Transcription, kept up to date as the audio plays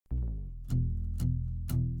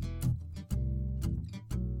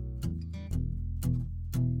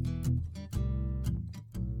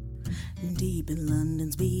deep in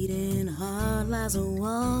London's beating heart lies a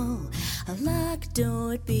wall. A locked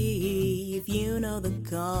door it be, if you know the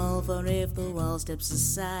call. For if the wall steps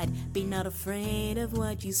aside, be not afraid of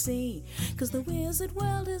what you see, 'cause the wizard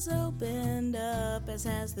world is opened up, as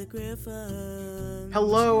has the griffin.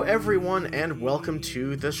 Hello everyone, and welcome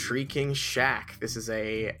to The Shrieking Shack. This is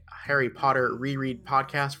a Harry Potter reread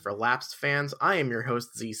podcast for lapsed fans. I am your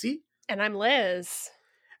host, ZC. And I'm Liz.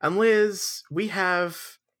 And Liz, we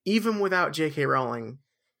have, even without J.K. Rowling,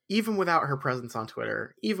 even without her presence on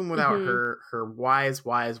Twitter, even without her wise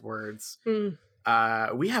words,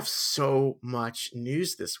 we have so much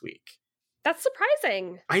news this week. That's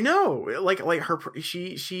surprising. I know, like her,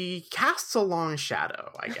 she casts a long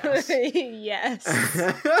shadow, I guess. Yes.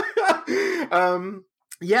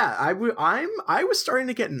 Yeah, I was starting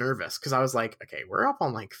to get nervous because I was like, okay, we're up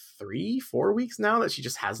on like 3-4 weeks now that she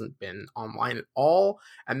just hasn't been online at all,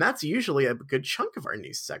 and that's usually a good chunk of our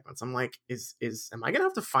news segments. I'm like, am I gonna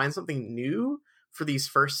have to find something new for these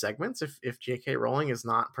first segments if J.K. Rowling is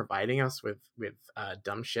not providing us with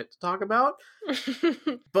dumb shit to talk about?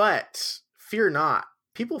 But fear not,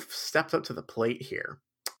 people stepped up to the plate here,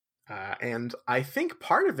 and I think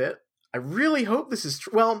part of it, I really hope this is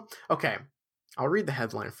true. Well, okay. I'll read the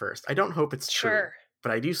headline first. I don't hope it's true,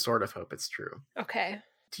 but I do sort of hope it's true. Okay.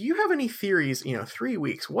 Do you have any theories? 3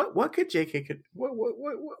 weeks. What could JK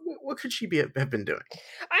what could she have been doing?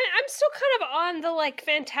 I'm still kind of on the like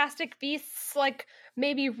Fantastic Beasts, like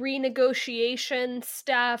maybe renegotiation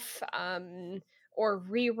stuff, or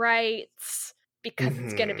rewrites, because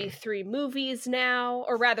it's going to be 3 movies now,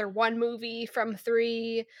 or rather 1 movie from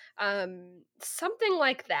 3. Something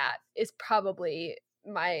like that is probably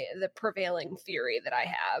the prevailing theory that I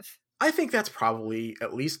have. I think that's probably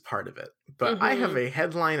at least part of it. But I have a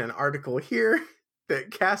headline and article here that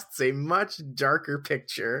casts a much darker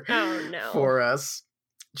picture for us.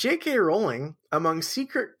 J.K. Rowling among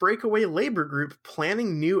secret breakaway labor group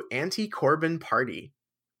planning new anti-Corbyn party.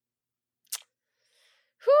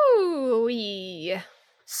 Hoo-wee.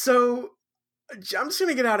 So I'm just going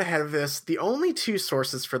to get out ahead of this. The only 2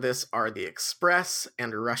 sources for this are The Express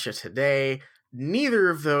and Russia Today. Neither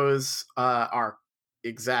of those are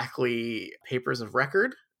exactly papers of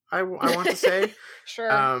record, I want to say. Sure.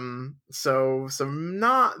 So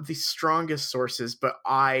not the strongest sources, but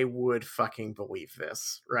I would fucking believe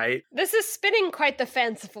this, right? This is spinning quite the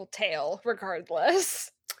fanciful tale, regardless.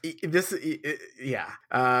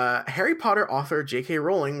 Harry Potter author J.K.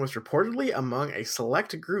 Rowling was reportedly among a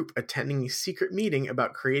select group attending a secret meeting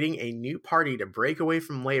about creating a new party to break away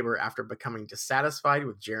from Labour after becoming dissatisfied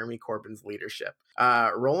with Jeremy Corbyn's leadership.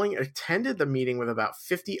 Rowling attended the meeting with about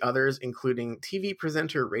 50 others, including TV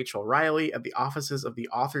presenter Rachel Riley, at the offices of the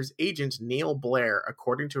author's agent Neil Blair,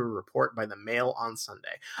 according to a report by the Mail on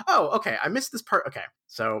Sunday. Oh, okay, I missed this part. Okay,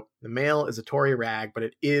 so the Mail is a Tory rag, but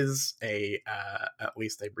it is at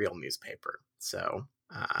least a real newspaper. So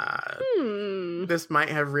this might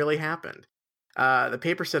have really happened. The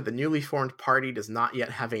paper said the newly formed party does not yet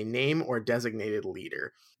have a name or designated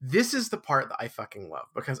leader. This is the part that I fucking love,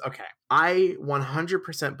 because, okay, I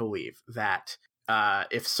 100% believe that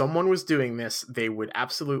if someone was doing this, they would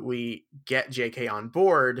absolutely get JK on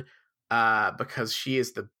board, because she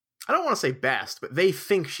is I don't want to say best, but they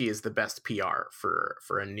think she is the best PR for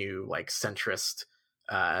a new, like, centrist,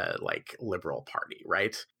 like, liberal party,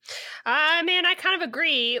 right? I mean, I kind of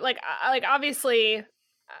agree. Like obviously,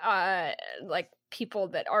 like, people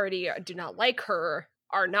that already do not like her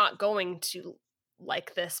are not going to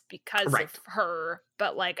like this because of her.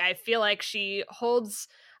 But, like, I feel like she holds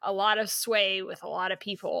a lot of sway with a lot of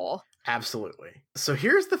people. Absolutely. So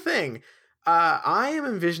here's the thing. I am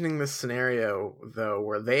envisioning this scenario, though,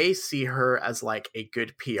 where they see her as, like, a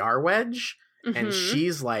good PR wedge, and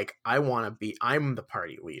she's like, I'm the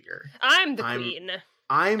party leader. I'm the queen.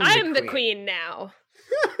 I'm the queen now.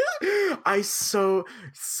 I so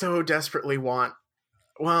desperately want.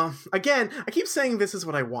 Well, again, I keep saying this is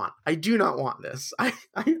what I want. I do not want this. I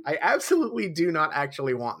absolutely do not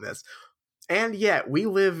actually want this. And yet we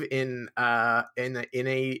live in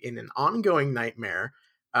an ongoing nightmare.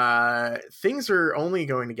 Things are only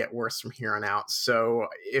going to get worse from here on out. So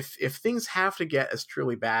if things have to get as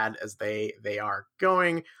truly bad as they are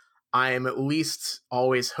going, I am at least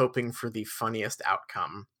always hoping for the funniest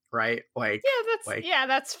outcome, right? Like,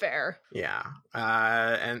 that's fair. Yeah.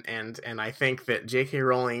 And I think that J.K.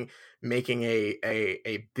 Rowling making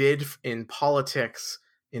a bid in politics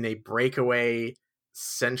in a breakaway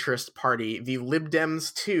centrist party, the Lib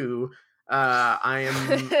Dems too, I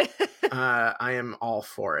am all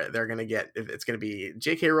for it. It's going to be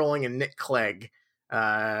J.K. Rowling and Nick Clegg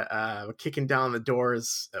kicking down the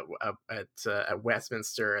doors at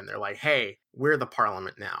Westminster, and they're like, "Hey, we're the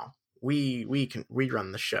Parliament now. We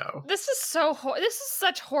run the show." This is this is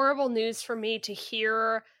such horrible news for me to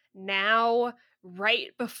hear now, right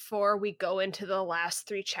before we go into the last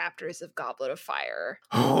 3 chapters of Goblet of Fire.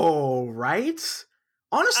 Oh, right?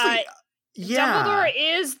 Honestly, yeah. Dumbledore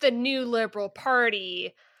is the new Liberal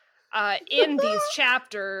Party in these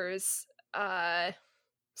chapters.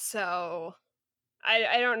 So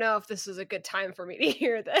I don't know if this is a good time for me to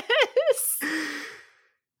hear this.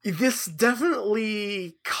 This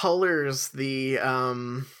definitely colors the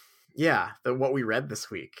what we read this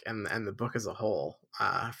week and the book as a whole,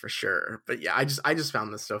 for sure. But yeah, I just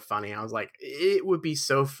found this so funny. I was like, it would be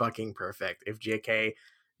so fucking perfect if JK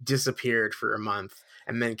disappeared for a month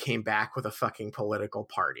and then came back with a fucking political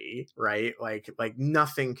party, right? Like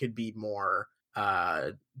nothing could be more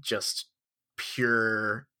just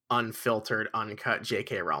pure, unfiltered, uncut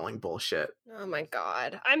JK Rowling bullshit. Oh my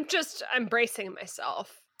god. I'm bracing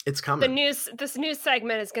myself. It's coming. This news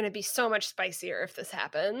segment is going to be so much spicier if this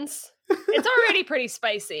happens. It's already pretty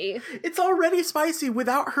spicy. It's already spicy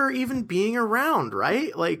without her even being around,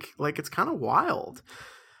 right? Like it's kind of wild.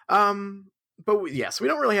 But yes, we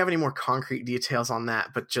don't really have any more concrete details on that,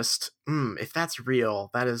 but just if that's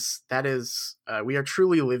real, that is we are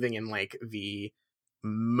truly living in like the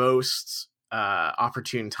most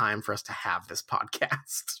opportune time for us to have this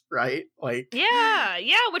podcast, right? Like yeah,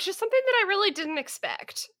 which is something that I really didn't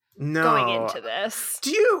expect going into this.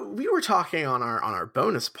 We were talking on our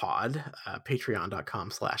bonus pod,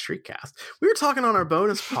 patreon.com/Shriekcast. We were talking on our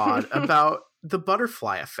bonus pod about the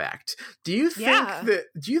butterfly effect. Do you think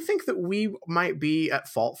that we might be at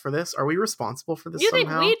fault for this? Are we responsible for this somehow? You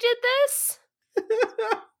think we did this?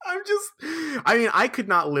 I could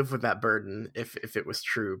not live with that burden if it was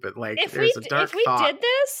true, but like if there's a dark thought.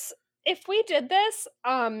 If we did this,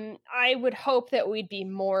 I would hope that we'd be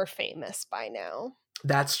more famous by now.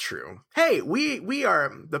 That's true. Hey, we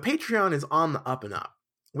are, the Patreon is on the up and up.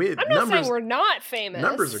 I'm not saying we're not famous.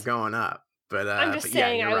 Numbers are going up, but I'm just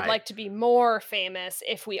saying I would like to be more famous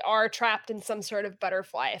if we are trapped in some sort of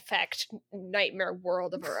butterfly effect nightmare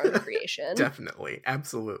world of our own creation. Definitely,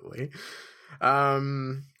 absolutely.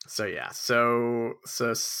 So yeah, so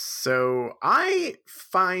I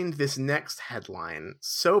find this next headline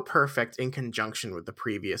so perfect in conjunction with the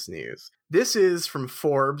previous news. This is from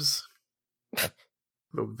Forbes.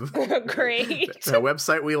 Great. The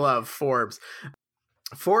website we love, Forbes.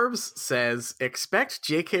 Forbes says, expect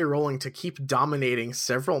J.K. Rowling to keep dominating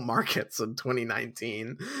several markets in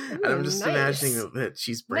 2019. Ooh, and I'm just imagining that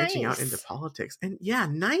she's branching out into politics. And yeah,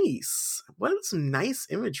 nice. What is some nice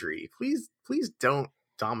imagery? Please don't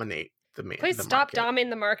dominate the market. Please stop dominating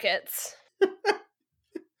the markets.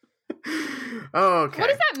 Okay. What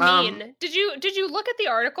does that mean? Did you look at the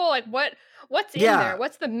article? Like what's in there?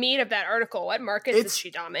 What's the meat of that article? What markets is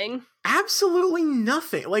she dominating? Absolutely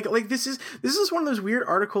nothing. Like this is one of those weird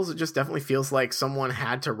articles that just definitely feels like someone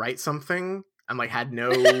had to write something and like had no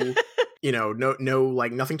no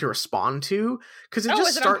like nothing to respond to, because it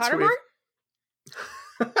just starts with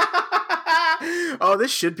oh,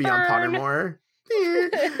 this should be on Pottermore.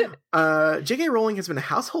 J.K. Rowling has been a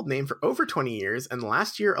household name for over 20 years, and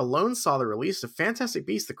last year alone saw the release of Fantastic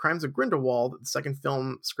Beasts: The Crimes of Grindelwald, the second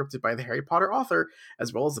film scripted by the Harry Potter author,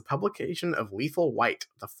 as well as the publication of Lethal White,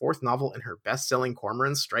 the fourth novel in her best-selling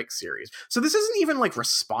Cormoran Strike series. So this isn't even like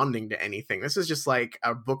responding to anything. This is just like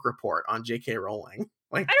a book report on J.K. Rowling.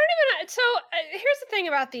 Like, I don't even. So here's the thing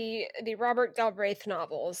about the Robert Galbraith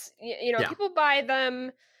novels. People buy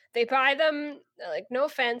them. They buy them, like, no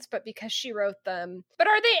offense, but because she wrote them. But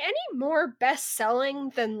are they any more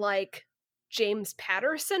best-selling than, like, James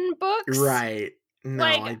Patterson books? Right. No,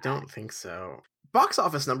 I don't think so. Box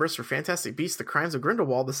office numbers for Fantastic Beasts: The Crimes of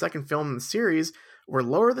Grindelwald, the second film in the series, were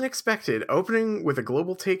lower than expected, opening with a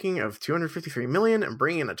global taking of $253 million and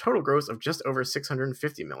bringing in a total gross of just over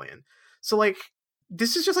 $650 million. So, like,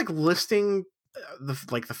 this is just, like, listing the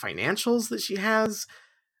financials that she has,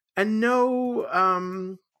 and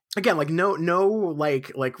no, again, like no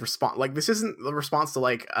like response. Like, this isn't the response to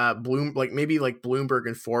like maybe like Bloomberg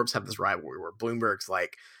and Forbes have this rivalry where Bloomberg's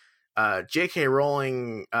like J.K.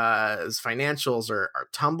 Rowling financials are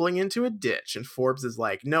tumbling into a ditch, and Forbes is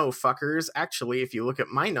like, no fuckers, actually if you look at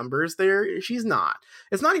my numbers, she's not.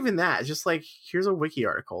 It's not even that. It's just like, here's a wiki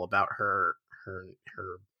article about her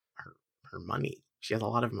money. She has a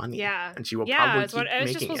lot of money. Yeah. And she will probably keep I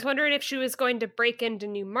making was wondering if she was going to break into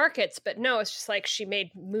new markets, but no, it's just like she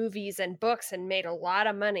made movies and books and made a lot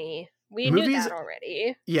of money. We knew that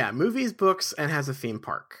already. Yeah, movies, books, and has a theme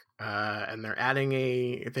park. And they're adding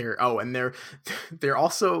they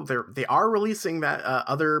are releasing that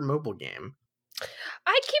other mobile game.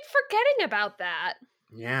 I keep forgetting about that.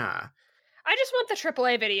 Yeah. I just want the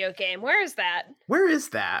AAA video game. Where is that? Where is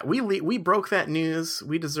that? We broke that news.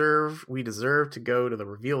 We deserve to go to the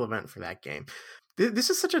reveal event for that game. This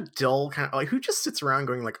is such a dull kind of, like, who just sits around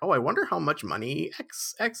going like, oh, I wonder how much money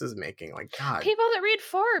X is making. Like, God. People that read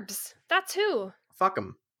Forbes. That's who. Fuck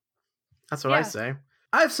them. That's what I say.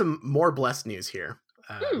 I have some more blessed news here.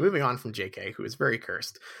 Moving on from JK, who is very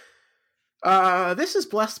cursed. This is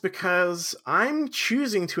blessed because I'm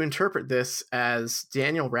choosing to interpret this as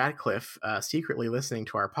Daniel Radcliffe secretly listening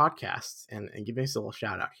to our podcast and giving us a little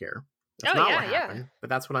shout out here. That's not what happened, but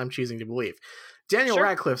that's what I'm choosing to believe. Daniel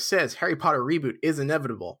Radcliffe says Harry Potter reboot is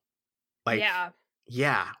inevitable. Like,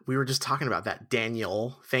 yeah, we were just talking about that.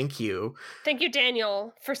 Daniel, thank you. Thank you,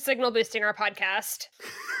 Daniel, for signal boosting our podcast.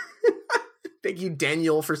 Thank you,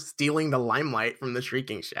 Daniel, for stealing the limelight from the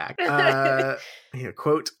Shrieking Shack.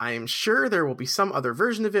 Quote, I am sure there will be some other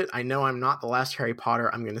version of it. I know I'm not the last Harry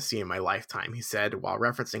Potter I'm going to see in my lifetime, he said, while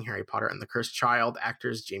referencing Harry Potter and the Cursed Child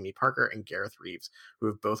actors Jamie Parker and Gareth Reeves, who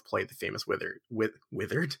have both played the famous wizard.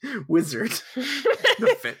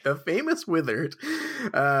 the famous wizard.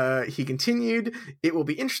 He continued, it will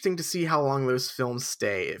be interesting to see how long those films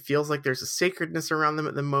stay. It feels like there's a sacredness around them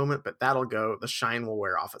at the moment, but that'll go. The shine will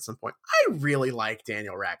wear off at some point. I really like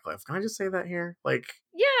Daniel Radcliffe. Can I just say that here? Like,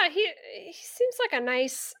 yeah, he seems like a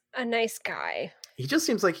nice guy. He just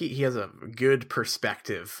seems like he has a good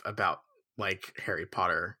perspective about like Harry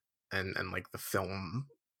Potter and like the film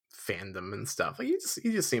fandom and stuff. Like, he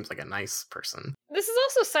just seems like a nice person. This is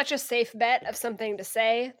also such a safe bet of something to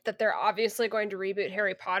say that they're obviously going to reboot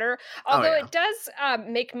Harry Potter. Although it does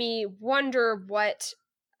make me wonder what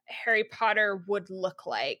Harry Potter would look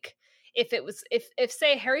like if it was if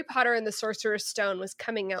say Harry Potter and the Sorcerer's Stone was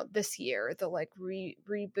coming out this year, the like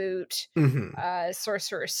reboot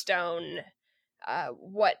Sorcerer's Stone,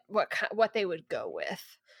 what they would go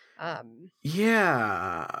with.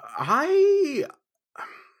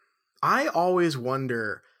 I always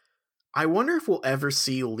wonder. I wonder if we'll ever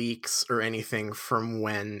see leaks or anything from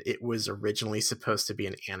when it was originally supposed to be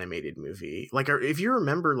an animated movie. Like, if you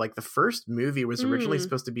remember, like the first movie was originally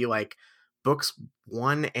supposed to be like books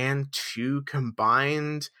 1 and 2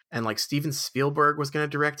 combined, and like Steven Spielberg was going to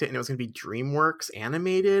direct it, and it was going to be DreamWorks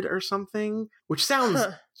animated or something, which sounds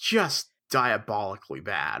just diabolically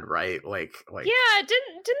bad, right? Like yeah,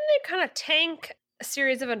 didn't they kind of tank a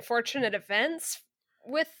series of unfortunate events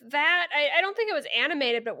with that? I don't think it was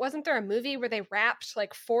animated, but wasn't there a movie where they wrapped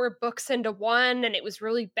like 4 books into one and it was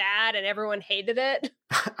really bad and everyone hated it?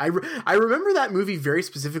 I remember that movie very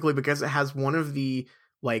specifically because it has one of the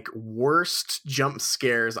like worst jump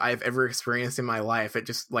scares I've ever experienced in my life. It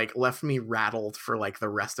just like left me rattled for like the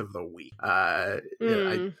rest of the week. I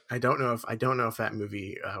don't know if that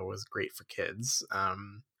movie was great for kids. I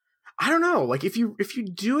don't know. Like if you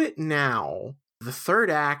do it now, the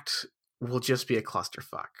third act will just be a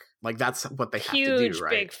clusterfuck. Like that's what they have to do, right? Huge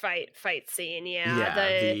big fight scene. Yeah.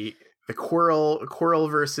 The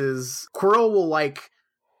Quirrell versus Quirrell will like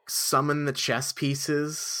summon the chess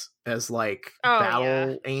pieces as like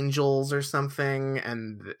battle angels or something,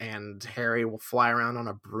 and Harry will fly around on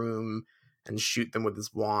a broom and shoot them with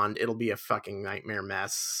his wand. It'll be a fucking nightmare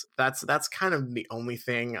mess. That's kind of the only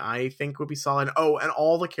thing I think would be solid. Oh, and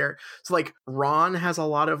all the characters. So like Ron has a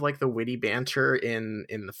lot of like the witty banter in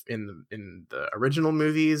the original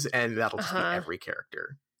movies, and that'll just be every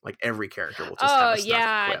character. Like every character will just have a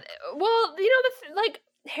snuffed quip. Well, you know, like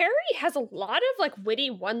Harry has a lot of like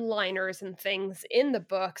witty one-liners and things in the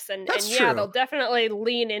books, and yeah, they'll definitely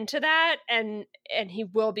lean into that, and he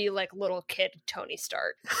will be like little kid Tony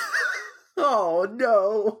Stark. Oh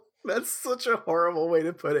no, that's such a horrible way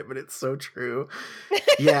to put it, but it's so true.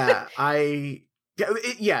 It's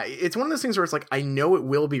one of those things where it's like I know it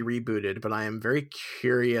will be rebooted, but I am very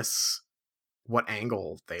curious what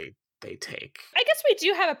angle they take. I guess we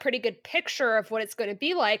do have a pretty good picture of what it's going to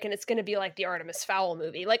be like, and it's going to be like the Artemis Fowl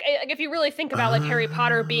movie. Like if you really think about like Harry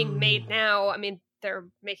Potter being made now, I mean, they're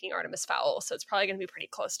making Artemis Fowl, so it's probably going to be pretty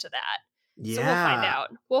close to that. Yeah. So we'll find out.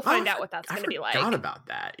 We'll find out what that's going to be like. I forgot about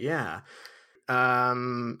that. Yeah.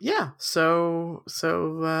 So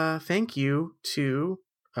thank you to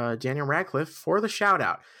Daniel Radcliffe for the shout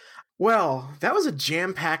out. Well, that was a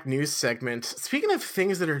jam-packed news segment. Speaking of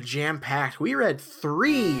things that are jam-packed, we read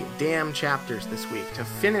 3 damn chapters this week to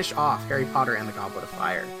finish off Harry Potter and the Goblet of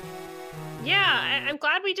Fire. Yeah, I'm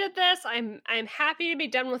glad we did this. I'm happy to be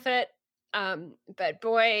done with it. But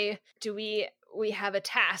boy, do we have a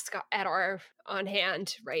task on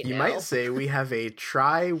hand right now. You might say we have a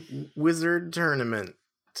tri-wizard tournament.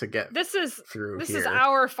 to get through this here. is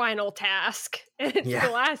our final task. And it's Yeah.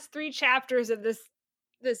 the last 3 chapters of this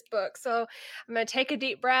book. So I'm going to take a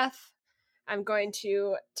deep breath. I'm going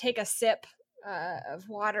to take a sip of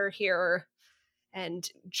water here and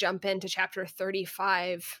jump into chapter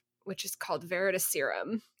 35, which is called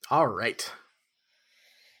Veritaserum. All right.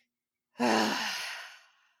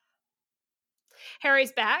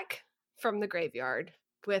 Harry's back from the graveyard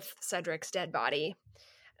with Cedric's dead body.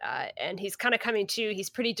 And he's kind of coming to. He's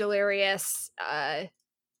pretty delirious.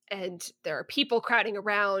 And there are people crowding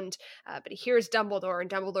around, but he hears Dumbledore, and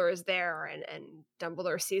Dumbledore is there, and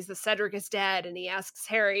Dumbledore sees that Cedric is dead, and he asks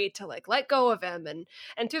Harry to like let go of him, and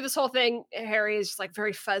through this whole thing, Harry is just like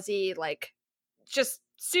very fuzzy, like just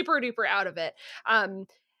super duper out of it.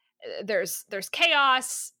 There's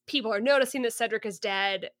chaos. People are noticing that Cedric is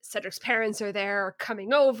dead. Cedric's parents are there,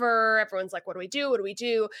 coming over. Everyone's like, "What do we do? What do we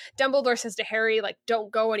do?" Dumbledore says to Harry, like,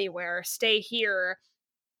 "Don't go anywhere. Stay here."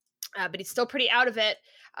 But he's still pretty out of it.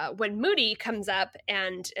 When Moody comes up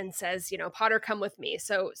and says, you know, Potter, come with me.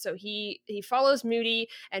 So he follows Moody,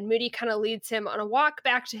 and Moody kind of leads him on a walk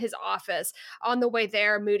back to his office. On the way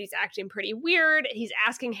there, Moody's acting pretty weird. He's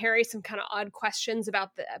asking Harry some kind of odd questions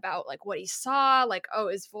about like what he saw. Like, oh,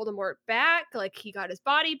 is Voldemort back? Like he got his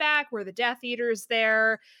body back? Were the Death Eaters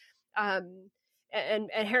there? And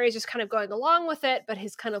Harry's just kind of going along with it, but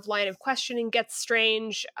his kind of line of questioning gets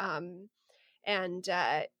strange. And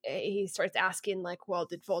he starts asking, like, well,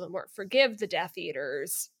 did Voldemort forgive the Death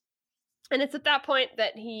Eaters? And it's at that point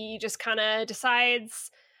that he just kind of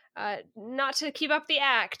decides not to keep up the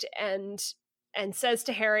act and says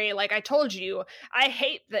to Harry, like, I told you, I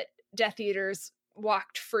hate that Death Eaters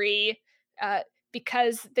walked free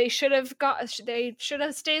because they should have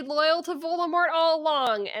stayed loyal to Voldemort all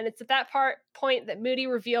along. And it's at that point that Moody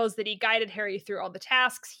reveals that he guided Harry through all the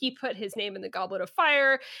tasks. He put his name in the Goblet of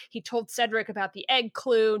Fire. He told Cedric about the egg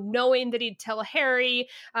clue, knowing that he'd tell Harry.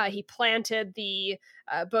 He planted the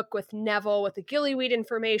book with Neville with the gillyweed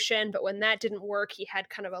information, but when that didn't work, he had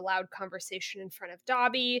kind of a loud conversation in front of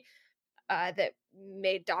Dobby that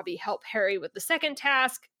made Dobby help Harry with the second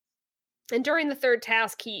task. And during the third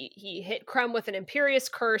task, he hit Krum with an Imperious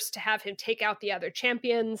Curse to have him take out the other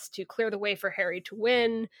champions to clear the way for Harry to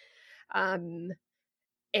win, and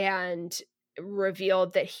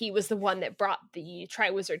revealed that he was the one that brought the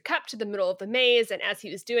Triwizard Cup to the middle of the maze, and as he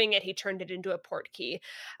was doing it, he turned it into a portkey.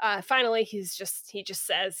 Finally, he just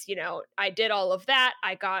says, you know, I did all of that,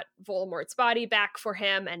 I got Voldemort's body back for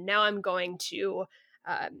him, and now I'm going to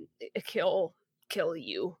kill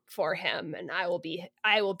you for him, and I will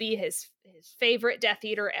be his favorite Death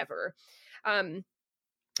Eater ever. And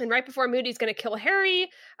right before Moody's going to kill Harry,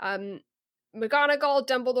 McGonagall,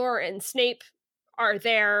 Dumbledore, and Snape are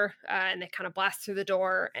there, and they kind of blast through the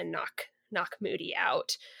door and knock Moody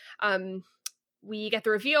out. We get the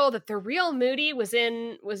reveal that the real Moody was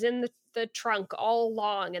in the trunk all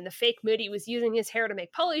along, and the fake Moody was using his hair to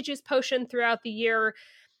make Polyjuice Potion throughout the year.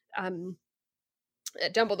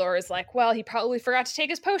 Dumbledore is like, well, he probably forgot to take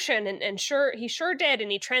his potion, and he sure did, and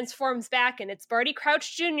he transforms back, and it's Barty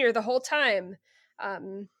Crouch Jr. the whole time.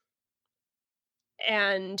 So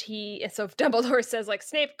Dumbledore says, like,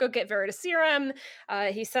 Snape, go get Veritaserum.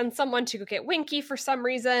 He sends someone to go get Winky for some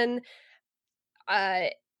reason.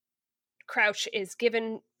 Crouch is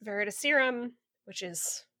given Veritaserum, which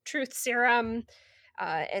is truth serum,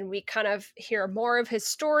 and we kind of hear more of his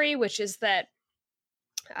story, which is that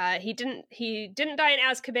he didn't die in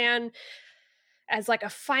Azkaban as like a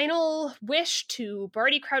final wish to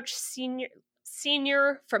Barty Crouch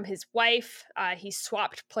Senior from his wife. He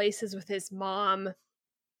swapped places with his mom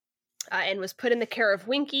and was put in the care of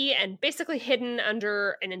Winky and basically hidden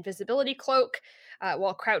under an invisibility cloak,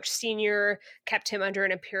 while Crouch Senior kept him under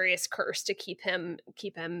an Imperious Curse to keep him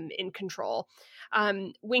in control.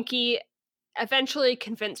 Winky eventually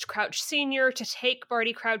convinced Crouch Senior to take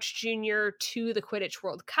Barty Crouch Jr. to the Quidditch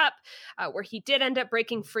World Cup, where he did end up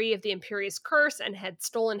breaking free of the Imperious Curse and had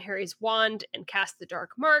stolen Harry's wand and cast the Dark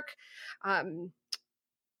Mark.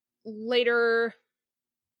 Later,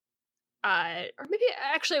 or maybe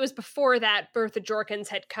actually it was before that, Bertha Jorkins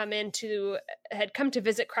had come to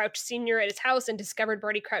visit Crouch Senior at his house and discovered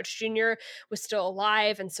Barty Crouch Jr. was still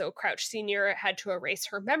alive, and so Crouch Senior had to erase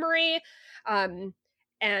her memory.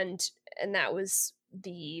 And that was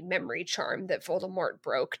the memory charm that Voldemort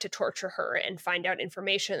broke to torture her and find out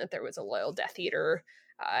information that there was a loyal Death Eater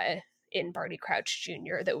in Barty Crouch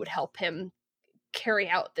Jr. that would help him carry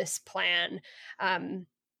out this plan.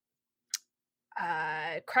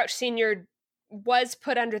 Crouch Senior was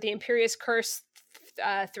put under the Imperious Curse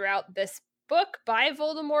throughout this book by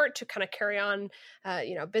Voldemort to kind of carry on,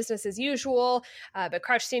 business as usual. But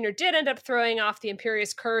Crouch Sr. did end up throwing off the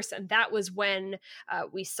Imperious Curse, and that was when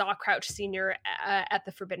we saw Crouch Sr. At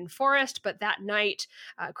the Forbidden Forest. But that night,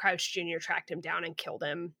 Crouch Jr. tracked him down and killed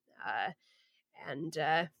him. And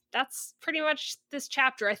that's pretty much this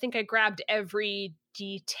chapter. I think I grabbed every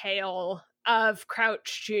detail of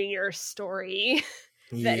Crouch Jr.'s story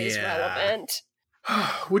that is relevant.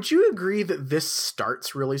 Would you agree that this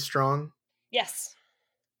starts really strong? Yes.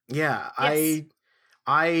 Yeah, Yes.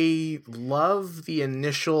 I love the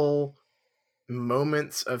initial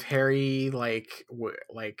moments of Harry like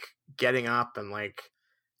getting up and like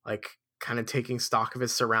kind of taking stock of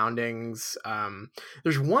his surroundings.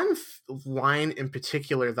 There's one line in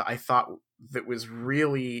particular that I thought that was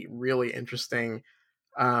really, really interesting.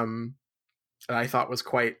 That I thought was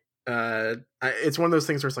quite. It's one of those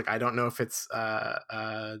things where it's like I don't know if it's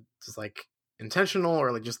just like intentional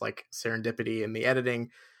or like just like serendipity in the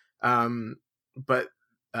editing. But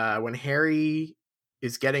when Harry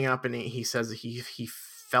is getting up and he says he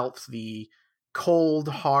felt the cold,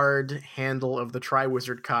 hard handle of the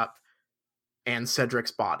Triwizard Cup and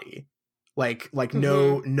Cedric's body, like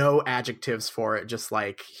no adjectives for it, just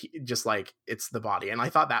like it's the body. And I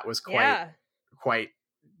thought that was quite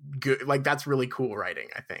good. Like that's really cool writing,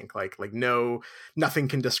 I think. Like nothing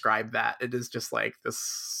can describe that. It is just like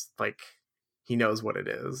this, like he knows what it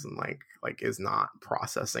is and like is not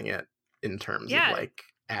processing it in terms of like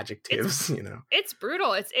adjectives. It's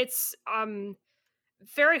brutal. It's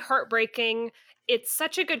very heartbreaking. It's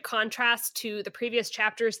such a good contrast to the previous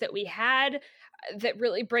chapters that we had that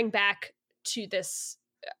really bring back to this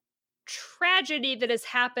tragedy that has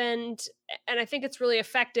happened. And I think it's really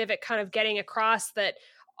effective at kind of getting across that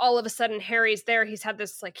all of a sudden Harry's there. He's had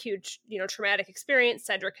this like huge, traumatic experience.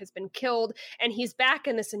 Cedric has been killed, and he's back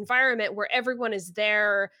in this environment where everyone is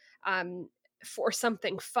there for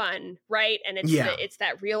something fun, right? And it's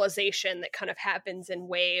that realization that kind of happens in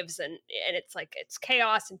waves, and it's like it's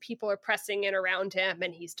chaos, and people are pressing in around him,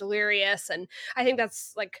 and he's delirious. And I think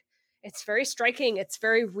that's like it's very striking. It's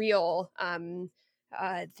very real.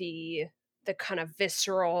 The kind of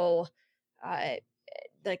visceral,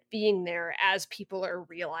 like being there as people are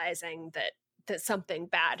realizing that something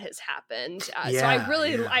bad has happened. So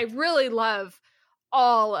I really love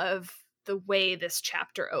all of the way this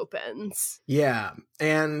chapter opens. Yeah.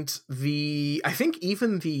 And I think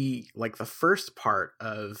even the first part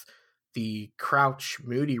of the Crouch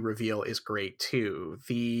Moody reveal is great too.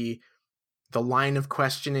 The line of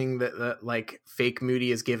questioning that like fake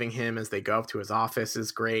Moody is giving him as they go up to his office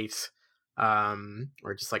is great.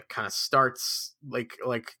 Or just like kind of starts like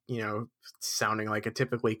sounding like a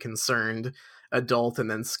typically concerned adult, and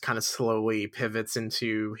then kind of slowly pivots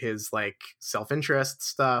into his like self-interest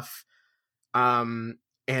stuff. And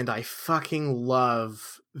I fucking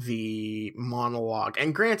love the monologue.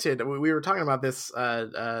 And granted, we were talking about this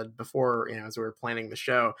before, as we were planning the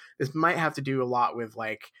show. This might have to do a lot with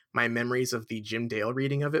like my memories of the Jim Dale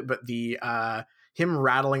reading of it, but the him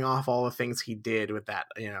rattling off all the things he did with that,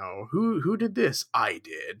 who did this? I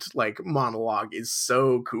did. Like monologue is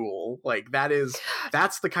so cool. Like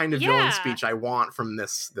that's the kind of villain speech I want from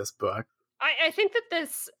this book. I think that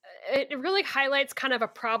it really highlights kind of a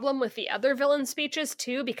problem with the other villain speeches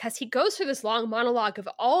too, because he goes through this long monologue of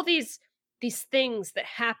all these things that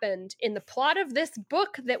happened in the plot of this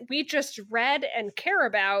book that we just read and care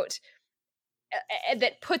about,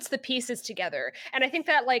 that puts the pieces together. And I think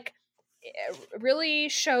that like it really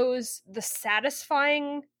shows the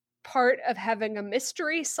satisfying part of having a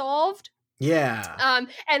mystery solved. Yeah.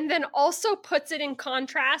 And then also puts it in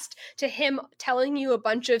contrast to him telling you a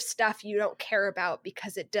bunch of stuff you don't care about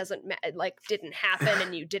because it didn't happen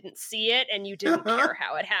and you didn't see it and you didn't care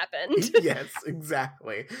how it happened. Yes,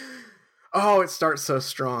 exactly. Oh, it starts so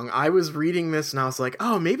strong. I was reading this and I was like,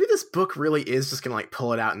 oh, maybe this book really is just gonna like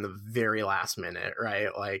pull it out in the very last minute, right?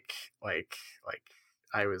 Like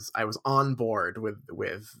I was on board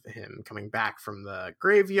with him coming back from the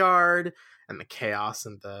graveyard and the chaos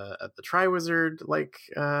and the Triwizard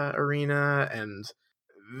arena, and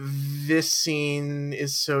this scene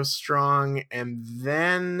is so strong. And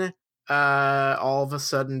then all of a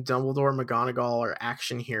sudden Dumbledore and McGonagall are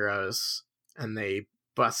action heroes and they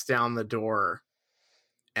bust down the door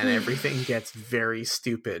and everything gets very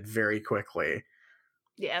stupid very quickly.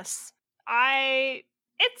 Yes.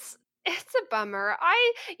 It's a bummer.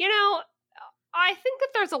 I think that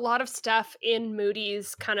there's a lot of stuff in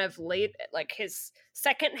Moody's kind of late, like his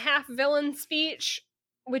second half villain speech,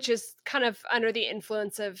 which is kind of under the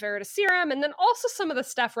influence of Veritaserum, and then also some of the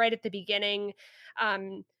stuff right at the beginning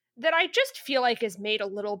that I just feel like is made a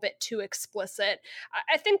little bit too explicit.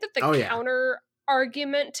 I think that the Oh, yeah. counter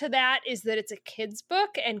argument to that is that it's a kid's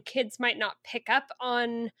book and kids might not pick up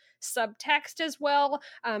on subtext as well.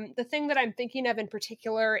 The thing that I'm thinking of in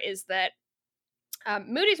particular is that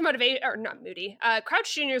Moody's motivation, or not Moody,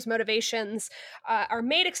 Crouch Jr.'s motivations are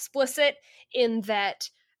made explicit in that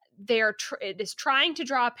it is trying to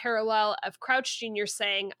draw a parallel of Crouch Jr.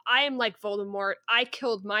 saying, I am like Voldemort. I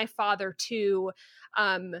killed my father too.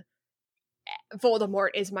 Voldemort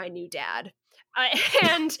is my new dad.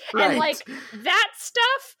 And like that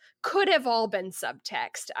stuff could have all been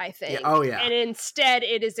subtext, I think. Yeah. Oh, yeah. And instead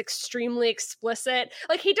it is extremely explicit.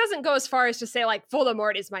 Like, he doesn't go as far as to say like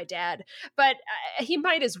Voldemort is my dad, but he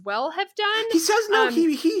might as well have done. He says no.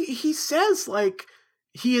 He says like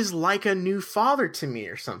he is like a new father to me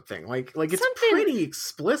or something. Like it's pretty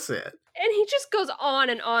explicit. And he just goes on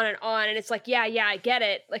and on and on. And it's like, yeah, I get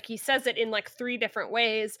it. Like, he says it in like 3 different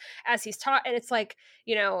ways as he's taught. And it's like,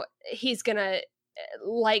 you know, he's going to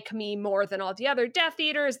like me more than all the other Death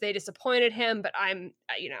Eaters. They disappointed him, but I'm,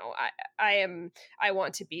 you know, I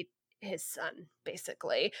want to be his son,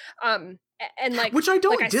 basically. And like, which I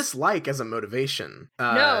don't dislike as a motivation.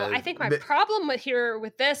 No, I think my problem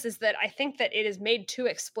with this is that I think that it is made too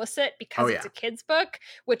explicit because it's a kid's book,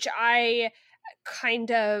 which I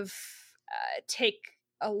kind of take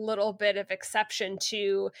a little bit of exception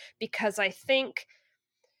to, because I think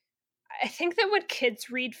that when kids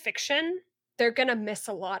read fiction, they're going to miss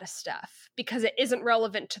a lot of stuff because it isn't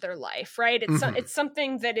relevant to their life, right? It's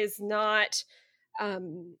something that is not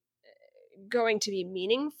going to be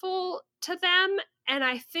meaningful to them, and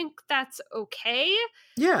I think that's okay.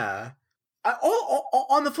 Yeah.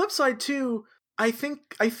 On the flip side too, I think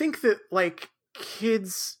that like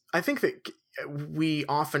kids, I think that we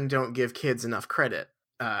often don't give kids enough credit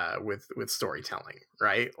with storytelling,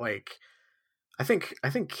 right? Like, I think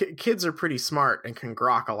kids are pretty smart and can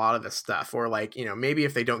grok a lot of this stuff. Or like, you know, maybe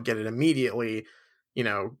if they don't get it immediately, you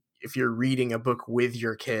know, if you're reading a book with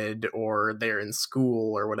your kid or they're in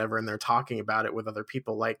school or whatever and they're talking about it with other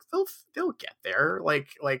people, like they'll get there.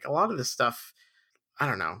 Like a lot of this stuff, I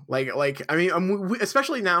don't know. Like I mean,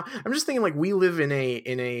 especially now, I'm just thinking like we live in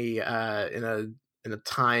a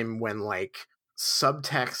time when like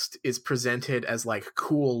subtext is presented as like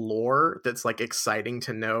cool lore that's like exciting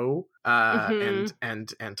to know and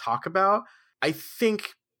talk about. I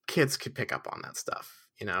think kids could pick up on that stuff,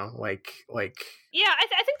 you know, like yeah,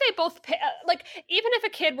 I think they both like, even if a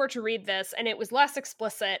kid were to read this and it was less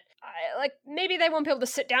explicit, like maybe they won't be able to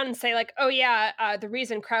sit down and say like, oh yeah, the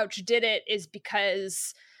reason Crouch did it is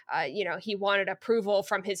because you know, he wanted approval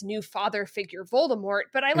from his new father figure, Voldemort.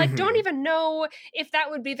 But I like don't even know if that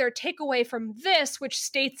would be their takeaway from this, which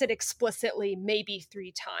states it explicitly maybe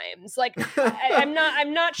 3 times. Like, I'm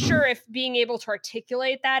not sure if being able to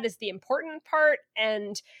articulate that is the important part,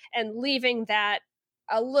 and leaving that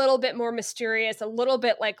a little bit more mysterious, a little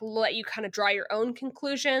bit like let you kind of draw your own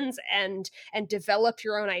conclusions and develop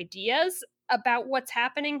your own ideas about what's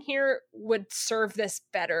happening here would serve this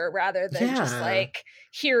better, rather than just like,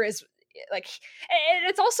 here is like, and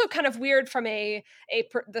it's also kind of weird from the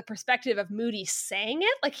perspective of Moody saying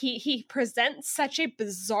it. Like he presents such a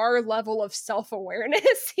bizarre level of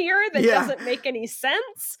self-awareness here that doesn't make any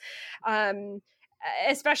sense.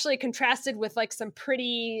 Especially contrasted with like some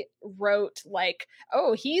pretty rote, like,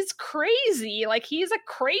 oh, he's crazy, like he's a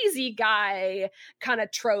crazy guy kind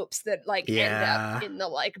of tropes that like end up in the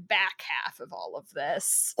like back half of all of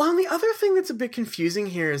this. Well, and the other thing that's a bit confusing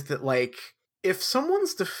here is that like, if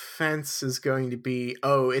someone's defense is going to be,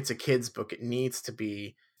 oh, it's a kid's book, it needs to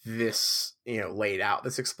be this, you know, laid out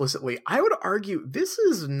this explicitly, I would argue this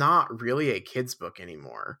is not really a kid's book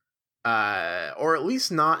anymore. Or at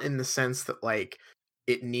least not in the sense that like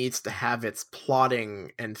it needs to have its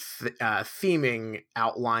plotting and theming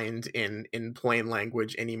outlined in plain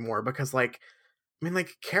language anymore, because like, I mean,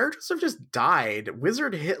 like, characters have just died.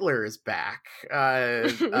 Wizard Hitler is back.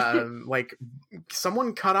 Like,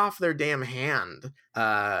 someone cut off their damn hand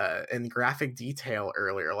in graphic detail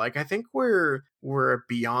earlier. Like, I think we're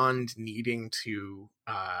beyond needing to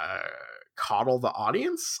coddle the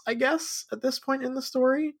audience, I guess, at this point in the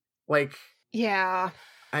story. Like, yeah,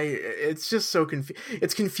 it's just so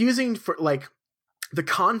it's confusing for like the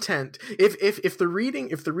content. If the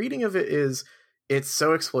reading of it is, it's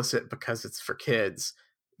so explicit because it's for kids,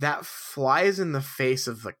 that flies in the face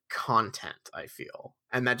of the content, I feel.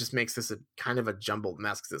 And that just makes this a kind of a jumbled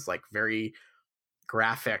mess, because it's like very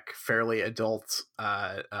graphic, fairly adult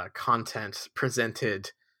content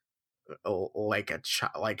presented like a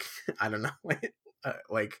like I don't know,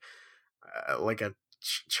 like a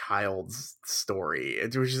child's story.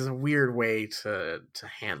 It was just a weird way to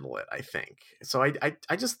handle it, I think. So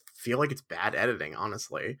I just feel like it's bad editing,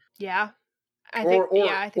 honestly. Yeah. I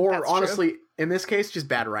think that's honestly, true. in this case, just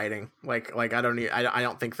bad writing. Like I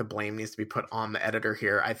don't think the blame needs to be put on the editor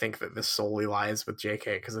here. I think that this solely lies with JK,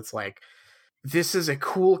 because it's like, this is a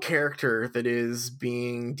cool character that is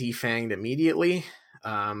being defanged immediately,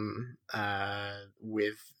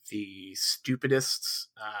 with the stupidest.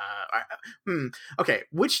 Okay,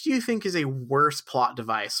 which do you think is a worse plot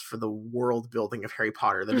device for the world building of Harry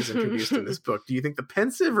Potter that is introduced in this book? Do you think the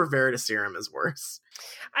pensive or Veritaserum is worse?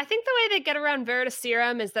 I think the way they get around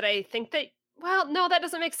Veritaserum is that I think that, well, no, that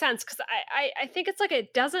doesn't make sense, because I think it's like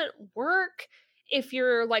it doesn't work if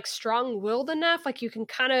you're like strong-willed enough. Like you can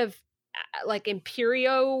kind of like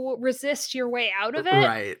Imperio resist your way out of it.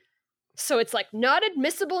 Right. So it's like not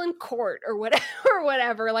admissible in court or whatever, or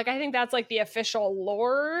whatever. Like I think that's like the official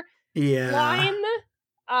lore line,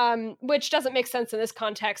 which doesn't make sense in this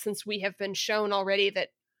context, since we have been shown already that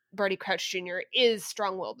Barty Crouch Jr. is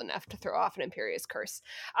strong-willed enough to throw off an Imperious curse.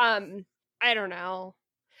 I don't know.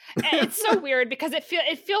 It's so weird, because it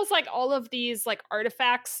feels like all of these like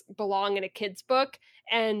artifacts belong in a kid's book,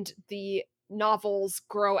 and the novels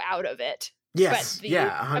grow out of it. Yes, but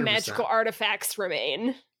the magical artifacts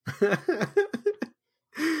remain.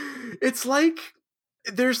 It's like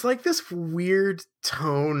there's like this weird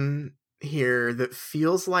tone here that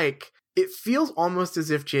feels like, it feels almost as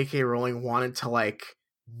if J.K. Rowling wanted to like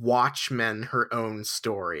Watchmen her own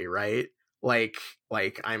story, right? Like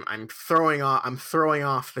I'm throwing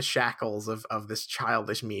off the shackles of this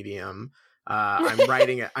childish medium. I'm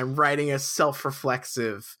writing a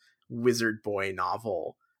self-reflexive wizard boy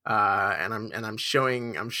novel. And I'm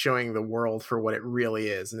showing the world for what it really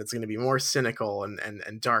is, and it's going to be more cynical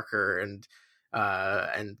and darker, and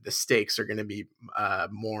the stakes are going to be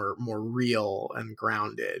more real and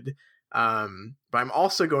grounded. But I'm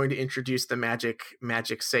also going to introduce the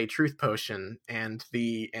magic say truth potion and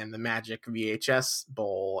the magic VHS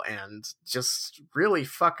bowl, and just really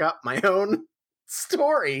fuck up my own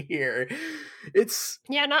story here. It's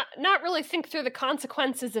not really think through the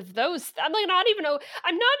consequences of those. I'm like, I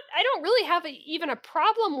don't really have even a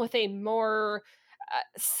problem with a more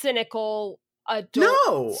cynical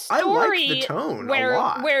adult story. I like the tone a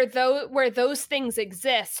lot. where those things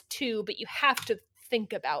exist too, but you have to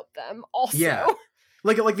think about them also. Yeah.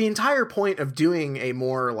 Like the entire point of doing a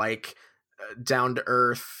more like down to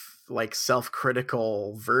earth, like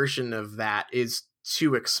self-critical version of that is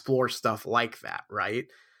to explore stuff like that, right?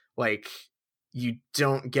 Like you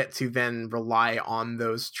don't get to then rely on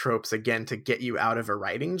those tropes again to get you out of a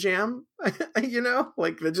writing jam. You know,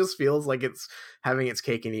 like that just feels like it's having its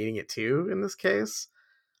cake and eating it too in this case.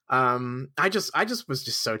 I just was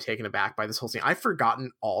just so taken aback by this whole scene. I've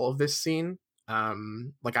forgotten all of this scene.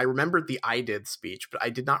 Like I remembered the I did speech, but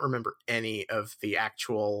I did not remember any of the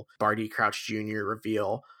actual Barty Crouch Jr.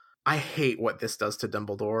 reveal. I hate what this does to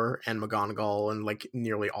Dumbledore and McGonagall and like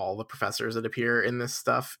nearly all the professors that appear in this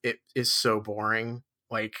stuff. It is so boring.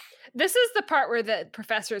 Like this is the part where the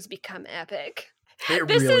professors become epic. It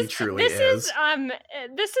really truly is.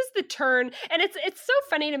 This is the turn, and it's so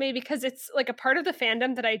funny to me because it's like a part of the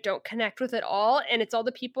fandom that I don't connect with at all, and it's all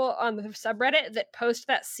the people on the subreddit that post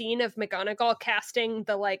that scene of McGonagall casting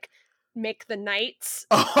the like make the knights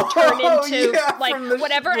turn into like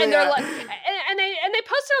whatever, and they're like, and they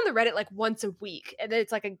post it on the Reddit like once a week, and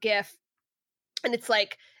it's like a GIF, and it's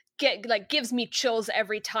like gives me chills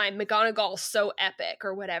every time. McGonagall's so epic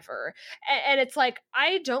or whatever, and it's like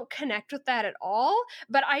I don't connect with that at all.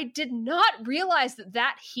 But I did not realize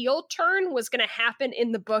that heel turn was going to happen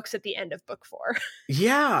in the books at the end of book 4.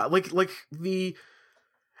 Yeah,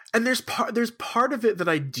 and there's part of it that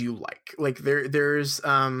I do like. Like there's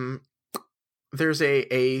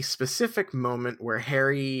a specific moment where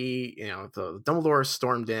Harry, you know, the Dumbledore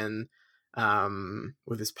stormed in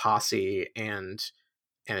with his posse, and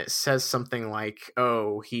it says something like,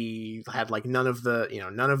 oh, he had like none of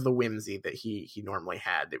the whimsy that he normally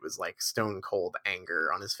had. It was like stone cold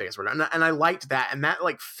anger on his face, and I liked that, and that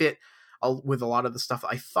like fit with a lot of the stuff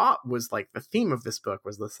I thought was like the theme of this book,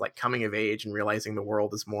 was this like coming of age and realizing the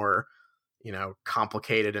world is more, you know,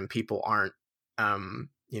 complicated, and people aren't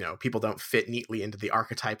you know, people don't fit neatly into the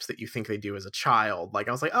archetypes that you think they do as a child. Like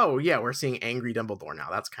I was like, oh yeah, we're seeing angry Dumbledore now.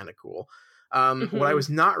 That's kind of cool. What I was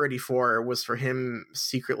not ready for was for him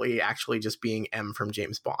secretly actually just being M from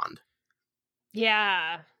James Bond.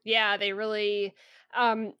 Yeah, they really,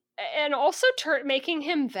 and also making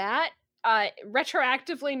him that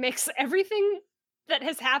retroactively makes everything that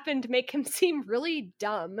has happened make him seem really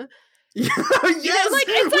dumb. Yes, like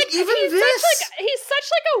it's like even he's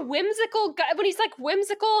such like a whimsical guy. When he's like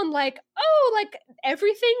whimsical and like, oh, like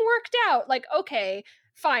everything worked out. Like, okay,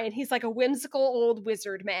 fine. He's like a whimsical old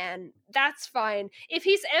wizard man. That's fine. If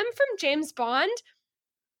he's M from James Bond,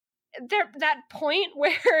 that point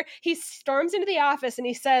where he storms into the office and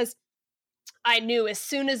he says, I knew as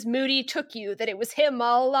soon as Moody took you that it was him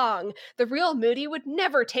all along. The real Moody would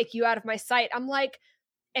never take you out of my sight. I'm like,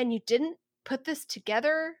 and you didn't put this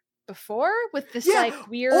together before with this like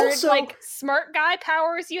weird also, like smart guy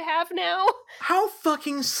powers you have now? How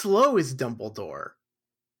fucking slow is Dumbledore?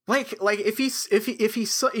 Like if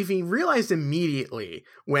he realized immediately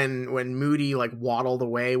when Moody like waddled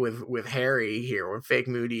away with Harry here, when fake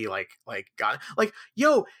Moody like got like,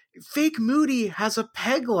 yo, fake Moody has a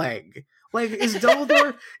peg leg. Like, is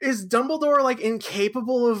Dumbledore like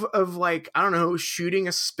incapable of like, I don't know, shooting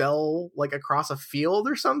a spell like across a field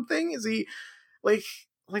or something? Is he like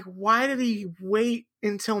why did he wait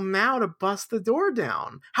until now to bust the door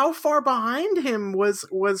down? How far behind him was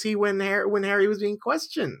he when Harry was being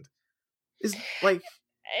questioned? Is like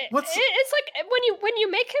what's it's like when you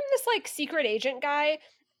make him this like secret agent guy,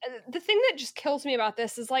 the thing that just kills me about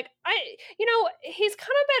this is like he's kind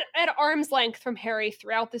of at arm's length from Harry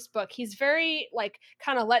throughout this book. He's very like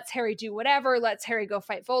kind of lets Harry do whatever, lets Harry go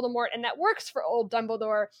fight Voldemort, and that works for old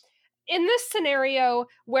Dumbledore. In this scenario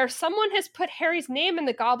where someone has put Harry's name in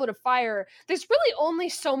the Goblet of Fire, there's really only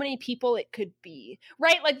so many people it could be,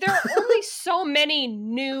 right? Like there are only so many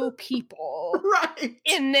new people right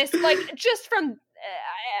in this, like just from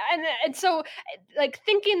and so like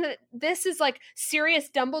thinking that this is like Sirius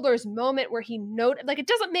Dumbledore's moment where he like it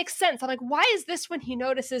doesn't make sense. I'm like, why is this when he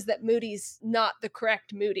notices that Moody's not the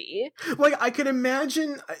correct Moody? Like I could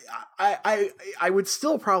imagine I would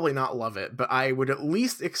still probably not love it, but I would at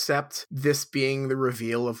least accept this being the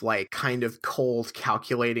reveal of like kind of cold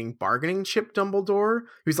calculating bargaining chip Dumbledore,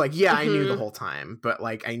 who's like, yeah, I knew the whole time, but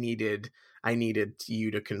like I needed you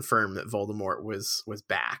to confirm that Voldemort was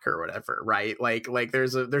back or whatever, right? Like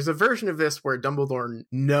there's a version of this where Dumbledore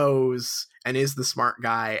knows and is the smart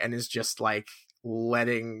guy and is just like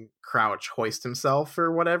letting Crouch hoist himself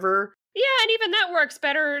or whatever. Yeah, and even that works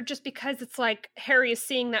better just because it's like Harry is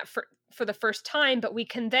seeing that for the first time, but we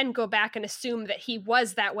can then go back and assume that he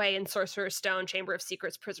was that way in Sorcerer's Stone, Chamber of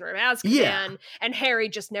Secrets, Prisoner of Azkaban, and Harry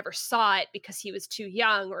just never saw it because he was too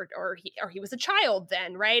young or he was a child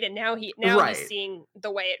then, right? And now he's seeing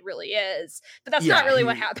the way it really is. But that's not really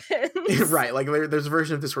what happens. Right, like there's a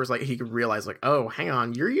version of this where it's like he could realize like, oh, hang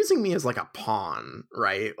on, you're using me as like a pawn,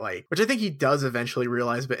 right? Like, which I think he does eventually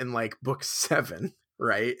realize, but in like book 7.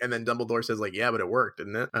 Right, and then Dumbledore says like, yeah, but it worked,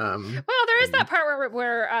 didn't it? Well, there is that part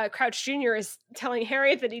where Crouch Jr. is telling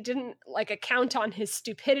Harry that he didn't like account on his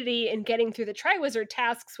stupidity in getting through the Triwizard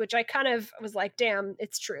tasks, which I kind of was like, damn,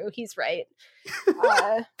 it's true, he's right.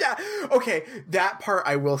 Okay, that part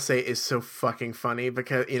I will say is so fucking funny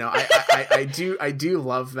because I do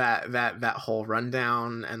love that whole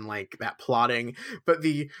rundown and like that plotting, but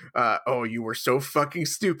the oh, you were so fucking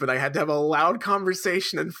stupid, I had to have a loud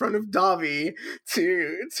conversation in front of Dobby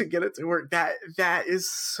to get it to work. That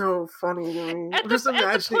is so funny to me.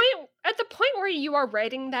 At the point where you are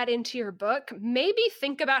writing that into your book, maybe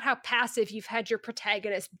think about how passive you've had your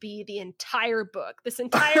protagonist be the entire book. This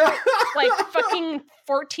entire, like, fucking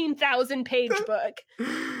 14,000 page book.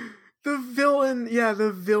 The villain,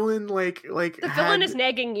 like... The villain is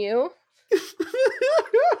nagging you.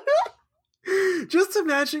 Just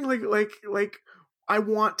imagine, like, I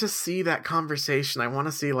want to see that conversation. I want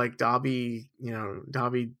to see, like, Dobby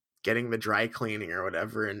getting the dry cleaning or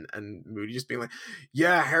whatever, and Moody just being like,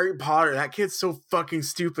 yeah, Harry Potter, that kid's so fucking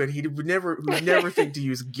stupid, he would never think to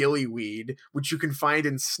use gillyweed, which you can find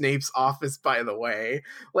in Snape's office, by the way.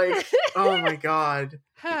 Like, oh my god.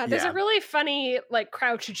 There's a really funny like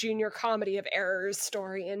Crouch Jr. comedy of errors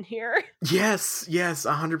story in here. Yes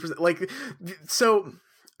 100%. Like, so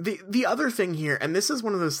the other thing here, and this is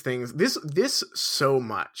one of those things, this so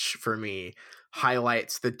much for me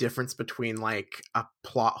highlights the difference between like a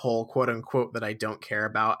plot hole, quote unquote, that I don't care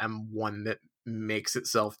about and one that makes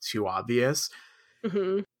itself too obvious.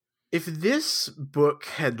 Mm-hmm. If this book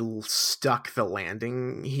had stuck the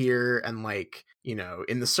landing here and like,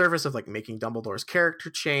 in the service of like making Dumbledore's character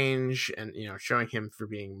change and, showing him for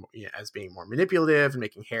being as being more manipulative and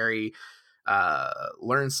making Harry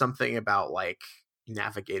learn something about like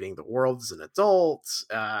navigating the world as an adult,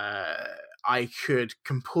 I could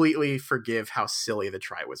completely forgive how silly the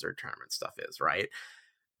Triwizard Tournament stuff is, right?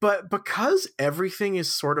 But because everything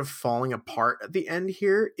is sort of falling apart at the end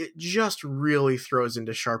here, it just really throws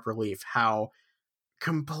into sharp relief how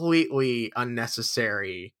completely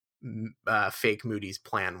unnecessary fake Moody's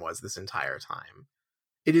plan was this entire time.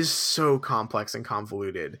 It is so complex and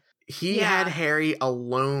convoluted. He had Harry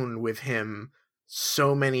alone with him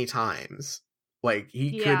so many times. Like,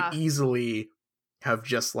 he could easily have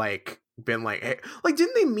just, like, been like, hey, like,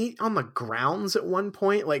 didn't they meet on the grounds at one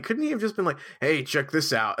point? Like, couldn't he have just been like, hey, check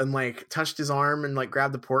this out, and, like, touched his arm and, like,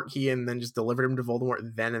 grabbed the port key and then just delivered him to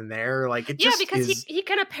Voldemort then and there? Like, it just because he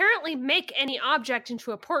can apparently make any object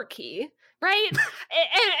into a port key, right?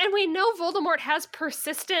 and we know Voldemort has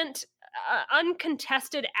persistent,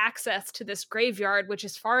 uncontested access to this graveyard, which,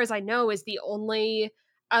 as far as I know, is the only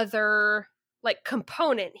other, like,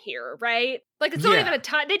 component here, right? Like, it's not even a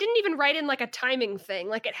time. They didn't even write in, like, a timing thing.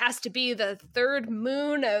 Like, it has to be the third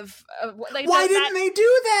moon of like, why didn't they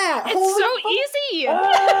do that? It's easy.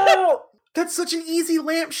 Oh, that's such an easy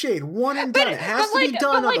lampshade. One and done. It has to be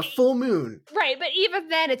done on the full moon. Right, but even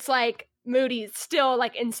then, it's like, Moody still,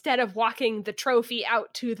 like, instead of walking the trophy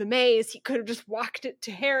out to the maze, he could have just walked it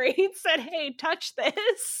to Harry and said, hey, touch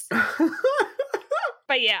this.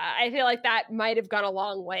 But yeah, I feel like that might have gone a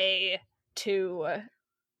long way to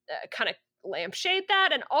kind of lampshade that.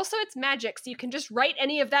 And also, it's magic, so you can just write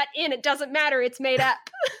any of that in. It doesn't matter. It's made up.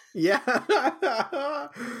 Yeah.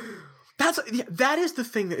 That is the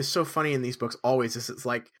thing that is so funny in these books always, is it's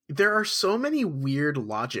like, there are so many weird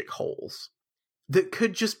logic holes that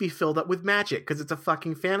could just be filled up with magic because it's a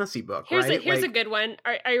fucking fantasy book. Here's right? Here's a good one.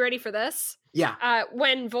 Are you ready for this? Yeah.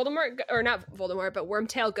 When Voldemort, or not Voldemort, but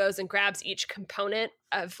Wormtail goes and grabs each component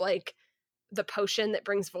of, like, the potion that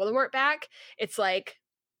brings Voldemort back, it's like,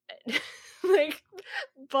 like,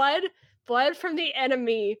 blood from the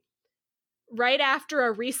enemy right after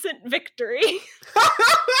a recent victory.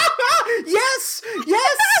 Yes,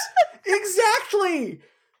 exactly.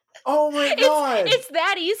 Oh my god. It's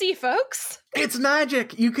that easy, folks. It's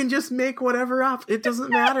magic. You can just make whatever up. It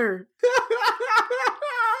doesn't matter.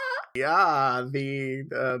 Yeah, the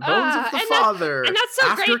bones of the father, and that's so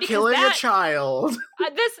after great killing a child.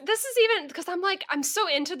 This is even, because I'm so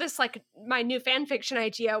into this, like, my new fan fiction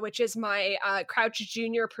idea, which is my Crouch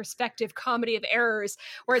Jr. perspective comedy of errors,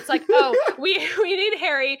 where it's like, oh, we need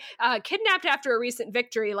Harry kidnapped after a recent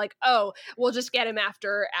victory. Like, oh, we'll just get him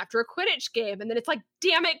after a Quidditch game, and then it's like,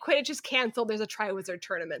 damn it, Quidditch is canceled. There's a Triwizard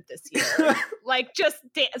tournament this year. Like, just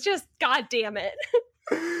god damn it.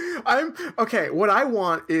 What I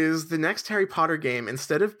want is the next Harry Potter game,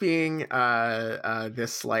 instead of being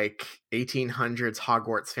this, like, 1800s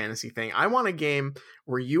Hogwarts fantasy thing, I want a game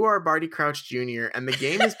where you are Barty Crouch Jr. and the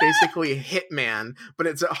game is basically Hitman, but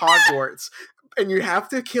it's at Hogwarts, and you have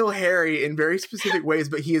to kill Harry in very specific ways,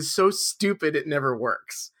 but he is so stupid it never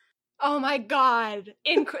works. Oh my god.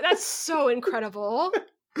 That's so incredible.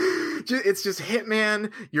 It's just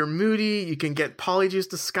Hitman, you're Moody, you can get Polyjuice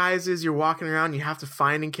disguises, you're walking around, you have to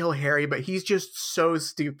find and kill Harry, but he's just so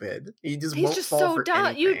stupid. He's just fall so for dumb.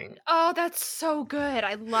 Anything. Oh, that's so good.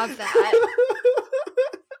 I love that.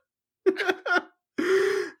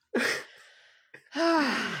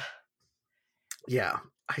 Yeah,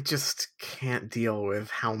 I just can't deal with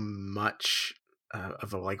how much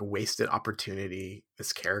of a, like, wasted opportunity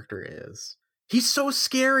this character is. He's so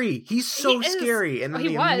scary. He's so scary. And then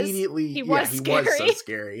he was so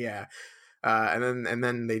scary. Yeah. And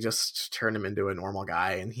then they just turn him into a normal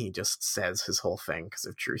guy, and he just says his whole thing because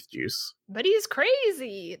of truth juice. But he's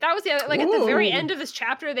crazy. That was the other, like, at the very end of this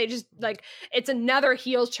chapter, they just, like, it's another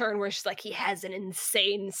heel turn where she's like, he has an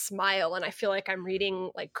insane smile, and I feel like I'm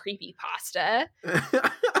reading, like, creepypasta.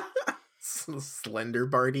 Slender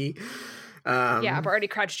Barty. Barty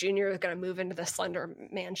Crouch Jr. is going to move into the Slender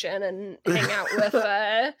Mansion and hang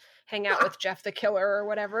out with Jeff the Killer or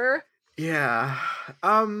whatever. Yeah.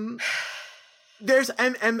 There's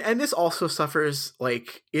and this also suffers,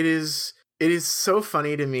 like, it is so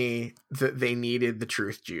funny to me that they needed the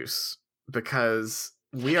truth juice, because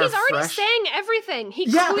he's already saying everything.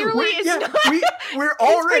 He clearly is not. We're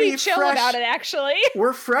already pretty chill fresh about it, actually.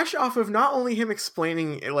 We're fresh off of not only him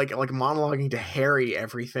explaining, like monologuing to Harry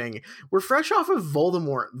everything. We're fresh off of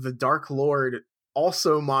Voldemort, the Dark Lord,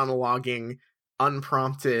 also monologuing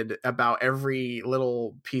unprompted about every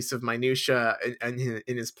little piece of minutia in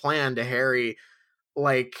his plan to Harry.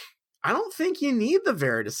 Like, I don't think you need the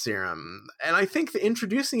Veritaserum, and I think that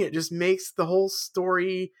introducing it just makes the whole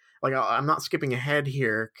story. Like, I'm not skipping ahead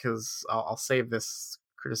here because I'll save this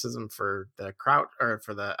criticism for the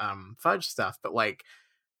Fudge stuff, but like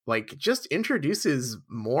just introduces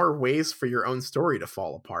more ways for your own story to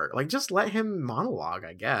fall apart. Like, just let him monologue,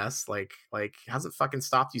 I guess. Like hasn't fucking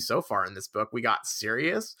stopped you so far in this book. We got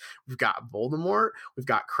Sirius, we've got Voldemort, we've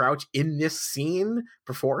got Crouch in this scene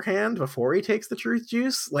before he takes the truth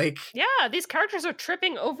juice. Like, yeah, these characters are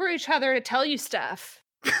tripping over each other to tell you stuff.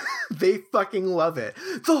 They fucking love it.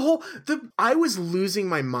 I was losing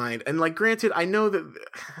my mind. And like, granted, I know that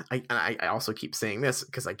I also keep saying this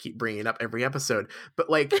because I keep bringing it up every episode, but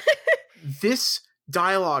like this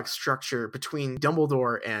dialogue structure between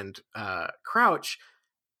Dumbledore and Crouch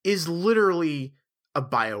is literally a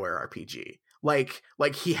BioWare RPG. Like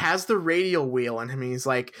he has the radial wheel on him and he's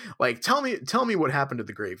like tell me what happened to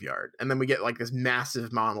the graveyard. And then we get like this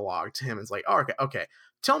massive monologue to him. It's like, oh, okay.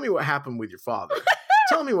 Tell me what happened with your father.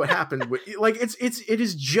 Tell me what happened with, like, it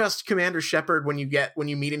is just Commander Shepard when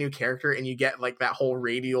you meet a new character and you get like that whole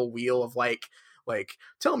radial wheel of like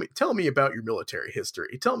tell me about your military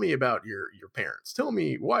history. Tell me about your parents. Tell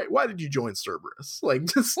me why did you join Cerberus? Like,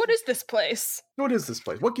 just what is this place? What is this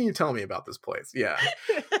place? What can you tell me about this place? Yeah.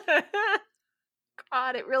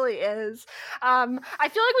 God, it really is. I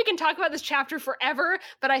feel like we can talk about this chapter forever,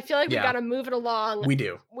 but I feel like we got to move it along. We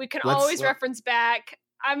do. We can always reference back.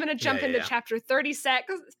 I'm going to jump into chapter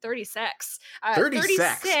 36. 36.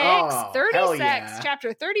 36. Oh, 36. hell yeah.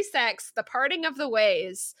 Chapter 36, The Parting of the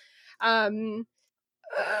Ways. Dumbledore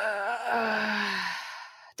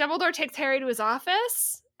takes Harry to his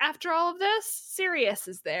office after all of this. Sirius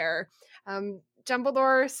is there.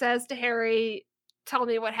 Dumbledore says to Harry, tell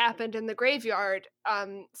me what happened in the graveyard.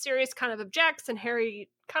 Sirius kind of objects and Harry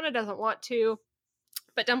kind of doesn't want to.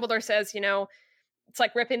 But Dumbledore says, it's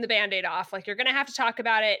like ripping the Band-Aid off. Like, you're going to have to talk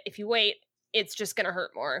about it. If you wait, it's just going to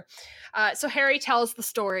hurt more. So Harry tells the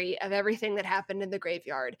story of everything that happened in the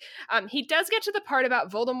graveyard. He does get to the part about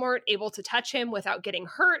Voldemort able to touch him without getting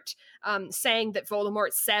hurt, saying that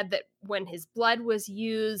Voldemort said that when his blood was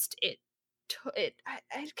used, I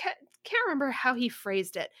can't remember how he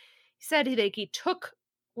phrased it. He said he took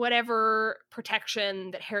whatever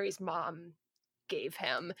protection that Harry's mom gave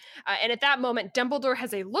him. And at that moment, Dumbledore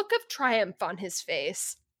has a look of triumph on his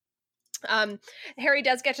face. Harry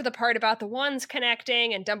does get to the part about the wands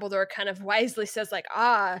connecting, and Dumbledore kind of wisely says, like,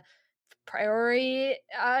 priori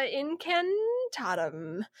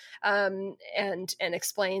incantatem, and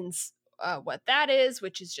explains what that is,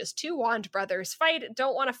 which is just two wand brothers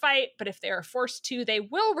don't want to fight, but if they are forced to, they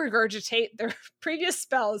will regurgitate their previous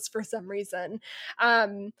spells for some reason.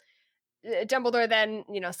 Dumbledore then,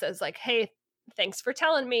 says like, hey, thanks for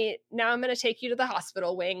telling me. Now I'm going to take you to the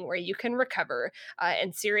hospital wing where you can recover.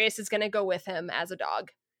 And Sirius is going to go with him as a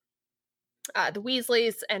dog. The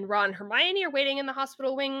Weasleys and Ron and Hermione are waiting in the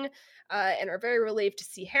hospital wing and are very relieved to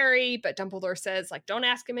see Harry. But Dumbledore says, like, don't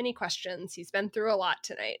ask him any questions. He's been through a lot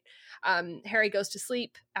tonight. Harry goes to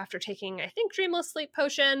sleep after taking, I think, Dreamless Sleep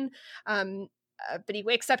Potion. But he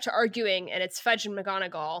wakes up to arguing, and it's Fudge and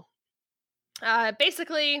McGonagall.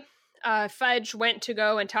 Basically, Fudge went to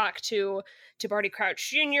go and talk to Barty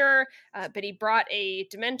Crouch Jr., but he brought a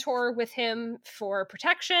Dementor with him for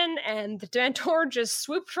protection, and the Dementor just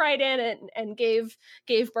swooped right in and gave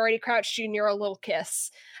Barty Crouch Jr. a little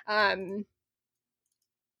kiss. And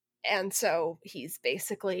so he's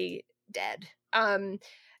basically dead.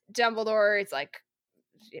 Dumbledore is like,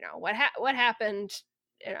 what happened?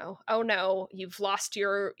 Oh no, you've lost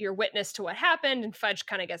your witness to what happened. And Fudge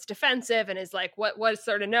kind of gets defensive and is like, what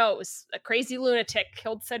sort of know? It was a crazy lunatic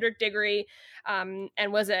killed Cedric Diggory, and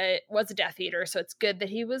was a Death Eater. So it's good that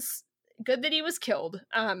he was killed.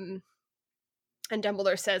 And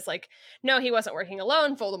Dumbledore says, like, no, he wasn't working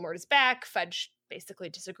alone. Voldemort is back. Fudge basically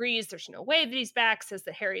disagrees. There's no way that he's back. Says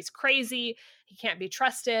that Harry's crazy. He can't be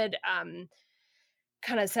trusted.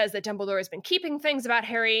 Kind of says that Dumbledore has been keeping things about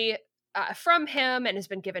Harry from him and has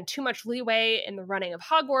been given too much leeway in the running of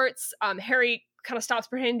Hogwarts. Harry kind of stops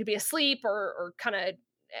pretending to be asleep or kind of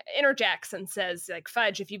interjects and says, like,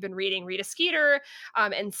 Fudge, if you've been reading Rita Skeeter,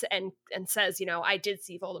 and says, I did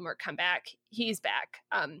see Voldemort come back. He's back.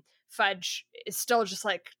 Fudge is still just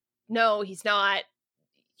like, no, he's not.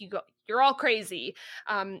 You're all crazy.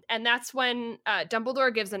 And that's when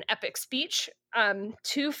Dumbledore gives an epic speech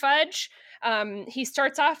to Fudge. He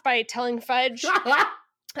starts off by telling Fudge...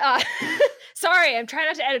 sorry, I'm trying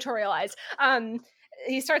not to editorialize.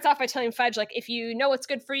 He starts off by telling Fudge, like, if you know what's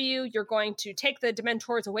good for you, you're going to take the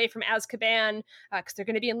Dementors away from Azkaban because they're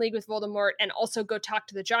going to be in league with Voldemort, and also go talk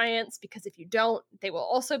to the Giants because if you don't, they will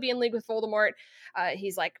also be in league with Voldemort.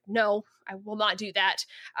 He's like, no, I will not do that.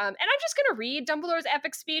 And I'm just going to read Dumbledore's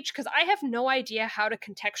epic speech because I have no idea how to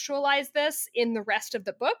contextualize this in the rest of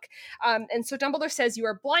the book. And so Dumbledore says, you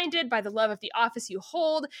are blinded by the love of the office you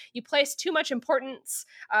hold. You place too much importance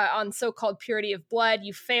on so-called purity of blood.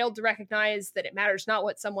 You failed to recognize that it matters not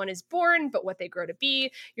what someone is born, but what they grow to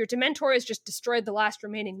be. Your Dementor has just destroyed the last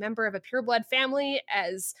remaining member of a pureblood family,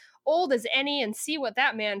 as old as any, and see what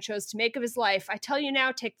that man chose to make of his life. I tell you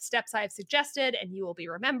now, take the steps I have suggested, and you will be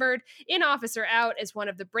remembered, in office or out, as one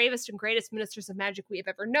of the bravest and greatest ministers of magic we have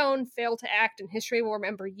ever known. Fail to act, and history will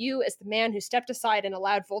remember you as the man who stepped aside and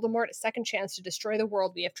allowed Voldemort a second chance to destroy the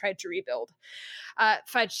world we have tried to rebuild.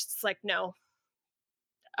 Fudge is like, no.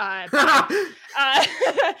 And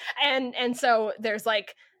so there's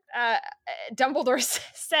like, Dumbledore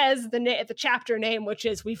says the chapter name, which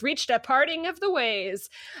is "We've reached a parting of the ways."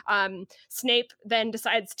 Snape then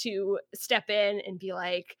decides to step in and be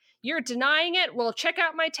like, "You're denying it? Well, check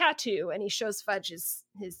out my tattoo." And he shows Fudge his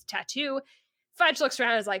tattoo. Fudge looks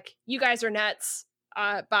around and is like, "You guys are nuts.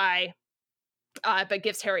 Bye." But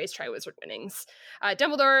gives Harry his Triwizard winnings.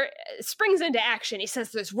 Dumbledore springs into action. He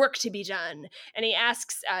says there's work to be done, and he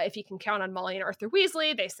asks if he can count on Molly and Arthur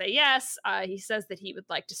Weasley. They say yes. He says that he would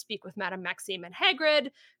like to speak with Madame Maxime and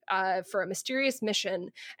Hagrid for a mysterious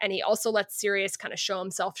mission, and he also lets Sirius kind of show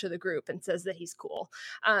himself to the group and says that he's cool.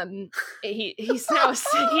 He's going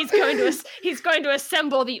to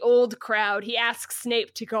assemble the old crowd. He asks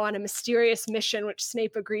Snape to go on a mysterious mission, which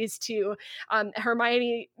Snape agrees to.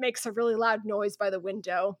 Hermione makes a really loud noise by the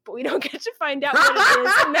window, but we don't get to find out what it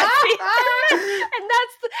is,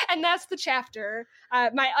 and that's the chapter.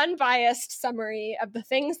 My unbiased summary of the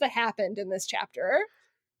things that happened in this chapter.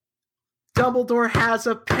 Dumbledore has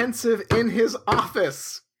a pensive in his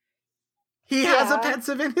office. He has a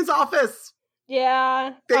pensive in his office.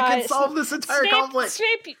 Yeah. They can solve this entire conflict.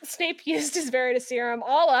 Snape used his Veritaserum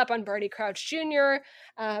all up on Barty Crouch Jr.,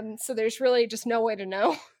 so there's really just no way to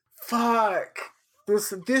know. Fuck.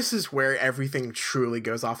 This is where everything truly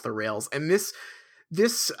goes off the rails. And this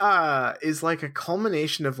is like a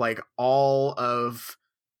culmination of like all of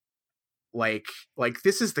like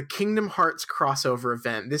this is the Kingdom Hearts crossover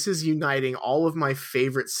event. This is uniting all of my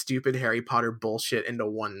favorite stupid Harry Potter bullshit into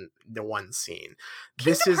one scene.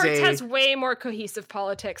 Kingdom Hearts has way more cohesive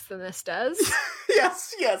politics than this does.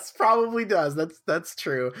 yes, probably does. That's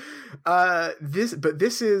true.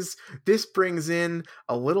 This brings in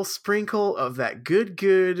a little sprinkle of that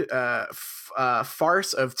good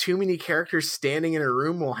farce of too many characters standing in a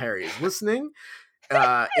room while Harry is listening.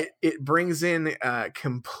 It brings in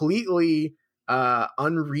completely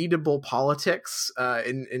unreadable politics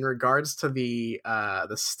in regards to the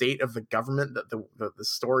state of the government that the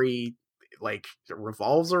story like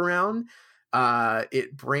revolves around.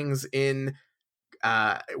 It brings in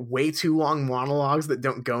way too long monologues that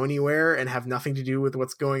don't go anywhere and have nothing to do with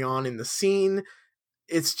what's going on in the scene.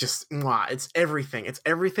 It's just it's everything. It's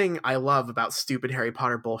everything I love about stupid Harry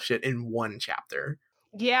Potter bullshit in one chapter.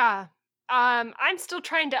 Yeah. I'm still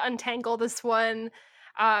trying to untangle this one.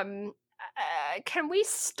 Can we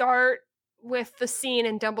start with the scene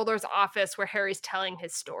in Dumbledore's office where Harry's telling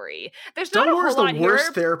his story? There's not Dumbledore's a whole lot the worst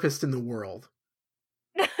here. Therapist in the world.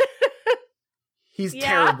 He's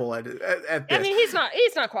terrible at this. I mean, he's not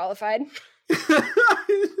qualified.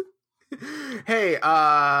 Hey,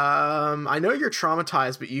 I know you're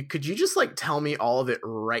traumatized, but could you just like tell me all of it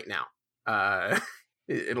right now?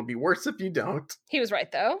 It'll be worse if you don't. He was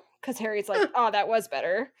right though, because Harry's like, oh, that was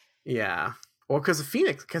better. Yeah. Well, because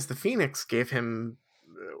the Phoenix gave him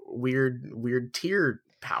weird tear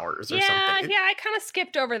powers or something. Yeah, I kind of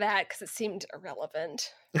skipped over that because it seemed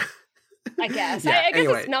irrelevant. I guess. Yeah, I guess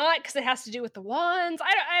anyway. It's not because it has to do with the wands.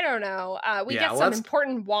 I don't know. We get some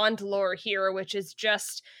important wand lore here, which is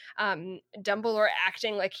just Dumbledore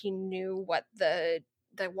acting like he knew what the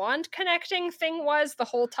wand connecting thing was the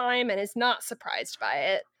whole time and is not surprised by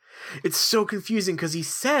it. It's so confusing because he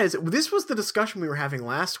says, this was the discussion we were having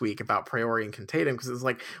last week about Priori Incantatem, because it's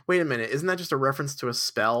like, wait a minute, isn't that just a reference to a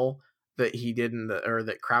spell that he did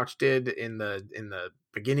that Crouch did in the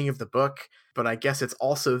beginning of the book? But I guess it's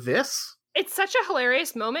also this. It's such a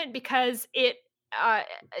hilarious moment because it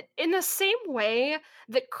in the same way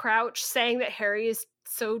that Crouch saying that Harry is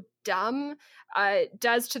so dumb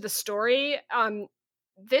does to the story,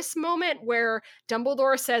 this moment where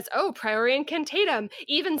Dumbledore says, oh, Priori Incantatem,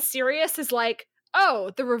 even Sirius is like,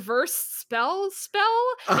 oh, the reverse spell?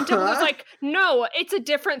 And Dumbledore's like, no, it's a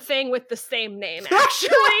different thing with the same name,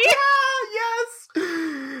 actually. Yes!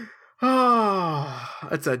 Oh,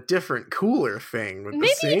 it's a different, cooler thing with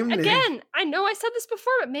the same name. Again, I know I said this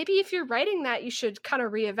before, but maybe if you're writing that, you should kind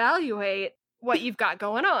of reevaluate what you've got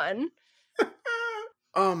going on.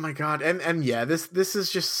 Oh my god. And yeah, this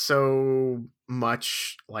is just so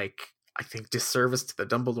much like, I think, disservice to the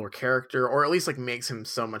Dumbledore character, or at least like makes him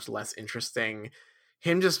so much less interesting.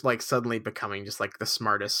 Him just like suddenly becoming just like the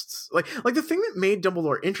smartest, like the thing that made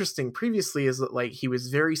Dumbledore interesting previously is that like he was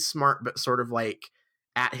very smart but sort of like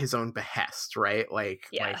at his own behest, right? Like,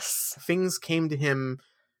 yes. Like things came to him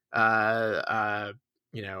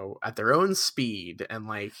you know, at their own speed, and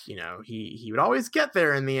like, you know, he would always get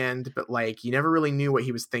there in the end, but like you never really knew what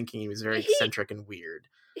he was thinking. He was very He eccentric and weird.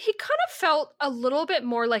 he kind of felt a little bit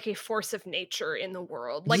more like a force of nature in the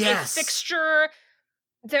world, like a Yes. fixture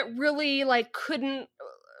that really like couldn't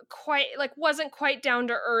quite like wasn't quite down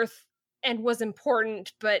to earth and was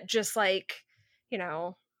important, but just like, you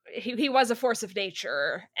know, he was a force of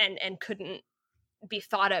nature and couldn't be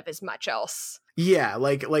thought of as much else. Yeah,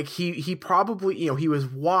 like he probably, you know, he was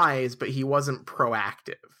wise, but he wasn't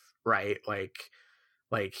proactive, right?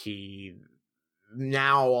 Like he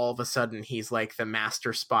now all of a sudden he's like the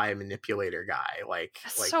master spy manipulator guy. Like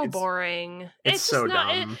So boring. It's It's so just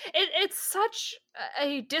not dumb. it's such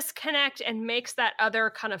a disconnect, and makes that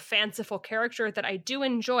other kind of fanciful character that I do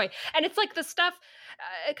enjoy. And it's like the stuff,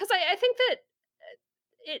 because I think that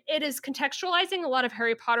it is contextualizing a lot of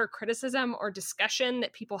Harry Potter criticism or discussion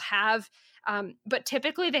that people have, but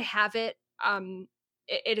typically they have it.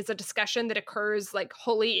 It is a discussion that occurs like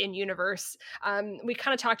wholly in universe. We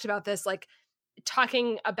kind of talked about this, like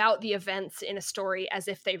talking about the events in a story as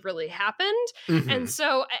if they really happened. Mhm. And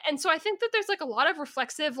so I think that there's like a lot of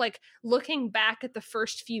reflexive, like looking back at the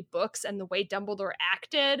first few books and the way Dumbledore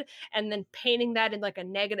acted, and then painting that in like a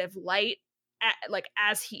negative light, like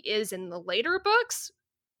as he is in the later books.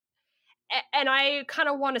 And I kind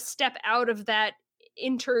of want to step out of that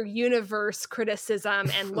inter-universe criticism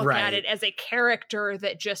and look at Right. it as a character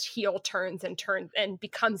that just heel turns and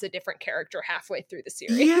becomes a different character halfway through the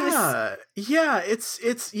series. Yeah,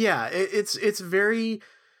 it's very,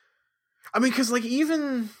 I mean, because like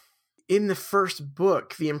even in the first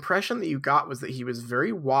book, the impression that you got was that he was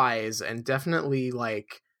very wise and definitely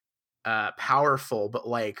like powerful, but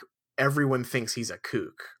like everyone thinks he's a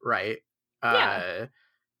kook, right? Yeah.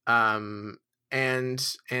 And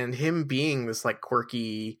him being this like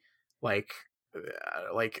quirky, like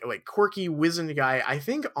quirky wizened guy, I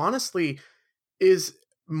think honestly is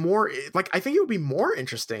more like, I think it would be more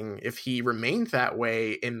interesting if he remained that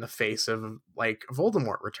way in the face of like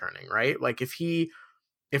Voldemort returning, right? Like if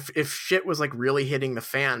shit was like really hitting the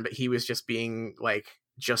fan, but he was just being like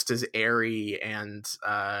just as airy and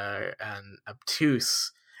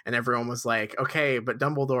obtuse, and everyone was like, okay, but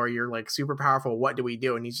Dumbledore, you're like super powerful, what do we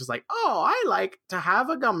do? And he's just like, oh, I like to have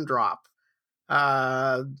a gumdrop.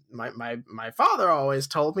 My father always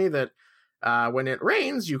told me that when it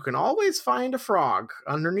rains, you can always find a frog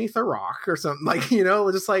underneath a rock or something. Like, you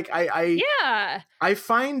know, just like I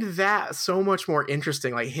find that so much more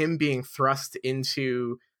interesting, like him being thrust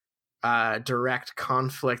into direct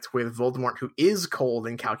conflict with Voldemort, who is cold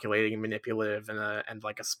and calculating and manipulative and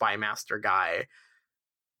like a spymaster guy.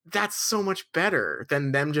 That's so much better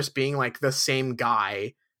than them just being like the same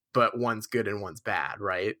guy, but one's good and one's bad,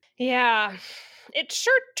 right? Yeah. It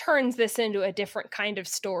sure turns this into a different kind of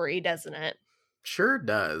story, doesn't it? Sure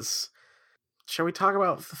does. Shall we talk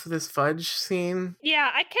about this fudge scene? Yeah,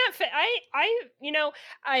 I can't fit.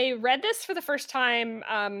 I read this for the first time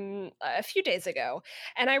a few days ago,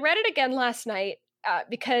 and I read it again last night.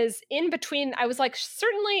 Because in between, I was like,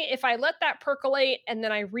 certainly if I let that percolate and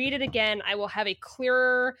then I read it again, I will have a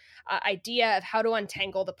clearer idea of how to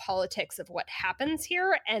untangle the politics of what happens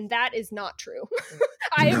here. And that is not true.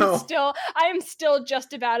 I am still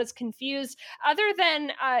just about as confused, other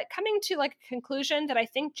than coming to like a conclusion that I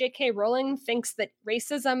think J.K. Rowling thinks that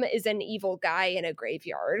racism is an evil guy in a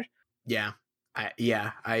graveyard. Yeah.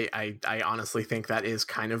 I honestly think that is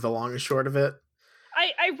kind of the long and short of it.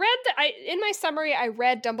 I read that in my summary, I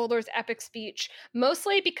read Dumbledore's epic speech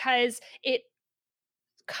mostly because it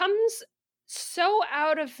comes so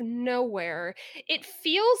out of nowhere. It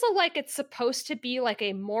feels like it's supposed to be like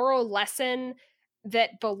a moral lesson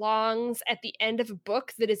that belongs at the end of a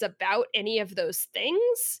book that is about any of those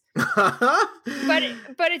things.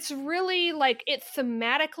 but it's really like, it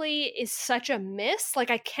thematically is such a miss. Like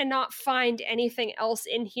I cannot find anything else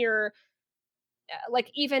in here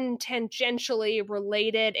like even tangentially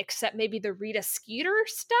related, except maybe the Rita Skeeter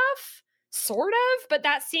stuff, sort of. But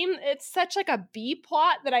it's such like a B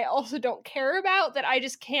plot that I also don't care about, that I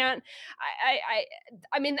just can't.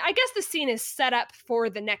 I mean, I guess the scene is set up for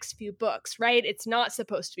the next few books, right? It's not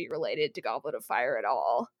supposed to be related to Goblet of Fire at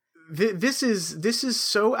all. This is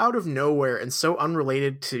so out of nowhere and so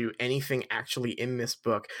unrelated to anything actually in this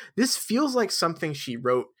book. This feels like something she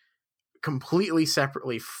wrote completely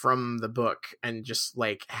separately from the book and just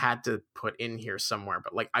like had to put in here somewhere.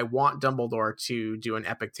 But like, I want Dumbledore to do an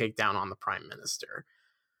epic takedown on the Prime Minister.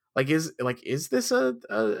 Like, is this a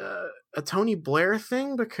Tony Blair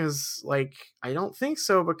thing? Because like, I don't think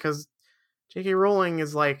so, because J.K. Rowling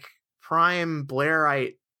is like prime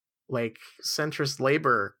Blairite, like centrist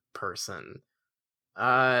labor person.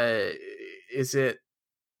 Is it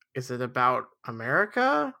is it about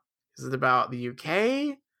America? Is it about the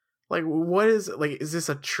UK? Like, what is, like, is this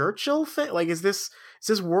a Churchill thing? Like, is this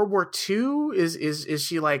World War II? Is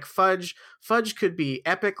she like Fudge? Fudge could be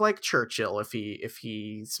epic like Churchill if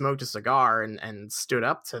he smoked a cigar and stood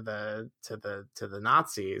up to the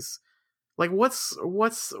Nazis. Like,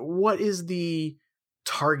 what is the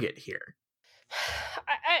target here?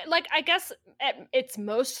 I guess at its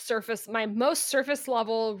most surface, my most surface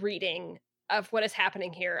level reading of what is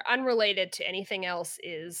happening here, unrelated to anything else,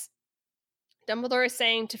 is Dumbledore is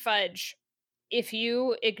saying to Fudge, if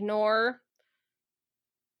you ignore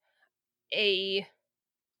a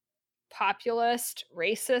populist,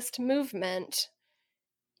 racist movement,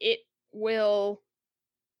 it will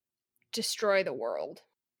destroy the world.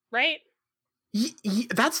 Right?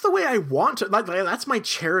 That's the way I want to. That's my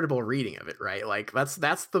charitable reading of it, right? Like that's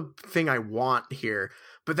the thing I want here.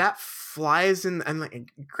 But that flies in, and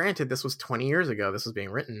like, granted, this was 20 years ago. This is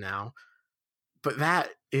being written now, but that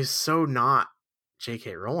is so not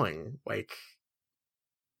J.K. Rowling. Like,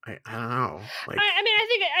 I don't know. Like, I mean,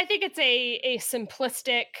 I think it's a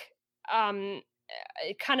simplistic,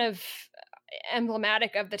 kind of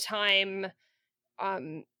emblematic of the time,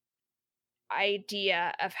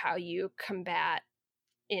 idea of how you combat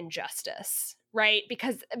injustice, right?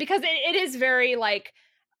 Because it is very like,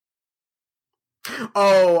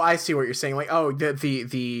 oh, I see what you're saying. Like, oh, the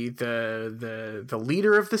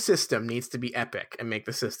leader of the system needs to be epic and make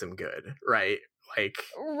the system good, right? Like,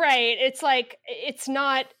 right, it's like it's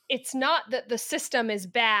not that the system is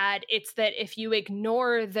bad, it's that if you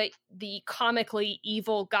ignore the comically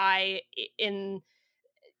evil guy in,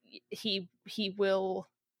 he will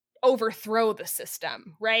overthrow the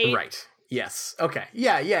system, right? right. Yes. Okay.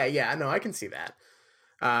 Yeah. No, I can see that.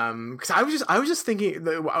 Because I was just thinking,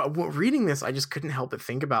 reading this, I just couldn't help but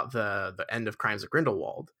think about the end of Crimes of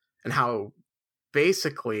Grindelwald and how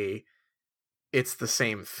basically it's the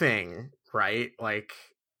same thing, right? Like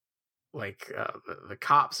the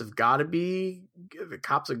cops have got to be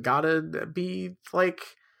like,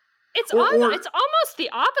 It's or it's almost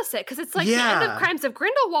the opposite, because it's like the end of Crimes of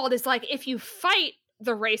Grindelwald is like, if you fight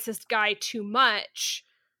the racist guy too much,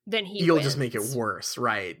 then you'll wins. just make it worse,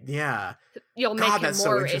 right? Yeah, you'll make him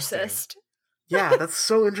more racist. Yeah, that's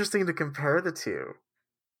so interesting to compare the two,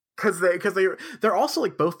 because they're also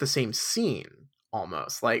like both the same scene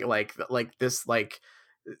almost. Like this, like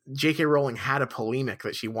J.K. Rowling had a polemic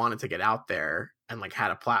that she wanted to get out there and like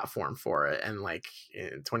had a platform for it, and like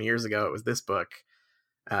 20 years ago it was this book,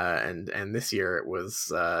 and this year it was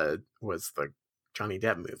the Johnny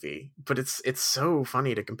Depp movie. But it's so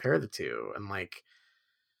funny to compare the two, and like,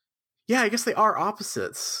 yeah, I guess they are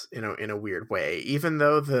opposites, you know, in a weird way, even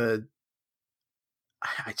though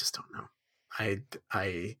I just don't know. I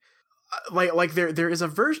like there is a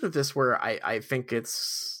version of this where I think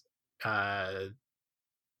it's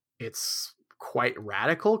quite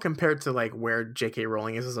radical compared to like where J.K.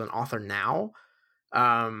 Rowling is as an author now.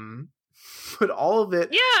 But all of it,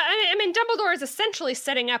 yeah, I mean Dumbledore is essentially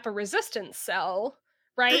setting up a resistance cell,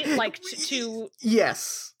 right? Like to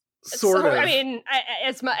yes, sort of. I mean,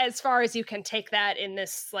 as far as you can take that in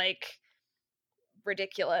this like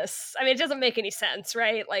ridiculous, I mean, it doesn't make any sense,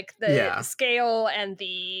 right? Like the scale and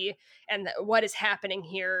what is happening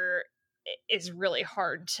here is really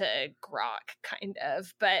hard to grok, kind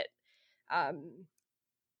of. But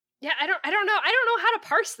yeah, I don't know how to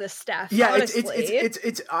parse this stuff. Yeah, honestly.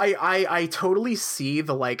 it's I totally see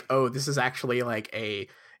the like, oh, this is actually like a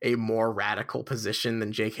more radical position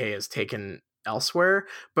than JK has taken elsewhere,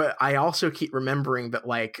 but I also keep remembering that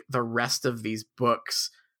like the rest of these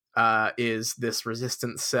books is this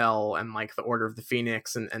resistance cell and like the Order of the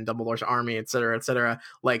Phoenix and Dumbledore's army, etc.,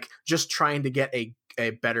 like just trying to get a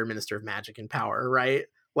better Minister of Magic in power, right?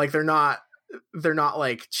 Like they're not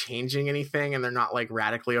like changing anything, and they're not like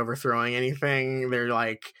radically overthrowing anything. They're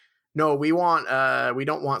like, no, we don't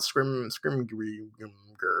want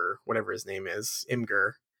Scrimgeour, whatever his name is,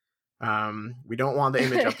 Imgur. We don't want the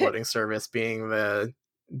image uploading service being the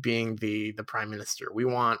prime minister. We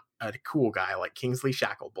want a cool guy like Kingsley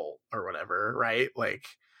Shacklebolt or whatever, right? Like,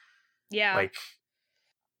 yeah, like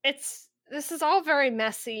this is all very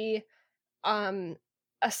messy.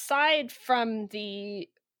 Aside from the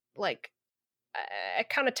like, I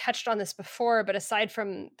kind of touched on this before, but aside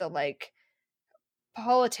from the like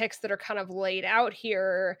politics that are kind of laid out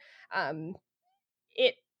here,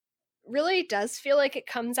 it really does feel like it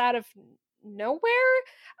comes out of nowhere,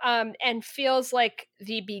 and feels like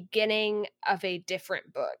the beginning of a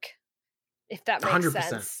different book, if that makes 100%.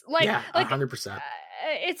 sense. Like, yeah, 100%.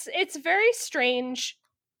 It's very strange,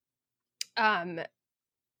 because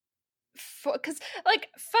like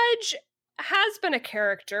Fudge has been a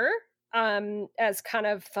character as kind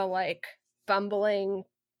of the like bumbling,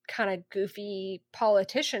 kind of goofy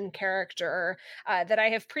politician character that I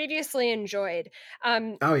have previously enjoyed.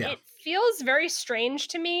 Oh yeah. It feels very strange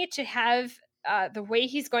to me to have the way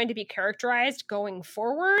he's going to be characterized going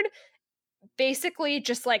forward basically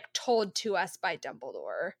just like told to us by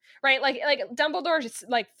Dumbledore, right? Like Dumbledore just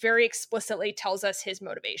like very explicitly tells us his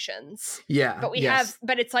motivations, Yeah. but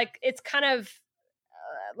but it's like it's kind of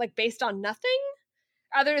like based on nothing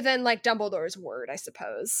other than like Dumbledore's word, I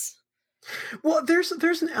suppose. Well, there's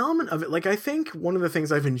an element of it. Like, I think one of the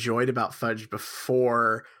things I've enjoyed about Fudge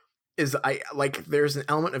before is there's an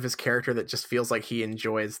element of his character that just feels like he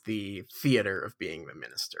enjoys the theater of being the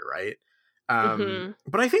minister, right?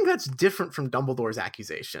 But I think that's different from Dumbledore's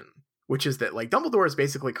accusation, which is that like Dumbledore is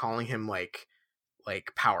basically calling him like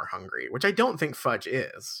power hungry, which I don't think Fudge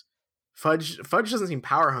is. Fudge doesn't seem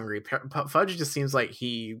power hungry. Fudge just seems like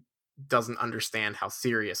he doesn't understand how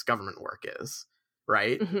serious government work is,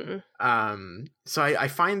 right? So I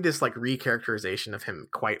find this like recharacterization of him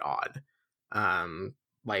quite odd.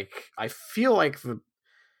 Like I feel like the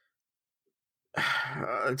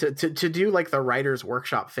to do like the writer's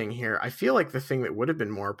workshop thing here, I feel like the thing that would have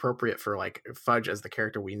been more appropriate for like Fudge as the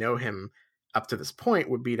character we know him up to this point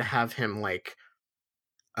would be to have him like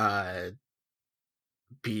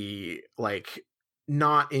be like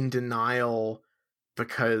not in denial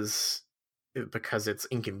because it's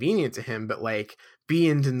inconvenient to him, but like be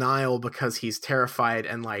in denial because he's terrified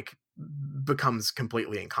and like becomes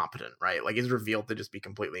completely incompetent, right? Like is revealed to just be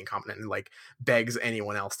completely incompetent and like begs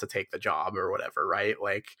anyone else to take the job or whatever, right?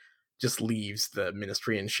 Like just leaves the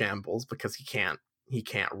ministry in shambles because he can't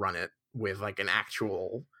run it with like an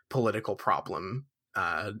actual political problem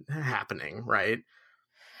happening, right?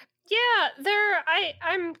 Yeah,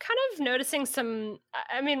 I'm kind of noticing some,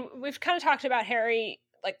 I mean, we've kind of talked about Harry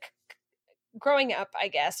like growing up, I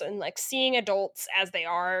guess, and like seeing adults as they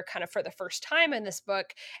are kind of for the first time in this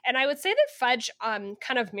book. And I would say that Fudge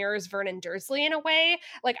kind of mirrors Vernon Dursley in a way.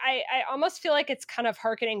 Like I almost feel like it's kind of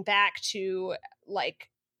harkening back to like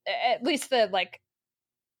at least the like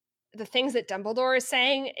the things that Dumbledore is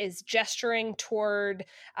saying is gesturing toward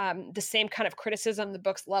the same kind of criticism the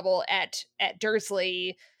book's level at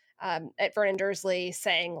Dursley, at Vernon Dursley,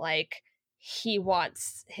 saying like he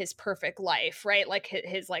wants his perfect life, right? Like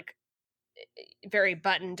his like very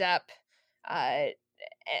buttoned up,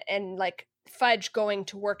 and like Fudge going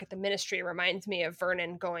to work at the ministry reminds me of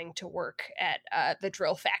Vernon going to work at the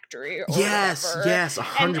drill factory. Or whatever. Yes,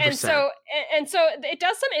 100%. And so it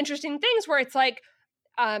does some interesting things where it's like,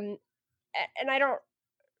 and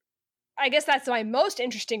I guess that's my most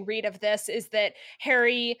interesting read of this is that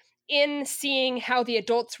Harry, in seeing how the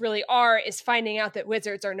adults really are, is finding out that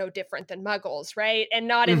wizards are no different than muggles, right? And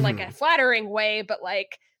not in like a flattering way, but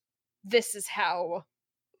like, this is how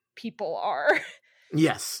people are.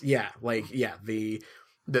 Yes, yeah, like yeah, the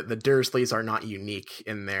Dursleys are not unique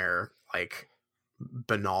in their like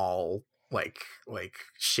banal like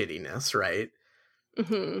shittiness, right?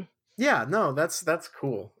 Yeah, no, that's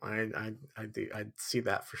cool. I'd see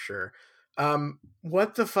that for sure.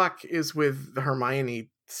 What the fuck is with the Hermione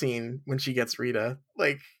scene when she gets Rita?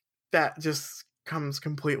 Like that just comes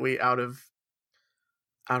completely out of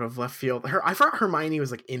left field. I thought Hermione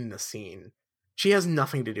was like in the scene. She has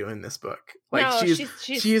nothing to do in this book. Like no,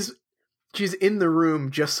 she's in the room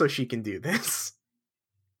just so she can do this.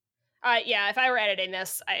 Yeah, if I were editing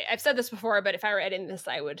this, I've said this before, but if I were editing this,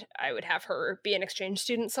 I would have her be an exchange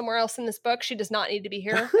student somewhere else in this book. She does not need to be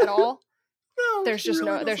here at all. No, there's just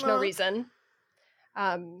really no reason.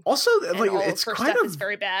 Also, like it's quite is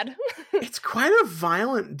very bad. It's quite a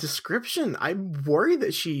violent description. I'm worried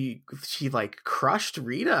that she like crushed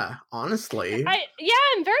Rita. Honestly,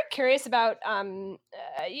 I'm very curious about.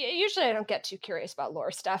 Usually, I don't get too curious about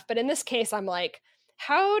lore stuff, but in this case, I'm like,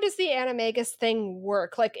 how does the animagus thing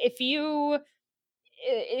work? Like, if you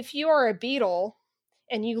are a beetle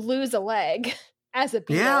and you lose a leg as a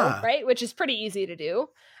beetle, right, which is pretty easy to do.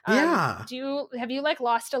 Have you like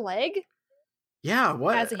lost a leg? Yeah,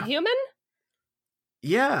 what as a human?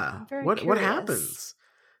 Yeah, what happens?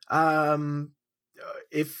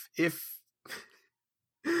 If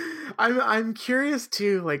I'm curious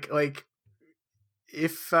too, like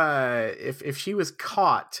if she was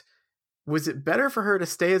caught, was it better for her to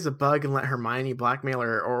stay as a bug and let Hermione blackmail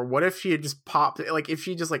her, or what if she had just popped, like if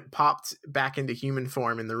she just like popped back into human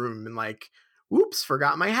form in the room and like, oops,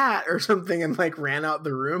 forgot my hat or something and like ran out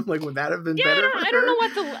the room? Like, would that have been better for her? I don't know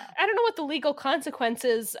what the legal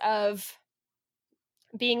consequences of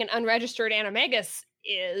being an unregistered animagus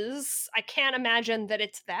is. I can't imagine that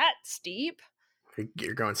it's that steep.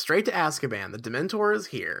 You're going straight to Azkaban. The Dementor is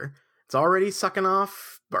here. It's already sucking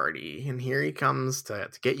off Barty, and here he comes to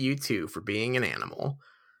get you too for being an animal.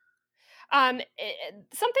 Something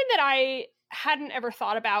that I hadn't ever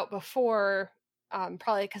thought about before,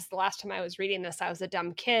 probably because the last time I was reading this, I was a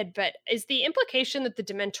dumb kid, but is the implication that the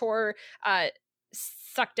Dementor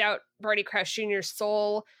sucked out Barty Crouch Jr.'s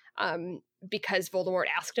soul because Voldemort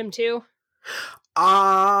asked him to?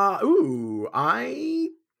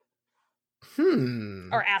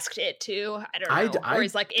 Or asked it to. I don't know. Or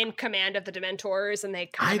he's like in command of the Dementors and they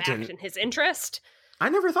kind of act in his interest. I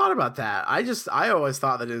never thought about that. I always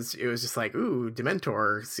thought that it was just like, ooh,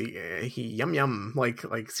 Dementor, see, he yum yum,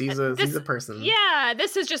 like sees a person. Yeah,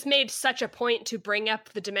 this has just made such a point to bring up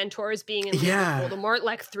the Dementors being in with Voldemort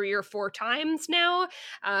like 3 or 4 times now.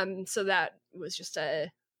 So that was just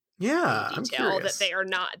a detail that they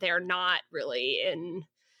are not really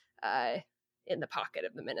in the pocket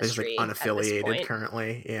of the Ministry. Like unaffiliated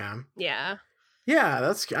currently. Yeah.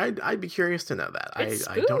 That's I'd be curious to know that.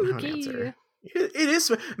 I don't have an answer. It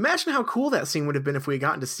is. Imagine how cool that scene would have been if we had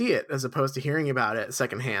gotten to see it as opposed to hearing about it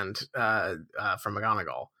secondhand from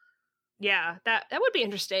McGonagall. Yeah, that would be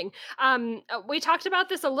interesting. We talked about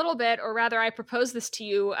this a little bit, or rather I proposed this to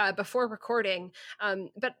you before recording.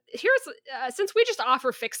 But here's, since we just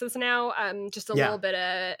offer fixes now, just a little bit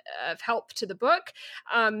of help to the book.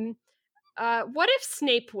 What if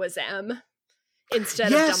Snape was M?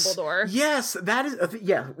 Instead of Dumbledore. Yes, that is...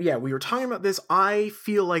 Yeah, we were talking about this. I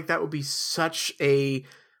feel like that would be such a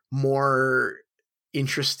more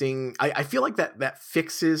interesting... I feel like that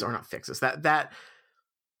fixes... Or not fixes. That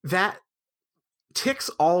ticks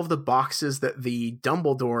all of the boxes that the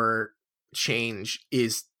Dumbledore change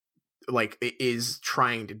is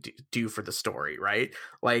trying to do for the story, right?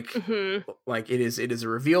 Like it is a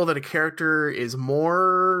reveal that a character is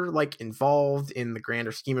more like involved in the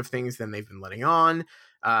grander scheme of things than they've been letting on.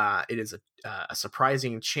 It is a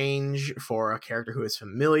surprising change for a character who is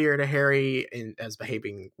familiar to Harry as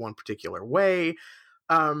behaving one particular way.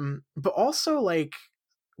 But also, like,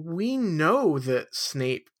 we know that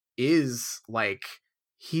Snape is like,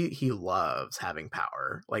 he loves having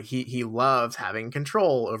power. Like he loves having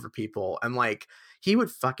control over people, and like he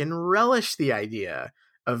would fucking relish the idea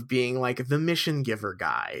of being like the mission giver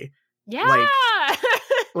guy. Yeah.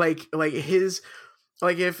 Like his,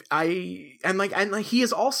 like, if I, and like he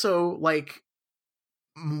is also like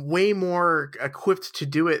way more equipped to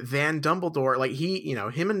do it than Dumbledore. Like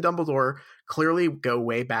him and Dumbledore clearly go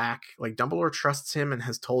way back. Like Dumbledore trusts him and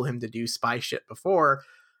has told him to do spy shit before.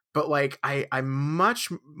 But like I'm much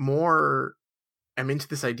more into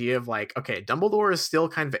this idea of like, okay, Dumbledore is still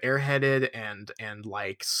kind of airheaded and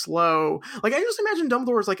like slow. Like I just imagine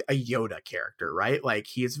Dumbledore is like a Yoda character, right? Like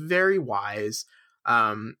he is very wise,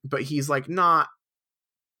 but he's like not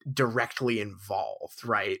directly involved,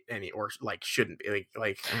 right? Or like shouldn't be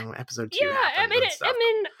like I don't know, episode 2.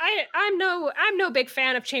 I'm no big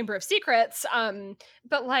fan of Chamber of Secrets,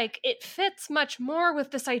 but like it fits much more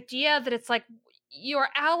with this idea that it's like you're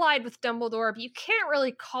allied with Dumbledore, but you can't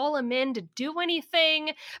really call him in to do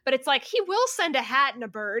anything. But it's like he will send a hat and a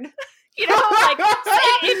bird, like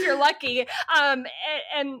if you're lucky.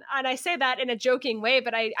 And I say that in a joking way,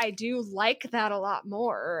 but I do like that a lot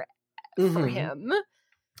more for him.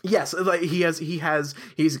 Yes, like he's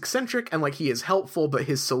eccentric and like he is helpful, but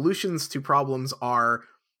his solutions to problems are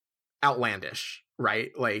outlandish,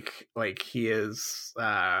 right? Like he is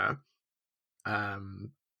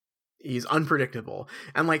he's unpredictable.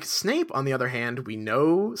 And like Snape, on the other hand, we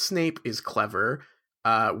know Snape is clever.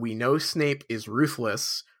 We know Snape is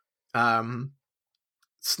ruthless.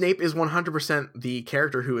 Snape is 100% the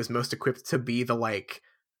character who is most equipped to be the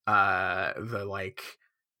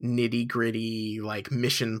nitty gritty, like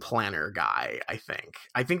mission planner guy. I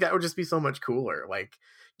think that would just be so much cooler. Like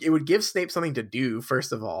it would give Snape something to do,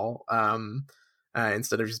 first of all,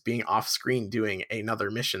 instead of just being off screen doing another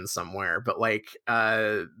mission somewhere. But like,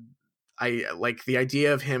 I like the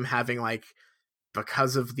idea of him having like,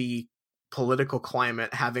 because of the political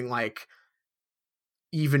climate, having like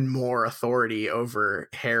even more authority over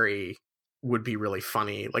Harry would be really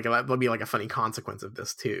funny. Like that would be like a funny consequence of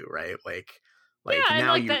this too, right? Like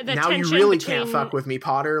now you really can't fuck with me,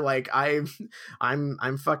 Potter. Like I'm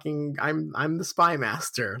the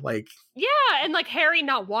Spymaster. Like, yeah, and like Harry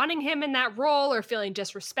not wanting him in that role or feeling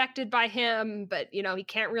disrespected by him, but he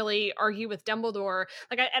can't really argue with Dumbledore.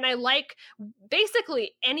 Like, I like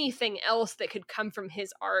basically anything else that could come from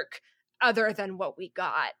his arc other than what we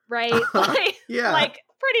got, right? Like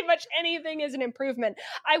pretty much anything is an improvement.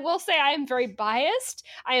 I will say I am very biased.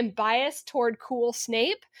 I am biased toward cool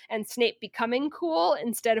Snape and Snape becoming cool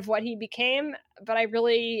instead of what he became. But I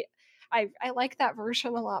I like that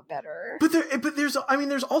version a lot better. But there's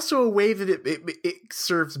also a way that it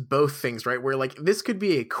serves both things, right? Where like this could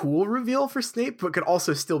be a cool reveal for Snape, but could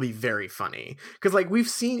also still be very funny. Because like we've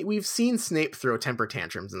seen Snape throw temper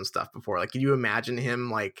tantrums and stuff before. Like, can you imagine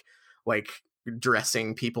him like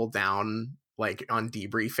dressing people down like on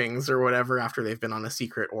debriefings or whatever after they've been on a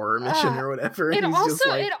secret horror mission or whatever? It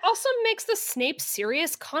also makes the Snape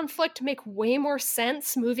Sirius conflict make way more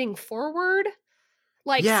sense moving forward.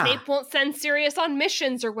 Like, yeah. Snape won't send Sirius on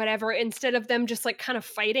missions or whatever, instead of them just like kind of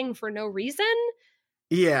fighting for no reason.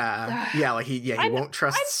 Yeah. Like he won't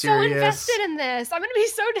trust Sirius. I'm so invested in this. I'm gonna be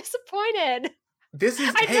so disappointed.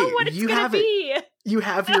 I know what it's gonna be. You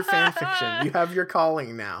have your fan fiction. You have your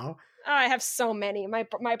calling now. I have so many. My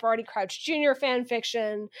Barty Crouch Jr. fan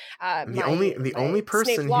fiction. The only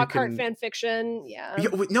person Snape Lockhart fan fiction. Yeah.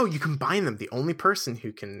 No, you combine them. The only person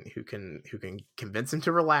who can convince him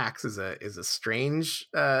to relax is a strange,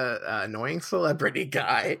 annoying celebrity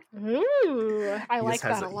guy. Ooh, I like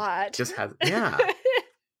that a lot. Just has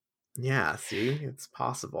yeah. See, it's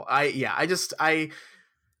possible.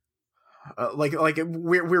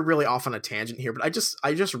 We're really off on a tangent here, but I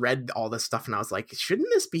just read all this stuff and I was like, shouldn't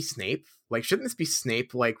this be Snape? Like, shouldn't this be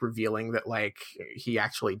Snape like revealing that like he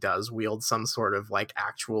actually does wield some sort of like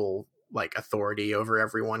actual like authority over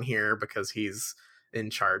everyone here because he's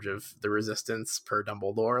in charge of the resistance per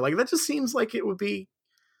Dumbledore? Like, that just seems like it would be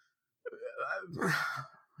I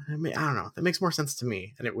don't know. That makes more sense to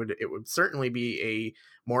me, and it would certainly be a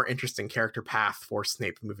more interesting character path for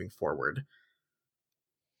Snape moving forward.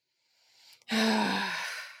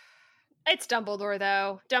 It's Dumbledore,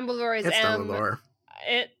 though. Dumbledore is Dumbledore.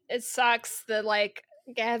 It sucks, the like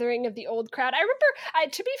gathering of the old crowd. I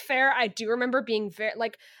remember, to be fair, I do remember being very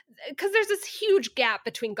like, because there's this huge gap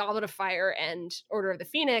between Goblet of Fire and Order of the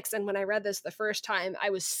Phoenix, and when I read this the first time, I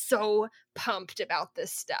was so pumped about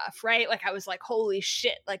this stuff, right? Like, I was like, holy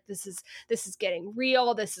shit, like this is getting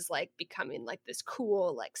real. This is like becoming like this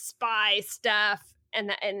cool like spy stuff. And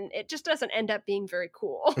it just doesn't end up being very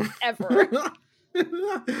cool ever.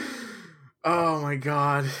 Oh my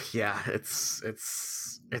god, yeah, it's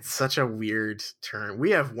such a weird turn.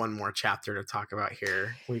 We have one more chapter to talk about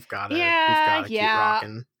here. We've got to keep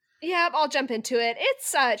rocking. Yeah, I'll jump into it.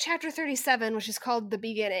 It's chapter 37, which is called The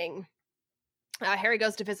Beginning. Harry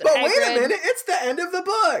goes to visit Hagrid. Wait a minute, it's the end of the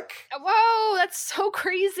book. Whoa, that's so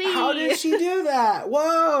crazy. How did she do that?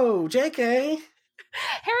 Whoa, JK.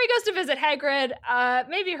 Harry goes to visit Hagrid.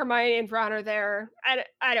 Maybe Hermione and Ron are there.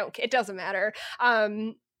 I don't. It doesn't matter.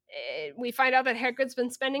 We find out that Hagrid's been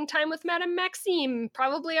spending time with Madame Maxime,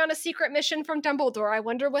 probably on a secret mission from Dumbledore. I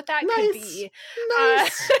wonder what that could be.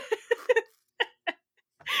 Nice.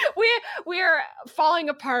 We're falling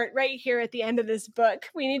apart right here at the end of this book.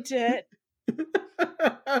 We need to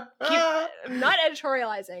I'm not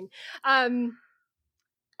editorializing.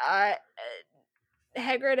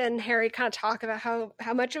 Hagrid and Harry kind of talk about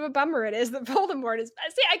how much of a bummer it is that Voldemort is back.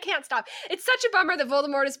 See, I can't stop. It's such a bummer that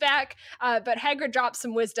Voldemort is back, but Hagrid drops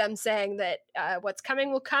some wisdom saying that what's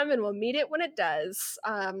coming will come and we'll meet it when it does.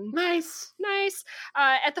 Nice.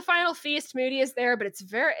 At the final feast, Moody is there, but it's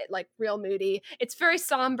very, like, real moody. It's very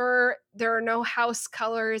somber. There are no house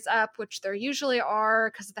colors up, which there usually are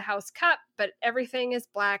because of the house cup, but everything is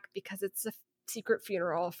black because it's a secret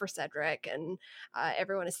funeral for Cedric, and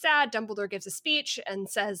everyone is sad. Dumbledore gives a speech and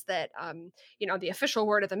says that the official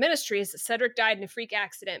word of the Ministry is that Cedric died in a freak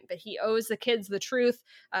accident, but he owes the kids the truth.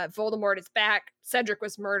 Voldemort is back. Cedric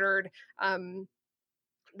was murdered.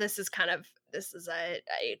 This is a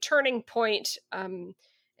turning point,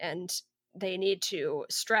 and they need to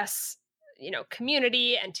stress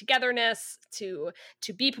community and togetherness to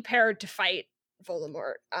be prepared to fight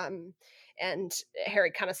Voldemort. And Harry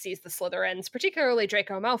kind of sees the Slytherins, particularly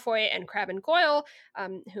Draco Malfoy and Crabbe and Goyle,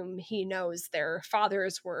 whom he knows their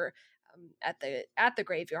fathers were at the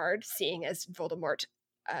graveyard, seeing as Voldemort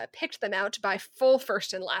picked them out by full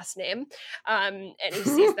first and last name. And he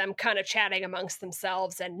sees them kind of chatting amongst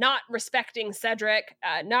themselves and not respecting Cedric,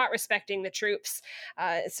 not respecting the troops.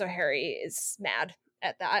 So Harry is mad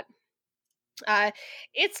at that.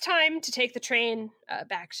 It's time to take the train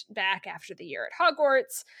back after the year at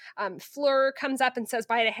Hogwarts. Fleur comes up and says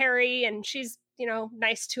bye to Harry, and she's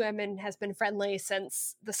nice to him and has been friendly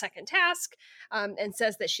since the second task, and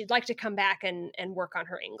says that she'd like to come back and work on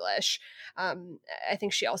her English. I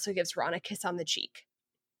think she also gives Ron a kiss on the cheek.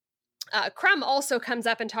 Crumb also comes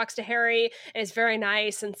up and talks to Harry and is very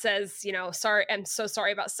nice and says, sorry, I'm so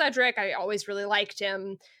sorry about Cedric. I always really liked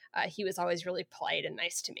him. He was always really polite and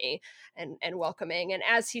nice to me and welcoming. And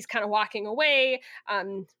as he's kind of walking away,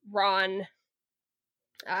 Ron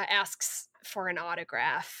asks for an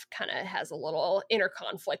autograph, kind of has a little inner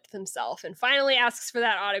conflict with himself, and finally asks for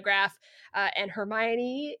that autograph, and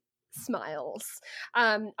Hermione smiles.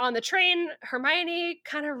 On the train, Hermione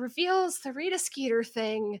kind of reveals the Rita Skeeter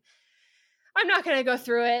thing. I'm not going to go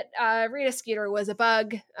through it. Rita Skeeter was a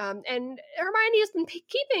bug, and Hermione has been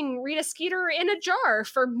keeping Rita Skeeter in a jar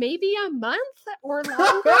for maybe a month or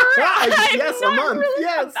longer. Yes, a month. Really,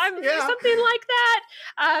 yes, something like that.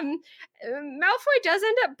 Malfoy does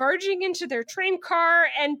end up barging into their train car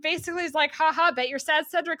and basically is like, haha, bet you're sad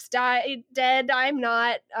Cedric's dead. I'm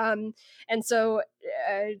not. And so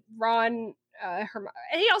Ron, and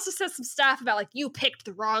he also says some stuff about like, you picked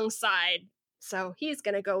the wrong side. So he's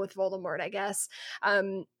going to go with Voldemort, I guess.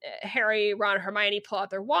 Harry, Ron, and Hermione pull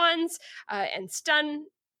out their wands and stun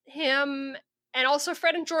him. And also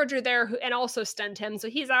Fred and George are there and also stunned him. So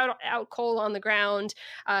he's out cold on the ground.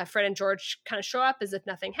 Fred and George kind of show up as if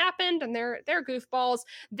nothing happened, and they're goofballs.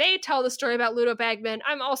 They tell the story about Ludo Bagman.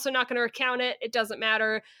 I'm also not going to recount it. It doesn't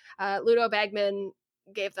matter. Ludo Bagman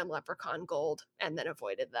gave them leprechaun gold and then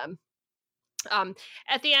avoided them.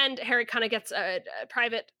 At the end, Harry kind of gets a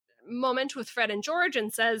private moment with Fred and George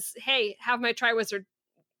and says, hey, have my Triwizard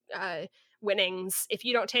winnings. If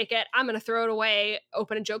you don't take it, I'm going to throw it away,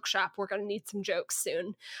 open a joke shop. We're going to need some jokes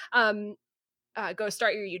soon. Go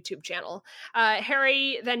start your YouTube channel.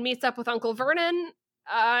 Harry then meets up with Uncle Vernon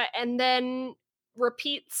and then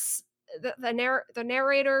repeats the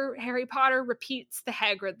narrator, Harry Potter, repeats the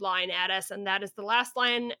Hagrid line at us, and that is the last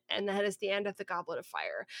line, and that is the end of the Goblet of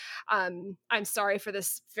Fire. I'm sorry for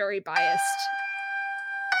this very biased.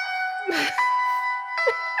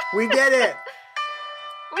 We did it.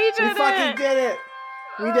 We fucking did it.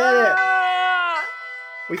 We did it.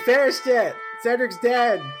 We finished it. Cedric's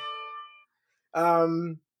dead.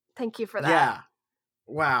 Thank you for that. Yeah.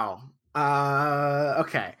 Wow.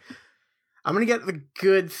 Okay. I'm going to get the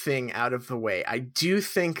good thing out of the way. I do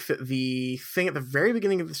think that the thing at the very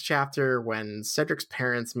beginning of this chapter when Cedric's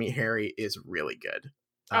parents meet Harry is really good.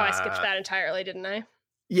 Oh, I skipped that entirely, didn't I?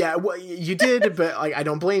 Yeah, well, you did, but like I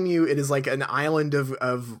don't blame you. It is like an island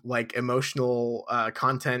of like emotional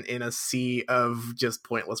content in a sea of just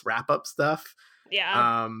pointless wrap-up stuff.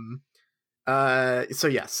 Yeah.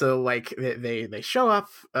 So like they show up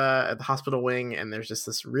at the hospital wing, and there's just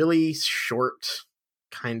this really short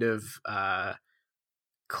kind of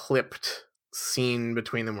clipped scene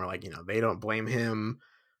between them where, like, they don't blame him.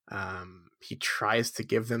 He tries to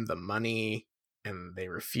give them the money and they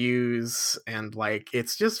refuse, and like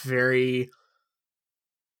it's just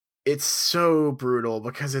it's so brutal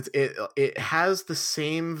because it has the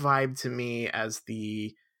same vibe to me as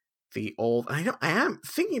the old, I am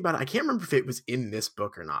thinking about it, I can't remember if it was in this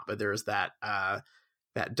book or not, but there's that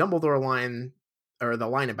Dumbledore line, or the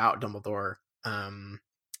line about Dumbledore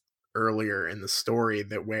earlier in the story,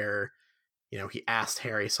 that where he asked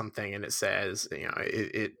Harry something and it says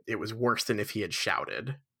it was worse than if he had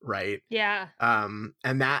shouted, right? Yeah.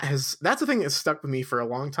 And that's a thing that stuck with me for a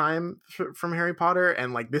long time from Harry Potter,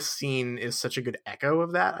 and like this scene is such a good echo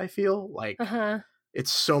of that. I feel like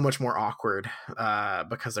it's so much more awkward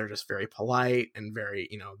because they're just very polite and very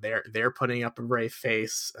they're putting up a brave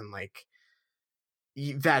face, and like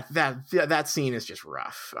that scene is just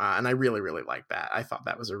rough, and I really like that. I thought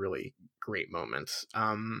that was a really great moment.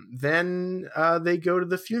 Then they go to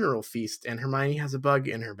the funeral feast, and Hermione has a bug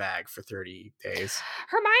in her bag for 30 days.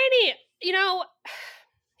 Hermione,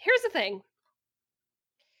 here's the thing.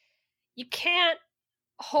 You can't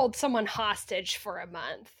hold someone hostage for a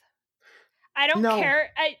month. I don't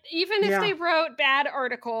care. Even if they wrote bad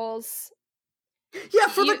articles. Yeah,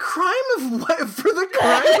 for the crime of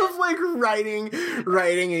like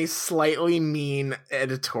writing a slightly mean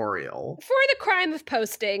editorial. For the crime of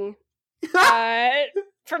posting.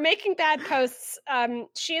 For making bad posts,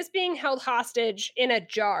 she is being held hostage in a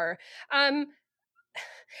jar. I don't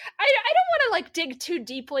want to like dig too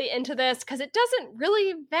deeply into this because it doesn't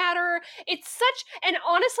really matter. And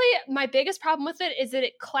honestly, my biggest problem with it is that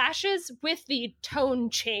it clashes with the tone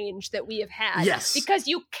change that we have had. Yes. Because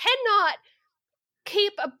you cannot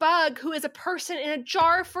keep a bug who is a person in a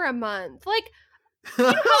jar for a month. Like, you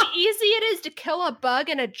know how easy it is to kill a bug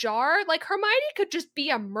in a jar? Like, Hermione could just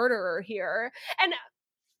be a murderer here.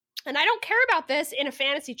 And I don't care about this in a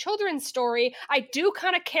fantasy children's story. I do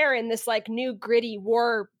kind of care in this like new gritty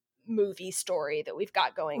war movie story that we've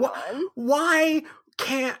got going on. Why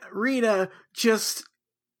can't Rita just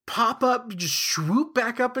pop up, just swoop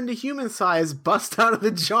back up into human size, bust out of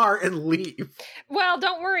the jar, and leave? Well,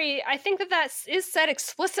 don't worry. I think that is said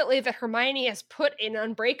explicitly that Hermione has put an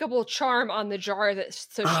unbreakable charm on the jar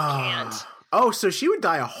so she can't. Oh, so she would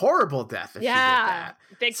die a horrible death if she did that.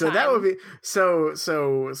 Big so time. That would be so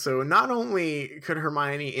not only could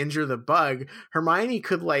Hermione injure the bug, Hermione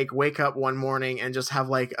could like wake up one morning and just have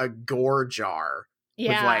like a gore jar with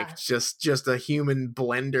like just a human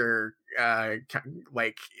blender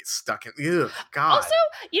like stuck in. Ugh, God. Also,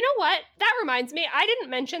 you know what? That reminds me, I didn't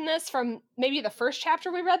mention this from maybe the first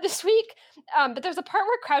chapter we read this week, but there's a part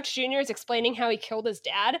where Crouch Jr. is explaining how he killed his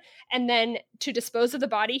dad, and then to dispose of the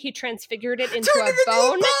body, he transfigured it into a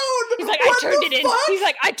bone. He's like,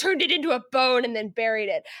 I turned it into a bone and then buried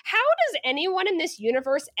it. How does anyone in this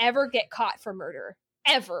universe ever get caught for murder?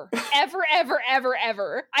 Ever. Ever.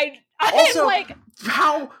 Also, like,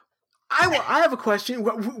 how... I have a question.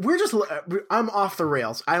 I'm off the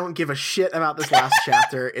rails. I don't give a shit about this last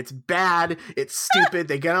chapter. It's bad. It's stupid.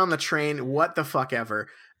 They get on the train. What the fuck ever.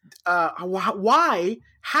 Why?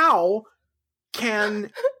 How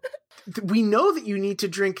can... We know that you need to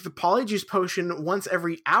drink the Polyjuice potion once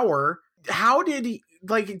every hour. How did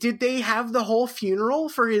they have the whole funeral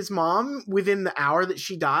for his mom within the hour that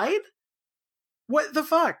she died? What the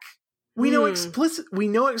fuck? We know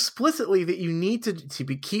explicitly that you need to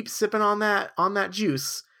keep sipping on that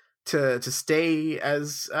juice to stay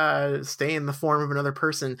in the form of another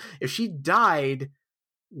person. If she died,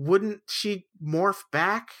 wouldn't she morph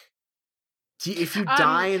back? If you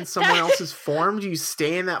die in someone else's form, do you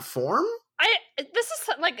stay in that form? This is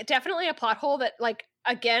like definitely a plot hole that like,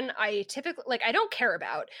 again, I typically like, I don't care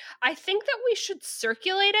about. I think that we should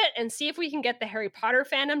circulate it and see if we can get the Harry Potter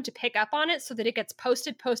fandom to pick up on it so that it gets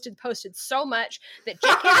posted so much that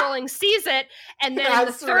J.K. Rowling sees it, and then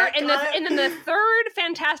in the third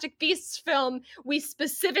Fantastic Beasts film, we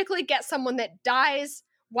specifically get someone that dies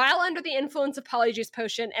while under the influence of Polyjuice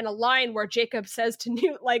potion, and a line where Jacob says to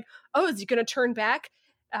Newt, like, "Oh, is he going to turn back?"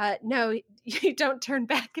 No, you don't turn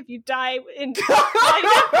back if you die in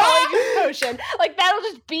Polyjuice potion. Like, that'll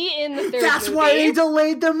just be in the third That's movie. why they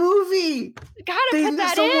delayed the movie. Put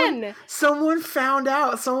that in. Someone found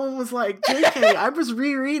out. Someone was like, JK, I was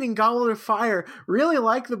rereading Goblet of Fire. Really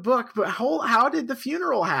like the book, but how did the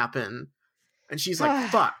funeral happen? And she's like,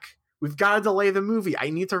 fuck. We've got to delay the movie. I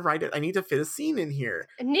need to write it. I need to fit a scene in here.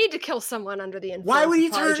 I need to kill someone under the influence. Why would he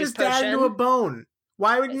of turn his dad into a bone?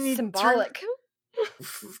 Why would he need symbolic?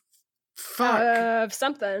 Fuck. Of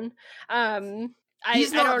something.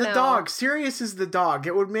 He's not the dog. Sirius is the dog.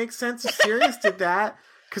 It would make sense if Sirius did that,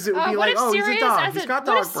 because it would be like, oh, he's a dog. He's got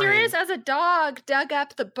dog brain. What if Sirius as a dog dug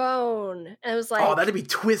up the bone? And it was like, oh, that'd be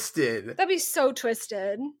twisted. That'd be so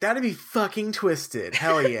twisted. That'd be fucking twisted.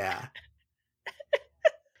 Hell yeah.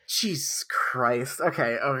 Jesus Christ.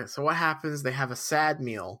 Okay, so what happens? They have a sad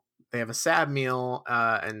meal.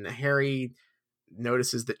 And Harry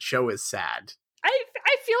notices that Cho is sad.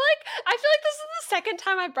 I feel like this is the second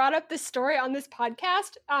time I brought up this story on this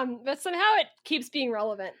podcast, but somehow it keeps being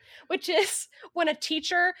relevant, which is when a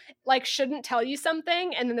teacher like shouldn't tell you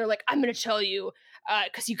something, and then they're like, I'm going to tell you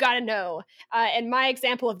because you got to know. And my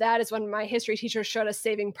example of that is when my history teacher showed us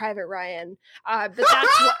Saving Private Ryan. But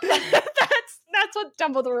that's what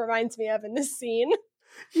Dumbledore reminds me of in this scene.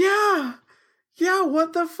 Yeah,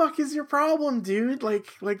 what the fuck is your problem, dude?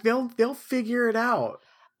 Like they'll figure it out.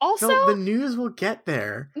 Also, the news will get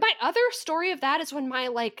there. My other story of that is when my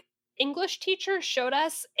English teacher showed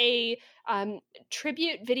us a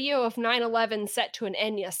tribute video of 9/11 set to an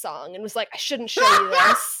Enya song and was like, I shouldn't show you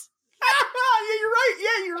this.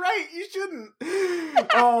 Yeah, you're right. You shouldn't.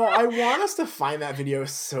 Oh, I want us to find that video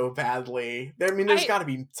so badly. I mean, there's got to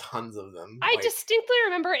be tons of them. I distinctly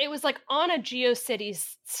remember it was on a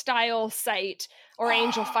GeoCities style site or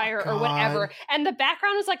Angel Fire or whatever, and the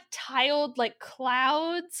background was tiled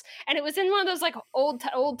clouds, and it was in one of those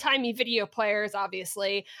old timey video players,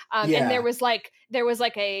 obviously. And there was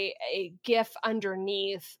a GIF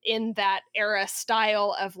underneath in that era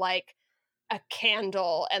style of a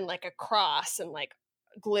candle and a cross and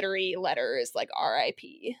glittery letters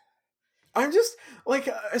RIP. I'm just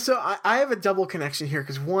so I have a double connection here,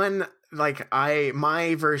 because one,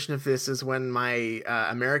 my version of this is when my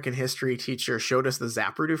American history teacher showed us the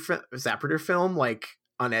Zapruder film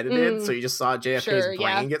unedited, so you just saw JFK's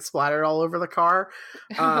brain get splattered all over the car.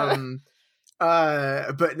 But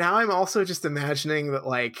now I'm also just imagining that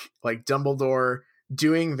Dumbledore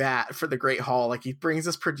doing that for the Great Hall. He brings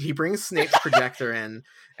Snape's projector in,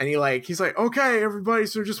 and he's like, okay, everybody,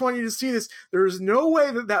 so just want you to see this. There's no way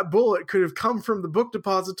that bullet could have come from the book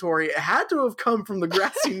depository. It had to have come from the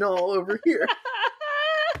grassy knoll over here.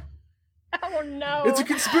 Oh no, it's a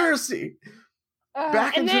conspiracy.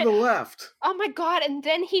 Back and to the left. Oh my god, and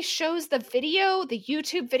then he shows the video, the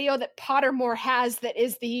YouTube video that Pottermore has that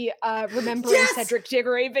is the Remembering Cedric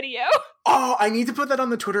Diggory video. Oh, I need to put that on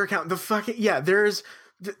the Twitter account. There's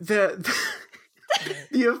the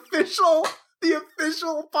official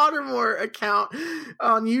Pottermore account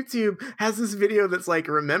on YouTube has this video that's like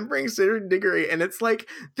Remembering Cedric Diggory, and it's like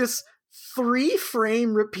this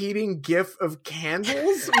 3-frame repeating gif of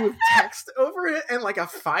candles with text over it and like a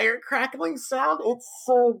fire crackling sound. It's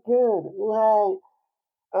so good. Like,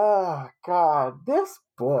 oh god, this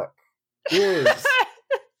book is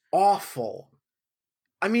awful.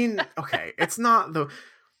 I mean, okay, it's not the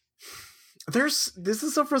this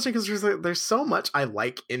is so frustrating because there's so much I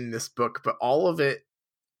like in this book, but all of it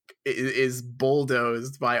is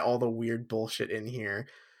bulldozed by all the weird bullshit in here.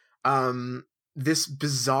 This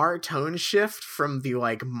bizarre tone shift from the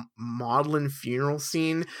like maudlin funeral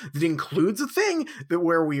scene that includes a thing that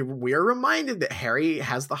where we are reminded that Harry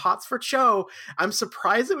has the hots for Cho. I'm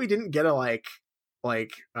surprised that we didn't get a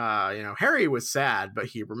Harry was sad, but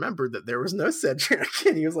he remembered that there was no Cedric,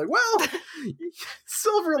 and he was like, well,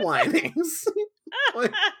 silver linings.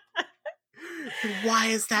 Like, why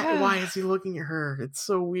is that? Why is he looking at her? It's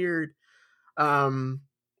so weird.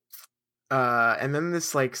 And then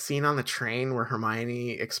this like scene on the train where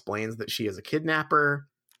Hermione explains that she is a kidnapper.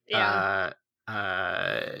 Yeah.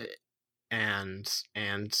 And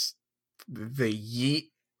the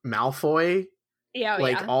yeet Malfoy.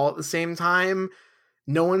 Yeah. All at the same time.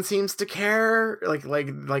 No one seems to care. Like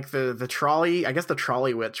the trolley. I guess the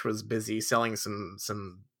trolley witch was busy selling some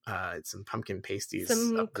pumpkin pasties.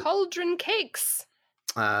 Some cauldron cakes.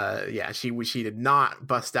 She did not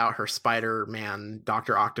bust out her Spider-Man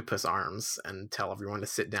Dr. Octopus arms and tell everyone to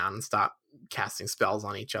sit down and stop casting spells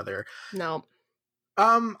on each other. No.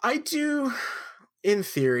 I do, in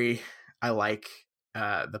theory, I like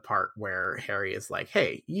the part where Harry is like,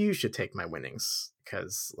 hey, you should take my winnings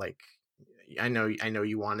because like I know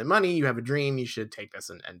you wanted money, you have a dream, you should take this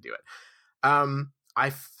and do it.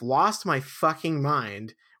 I lost my fucking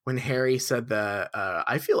mind when Harry said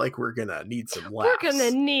I feel like we're gonna need some laughs. We're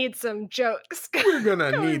gonna need some jokes. We're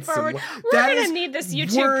gonna need forward. We're gonna need this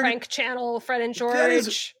YouTube prank channel, Fred and George. That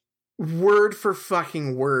is word for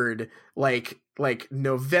fucking word. Like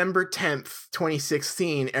November 10th,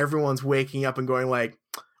 2016, everyone's waking up and going like,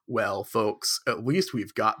 well, folks, at least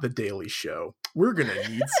we've got the Daily Show. We're gonna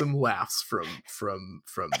need some laughs from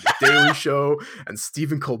the Daily Show and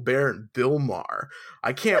Stephen Colbert and Bill Maher.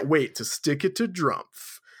 I can't wait to stick it to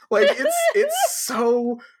Drumpf. Like it's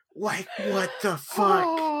so like what the fuck?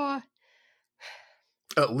 Oh.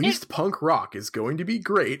 At least punk rock is going to be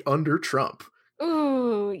great under Trump.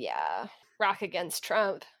 Ooh, yeah. Rock against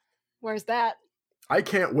Trump. Where's that? I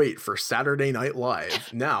can't wait for Saturday Night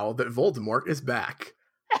Live now that Voldemort is back.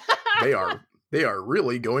 They are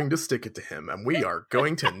really going to stick it to him, and we are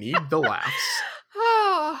going to need the laughs.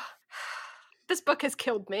 Oh, this book has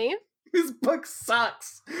killed me. This book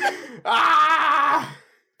sucks. Ah!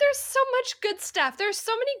 There's so much good stuff. There's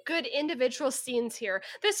so many good individual scenes here.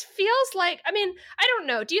 This feels like, I mean, I don't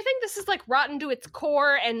know. Do you think this is like rotten to its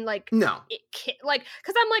core and like no,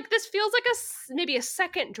 because I'm like this feels like maybe a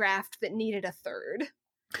second draft that needed a third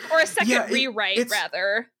or a second rewrite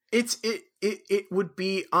rather. It would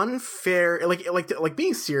be unfair, like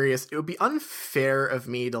being serious. It would be unfair of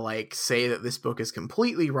me to like say that this book is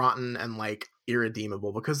completely rotten and like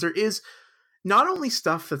irredeemable because there is not only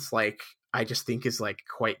stuff that's like I just think is like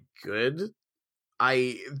quite good.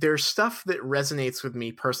 There's stuff that resonates with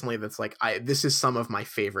me personally that's like this is some of my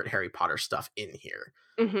favorite Harry Potter stuff in here.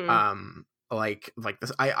 Mm-hmm. Like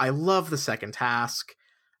this I love the second task.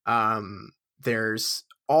 There's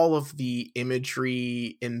all of the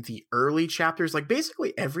imagery in the early chapters, like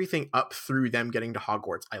basically everything up through them getting to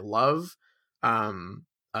Hogwarts. I love the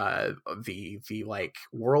like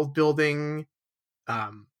world building,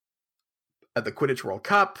 the Quidditch World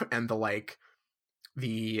Cup, and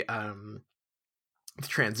the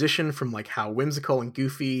transition from like how whimsical and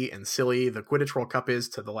goofy and silly the Quidditch World Cup is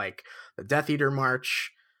to the Death Eater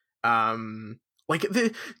March. Like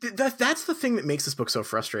that's the thing that makes this book so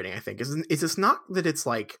frustrating, I think, is it's not that it's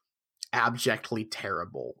like abjectly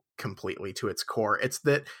terrible completely to its core. It's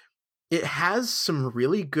that it has some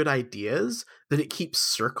really good ideas that it keeps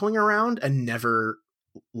circling around and never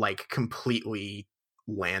like completely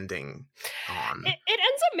landing on. It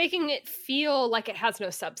ends up making it feel like it has no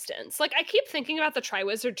substance. Like I keep thinking about the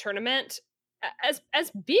Triwizard Tournament as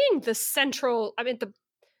being the central. I mean, the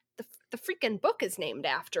freaking book is named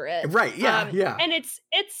after it, right? Yeah. And it's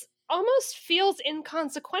almost feels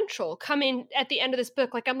inconsequential coming at the end of this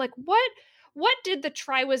book. Like I'm like, what what did the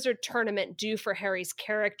Triwizard Tournament do for Harry's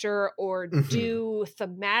character, or Mm-hmm. do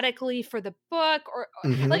thematically for the book, or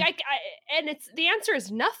like Mm-hmm. and it's the answer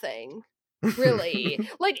is nothing, really.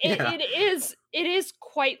 Like Yeah. it is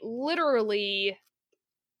quite literally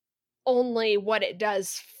only what it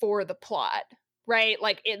does for the plot, right?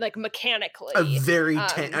 Like it, like A mechanically. very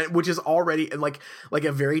Um which is already like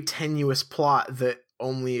a very tenuous plot that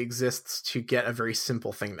only exists to get a very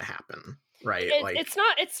simple thing to happen, right? Like,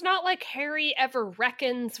 it's not like Harry ever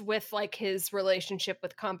reckons with like his relationship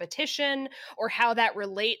with competition, or how that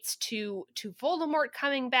relates to Voldemort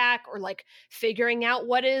coming back, or like figuring out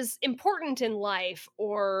what is important in life,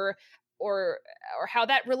 or or how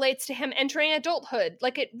that relates to him entering adulthood.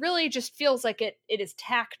 Like it really just feels like it is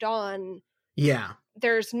tacked on. yeah,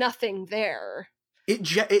 There's nothing there.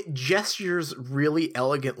 it gestures really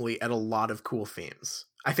elegantly at a lot of cool themes.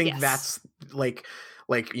 I think Yes. that's like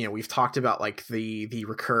we've talked about like the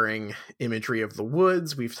recurring imagery of the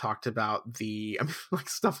woods. We've talked about the like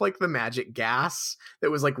stuff like the magic gas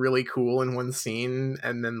that was like really cool in one scene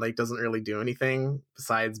and then like doesn't really do anything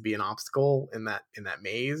besides be an obstacle in that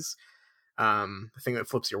maze. The thing that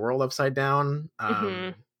flips your world upside down.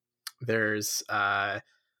 Mm-hmm.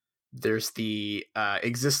 There's the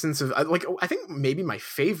existence of like I think maybe my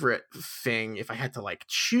favorite thing, if I had to like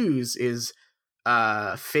choose, is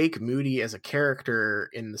fake Moody as a character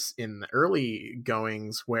in the early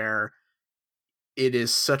goings, where it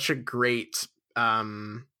is such a great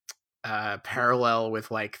parallel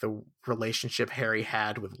with like the relationship Harry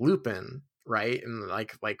had with Lupin, right? And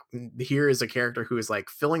like here is a character who is like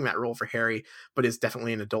filling that role for Harry, but is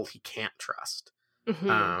definitely an adult he can't trust.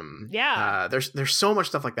 Mm-hmm. Yeah. There's so much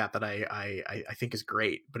stuff like that that I think is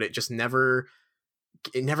great, but it never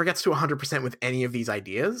gets to 100% with any of these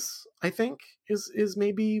ideas. I think is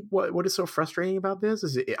maybe what is so frustrating about this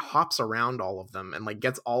is it hops around all of them and like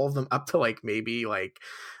gets all of them up to like maybe like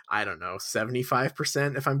I don't know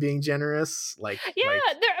 75% if I'm being generous. Yeah, Like there,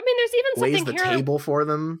 I mean, there's even lays something the here. table for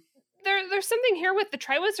them. There's something here with the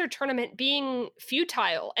Triwizard Tournament being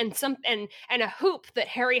futile, and a hoop that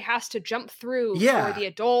Harry has to jump through for Yeah, the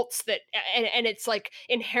adults, that and it's like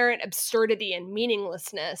inherent absurdity and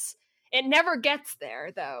meaninglessness. It never gets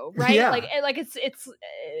there though, right? yeah, Like it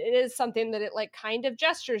is something that it like kind of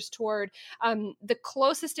gestures toward. The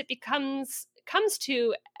closest it comes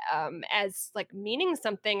to as like meaning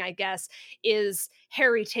something, I guess, is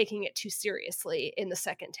Harry taking it too seriously in the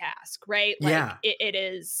second task, right? Like yeah, it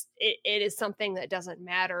is something that doesn't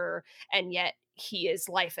matter, and yet he is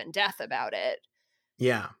life and death about it.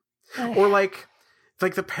 yeah. Or like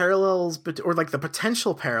the parallels, but or like the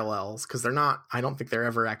potential parallels, because they're not. I don't think they're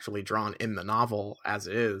ever actually drawn in the novel as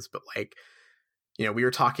it is. But like we were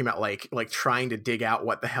talking about like trying to dig out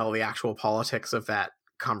what the hell the actual politics of that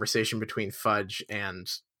conversation between Fudge and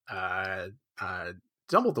uh, uh,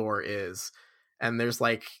 Dumbledore is, and there's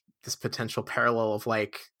like this potential parallel of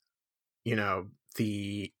like you know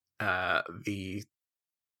the uh, the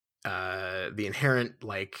the inherent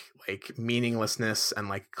like meaninglessness and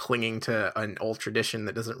like clinging to an old tradition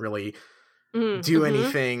that doesn't really do Mm-hmm.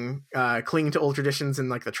 anything, clinging to old traditions in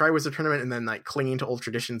like the Triwizard Tournament, and then like clinging to old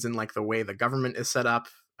traditions in like the way the government is set up,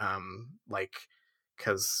 like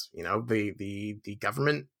because the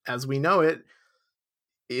government as we know it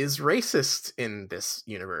is racist in this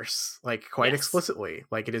universe, like quite Yes. explicitly.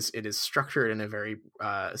 Like it is structured in a very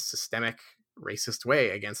systemic racist way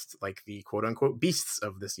against like the quote unquote beasts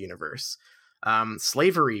of this universe.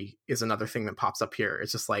 Slavery is another thing that pops up here.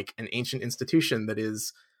 It's just like an ancient institution that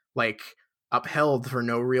is like upheld for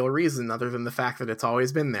no real reason other than the fact that it's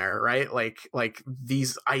always been there, right? Like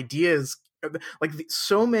these ideas, like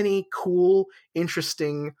so many cool,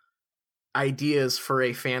 interesting ideas for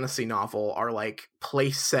a fantasy novel are like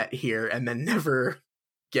place set here and then never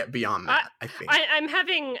get beyond I, that, I think.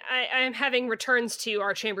 I'm having returns to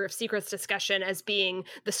our Chamber of Secrets discussion as being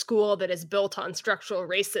the school that is built on structural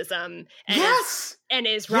racism Yes. and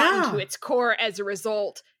is rotten to Yeah. its core as a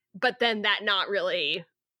result, but then that not really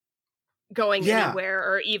going Yeah. anywhere,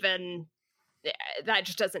 or even that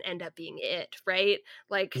just doesn't end up being it, right?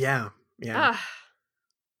 Like Yeah. Yeah. uh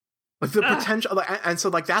Like the uh potential, like, and so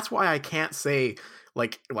like that's why I can't say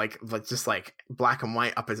like just like black and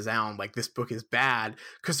white up and down like this book is bad,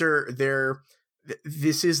 because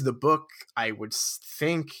this is the book I would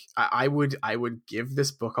think I would give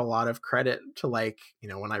this book a lot of credit to, like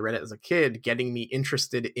when I read it as a kid, getting me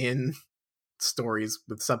interested in stories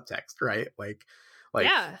with subtext, right? Like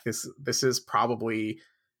yeah. this is probably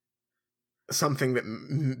something that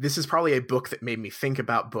this is probably a book that made me think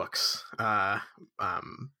about books.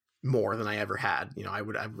 more than I ever had. You know, I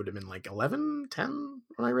would have been like 11, 10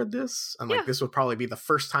 when I read this. And like, Yeah. this would probably be the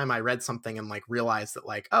first time I read something and like realized that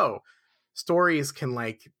like, oh, stories can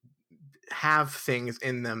like have things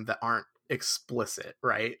in them that aren't explicit,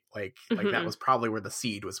 right? Like that was probably where the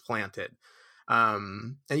seed was planted.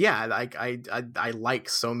 And yeah, like I like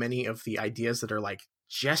so many of the ideas that are like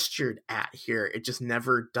gestured at here. It just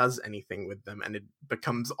never does anything with them, and it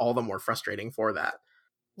becomes all the more frustrating for that.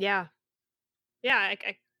 Yeah. Yeah, I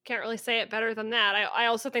can't really say it better than that. I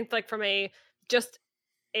also think like from a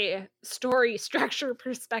story structure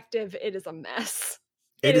perspective, it is a mess.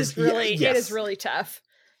 It is really tough.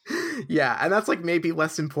 Yeah, and that's like maybe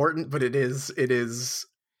less important, but it is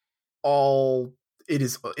all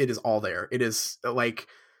there. It is like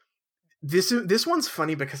this one's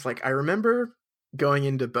funny because like I remember going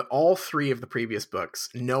into but all three of the previous books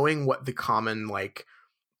knowing what the common like,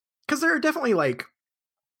 because there are definitely like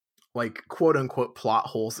quote unquote plot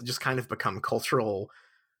holes that just kind of become cultural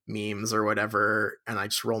memes or whatever, and I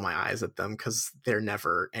just roll my eyes at them because they're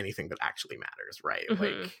never anything that actually matters, right?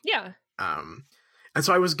 Like yeah. And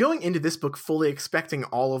so I was going into this book fully expecting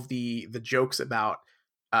all of the jokes about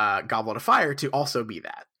Goblet of Fire to also be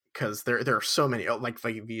that, because there are so many like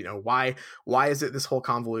you know, why is it this whole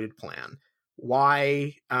convoluted plan?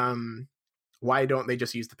 Why don't they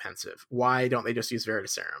just use the pensive? Why don't they just use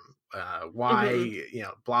Veritaserum? Why, you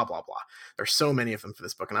know, blah, blah, blah. There's so many of them for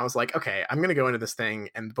this book. And I was like, okay, I'm going to go into this thing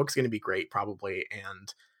and the book's going to be great probably.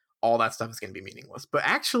 And all that stuff is going to be meaningless. But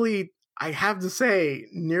actually, I have to say,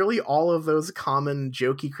 nearly all of those common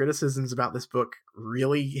jokey criticisms about this book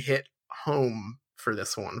really hit home for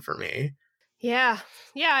this one for me. Yeah.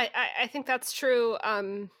 Yeah, I think that's true.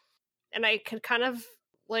 And I could kind of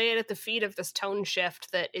lay it at the feet of this tone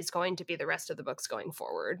shift that is going to be the rest of the books going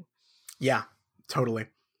forward. Yeah, totally.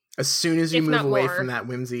 As soon as you move away from that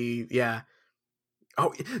whimsy, yeah.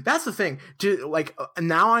 Oh, that's the thing. Like,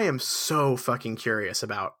 now I am so fucking curious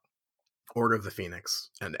about Order of the Phoenix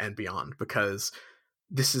and beyond, because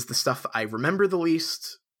this is the stuff I remember the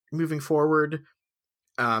least moving forward.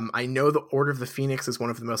 I know the Order of the Phoenix is one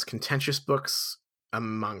of the most contentious books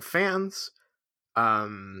among fans.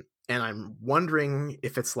 And I'm wondering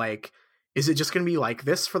if it's like, is it just going to be like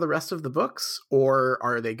this for the rest of the books, or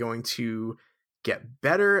are they going to get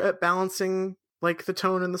better at balancing like the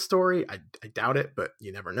tone and the story? I doubt it, but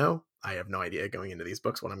you never know. I have no idea going into these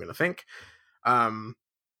books what I'm going to think.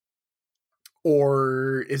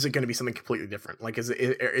 Or is it going to be something completely different? Like,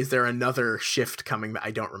 is there another shift coming that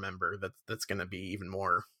I don't remember that's going to be even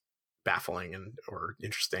more baffling or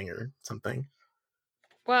interesting or something?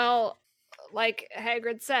 Well, like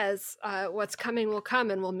Hagrid says, what's coming will come,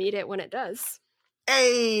 and we'll meet it when it does.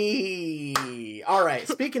 Hey! All right.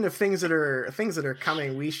 Speaking of things that are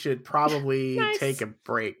coming, we should probably take a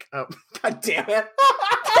break. Oh, God damn it!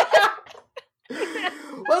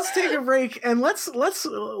 Let's take a break and let's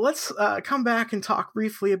come back and talk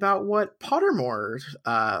briefly about what Pottermore's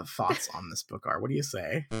thoughts on this book are. What do you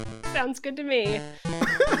say? Sounds good to me.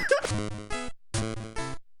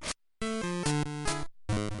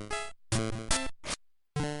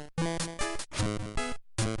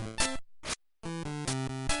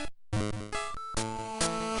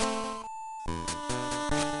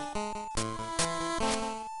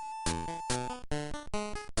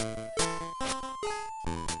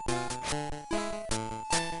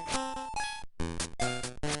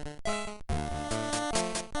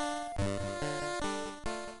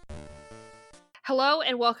 Hello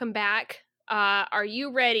and welcome back. Are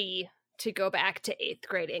you ready to go back to 8th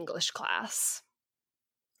grade English class?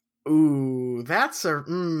 Ooh, that's a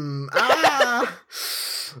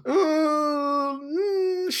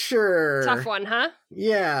sure. Tough one, huh?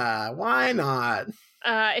 Yeah, why not?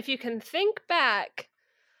 If you can think back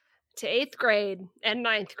to 8th grade and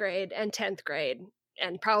 9th grade and 10th grade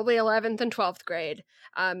and probably 11th and 12th grade,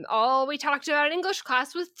 all we talked about in English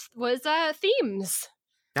class was themes.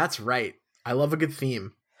 That's right. I love a good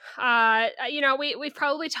theme. We've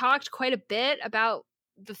probably talked quite a bit about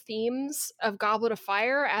the themes of Goblet of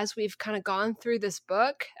Fire as we've kind of gone through this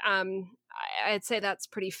book. I'd say that's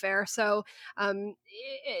pretty fair. So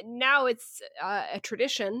now it's a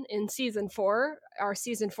tradition in season 4, our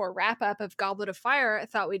season 4 wrap up of Goblet of Fire. I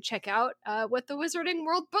thought we'd check out what the Wizarding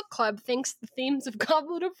World Book Club thinks the themes of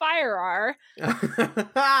Goblet of Fire are.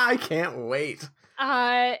 I can't wait.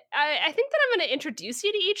 I think that I'm going to introduce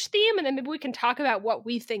you to each theme, and then maybe we can talk about what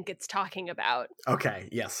we think it's talking about. Okay,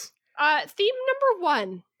 yes. Theme number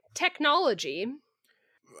 1, technology.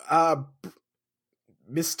 Mr.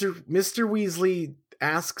 Weasley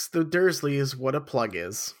asks the Dursleys what a plug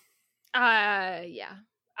is. Yeah.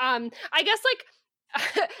 I guess, like,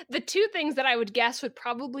 the two things that I would guess would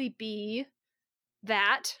probably be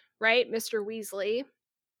that, right? Mr. Weasley.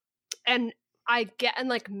 And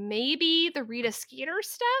like maybe the Rita Skeeter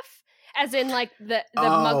stuff, as in like the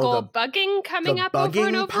Muggle bugging coming up over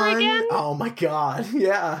and over pun? again. Oh my god.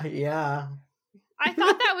 Yeah. I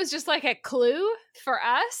thought that was just like a clue for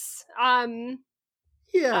us.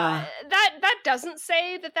 That doesn't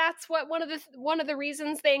say that that's what one of the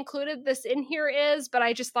reasons they included this in here is, but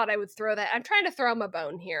I just thought I would throw that. I'm trying to throw him a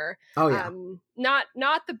bone here. Oh yeah.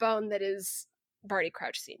 Not the bone that is Barty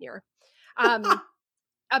Crouch Sr.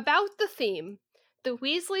 About the theme, the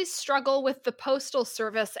Weasleys struggle with the postal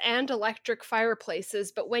service and electric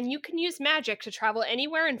fireplaces, but when you can use magic to travel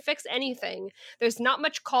anywhere and fix anything, there's not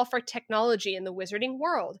much call for technology in the wizarding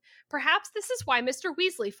world. Perhaps this is why Mr.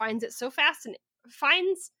 Weasley finds it so fascinating.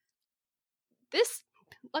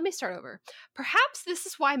 Let me start over. Perhaps this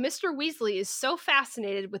is why Mr. Weasley is so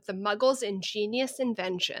fascinated with the Muggles' ingenious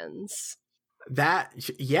inventions.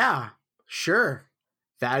 Yeah, sure.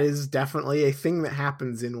 That is definitely a thing that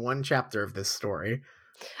happens in one chapter of this story.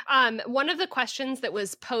 One of the questions that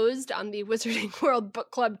was posed on the Wizarding World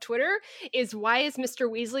Book Club Twitter is, why is Mr.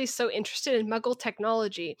 Weasley so interested in Muggle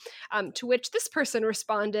technology? To which this person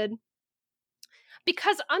responded,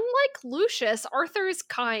 because unlike Lucius, Arthur is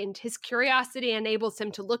kind. His curiosity enables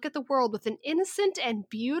him to look at the world with an innocent and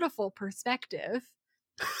beautiful perspective.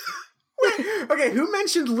 Okay, who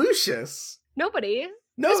mentioned Lucius? Nobody.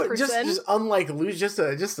 No, just unlike Lucius,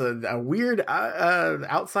 just a weird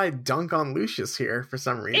outside dunk on Lucius here for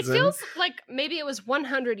some reason. It feels like maybe it was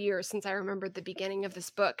 100 years since I remembered the beginning of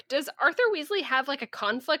this book. Does Arthur Weasley have like a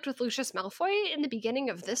conflict with Lucius Malfoy in the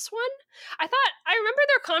beginning of this one? I remember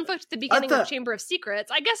their conflict at the beginning of Chamber of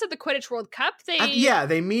Secrets. I guess at the Quidditch World Cup,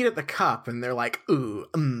 they meet at the cup and they're like, "Ooh,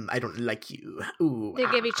 I don't like you." Ooh, they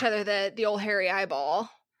give each other the old hairy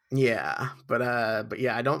eyeball. Yeah, but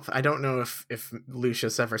yeah, I don't know if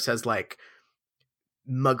Lucius ever says like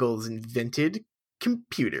Muggles invented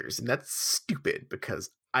computers, and that's stupid because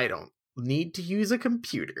I don't need to use a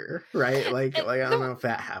computer, right? Like I don't know if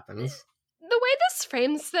that happens. The way this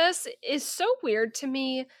frames this is so weird to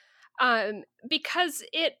me, because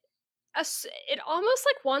it almost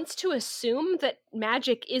like wants to assume that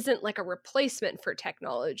magic isn't like a replacement for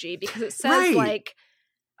technology, because it says like.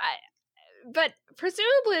 But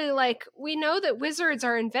presumably, like, we know that wizards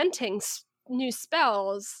are inventing new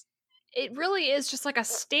spells. It really is just like a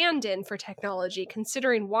stand-in for technology,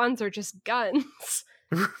 considering wands are just guns.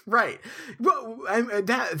 Right. Well,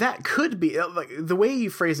 that could be, like, the way you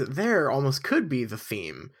phrase it there almost could be the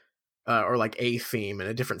theme, or like a theme in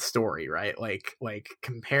a different story, right? Like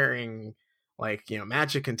comparing, like, you know,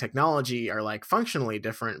 magic and technology are like functionally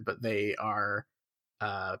different, but they are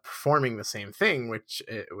performing the same thing, which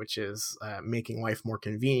is making life more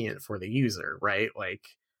convenient for the user, right? Like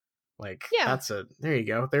yeah. There you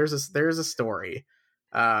go. There's a story,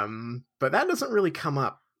 but that doesn't really come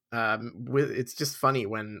up. It's just funny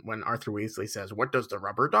when Arthur Weasley says, "What does the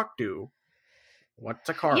rubber duck do? What's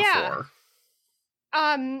a car for?"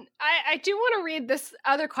 I do want to read this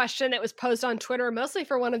other question that was posed on Twitter, mostly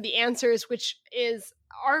for one of the answers, which is,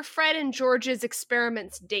 are Fred and George's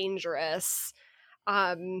experiments dangerous?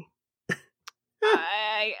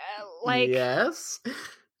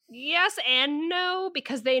 Yes and no,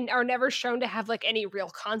 because they are never shown to have like any real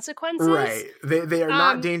consequences. Right. They are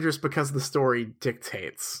not dangerous because the story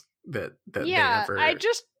dictates that they never... I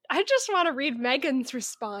just want to read Megan's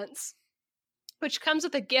response, which comes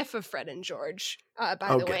with a gif of Fred and George, by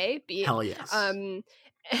the way. Hell yes. And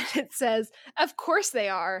it says, "Of course they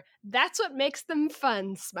are. That's what makes them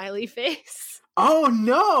fun," smiley face. Oh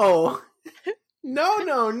no! No.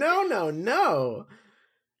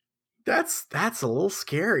 That's a little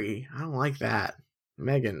scary. I don't like that.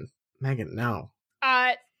 Megan, no.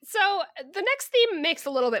 So the next theme makes a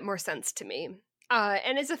little bit more sense to me.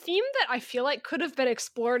 And is a theme that I feel like could have been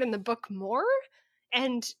explored in the book more,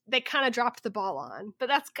 and they kind of dropped the ball on. But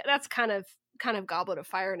that's kind of Goblet of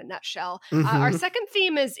Fire in a nutshell. Mm-hmm. Our second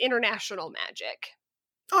theme is international magic.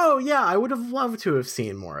 Oh yeah, I would have loved to have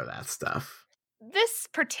seen more of that stuff. This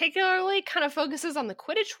particularly kind of focuses on the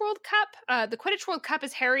Quidditch World Cup. The Quidditch World Cup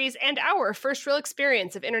is Harry's and our first real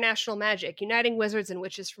experience of international magic, uniting wizards and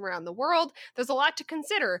witches from around the world. There's a lot to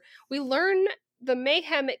consider. We learn the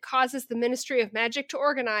mayhem it causes the Ministry of Magic to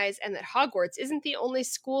organize, and that Hogwarts isn't the only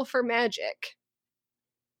school for magic.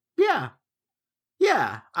 Yeah.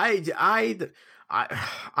 I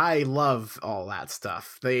love all that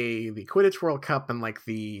stuff. The Quidditch World Cup and like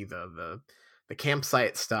the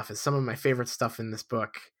campsite stuff is some of my favorite stuff in this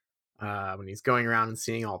book. When he's going around and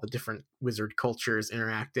seeing all the different wizard cultures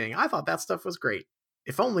interacting, I thought that stuff was great.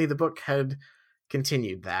 If only the book had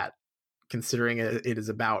continued that, considering it is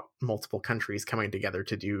about multiple countries coming together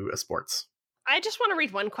to do a sports. I just want to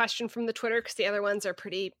read one question from the Twitter because the other ones are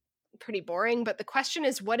pretty boring. But the question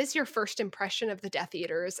is, what is your first impression of the Death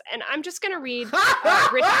Eaters? And I'm just going to read.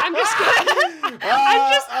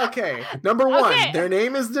 Okay. Number 1, their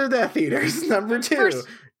name is the Death Eaters. Number 2,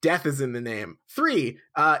 death is in the name. 3,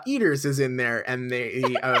 eaters is in there, and they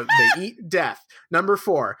eat death. Number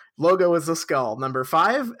 4, logo is a skull. Number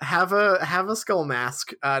 5, have a skull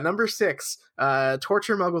mask. Number 6,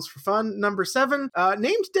 torture muggles for fun. Number 7,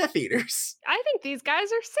 named Death Eaters. I think these guys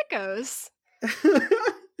are sickos.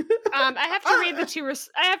 I have to read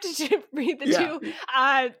the two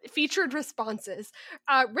featured responses.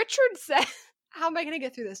 Richard said, how am I going to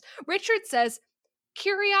get through this? Richard says,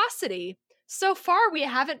 curiosity. So far, we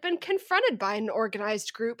haven't been confronted by an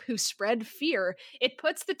organized group who spread fear. It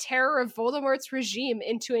puts the terror of Voldemort's regime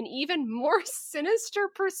into an even more sinister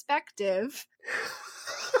perspective.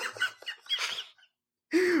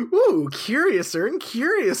 Ooh, curiouser and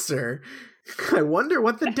curiouser. I wonder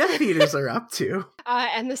what the Death Eaters are up to.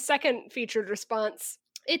 And the second featured response,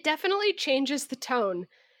 it definitely changes the tone.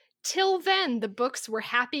 Till then, the books were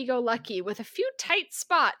happy-go-lucky with a few tight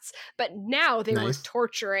spots, but now they were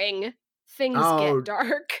torturing. Things get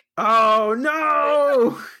dark. Oh,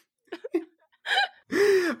 no!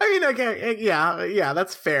 I mean, okay, yeah,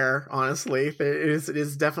 that's fair, honestly. It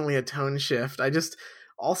is definitely a tone shift. That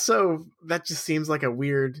just seems like a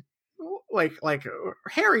weird... Like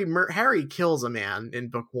Harry kills a man in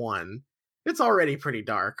book 1. It's already pretty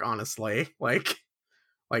dark, honestly. Like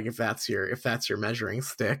if that's your measuring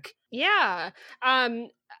stick. Yeah.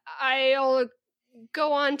 I'll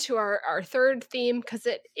go on to our third theme because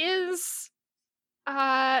it is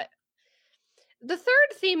the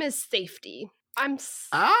third theme is safety.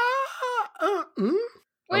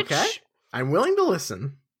 Okay. I'm willing to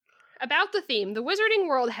listen. About the theme, the wizarding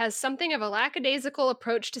world has something of a lackadaisical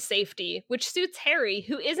approach to safety, which suits Harry,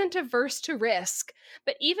 who isn't averse to risk.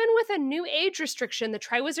 But even with a new age restriction, the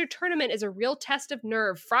Triwizard Tournament is a real test of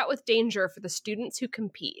nerve, fraught with danger for the students who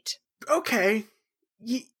compete. Okay.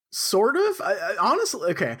 Sort of. Honestly,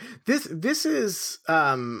 okay. This is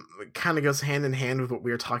kind of goes hand in hand with what we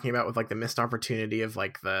were talking about with like the missed opportunity of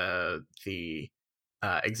like the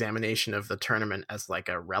examination of the tournament as like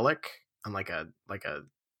a relic and like an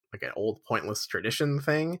old pointless tradition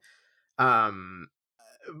thing. But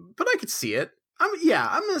I could see it. I'm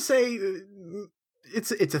gonna say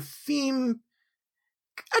it's a theme.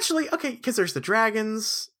 Actually, okay, because there's the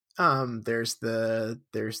dragons. There's the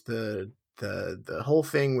whole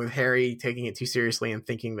thing with Harry taking it too seriously and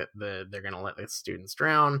thinking that they're gonna let the students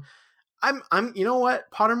drown. I'm you know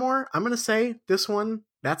what, Pottermore? I'm gonna say this one.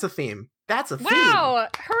 That's a theme. That's a theme. Wow!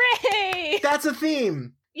 Hooray! That's a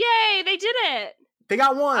theme. Yay! They did it. They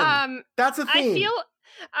got one. That's a theme. I feel,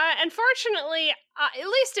 unfortunately, at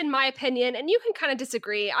least in my opinion, and you can kind of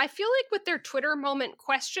disagree, I feel like with their Twitter moment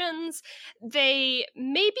questions, they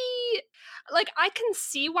maybe, like, I can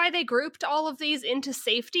see why they grouped all of these into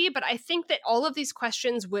safety, but I think that all of these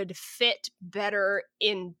questions would fit better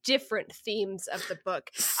in different themes of the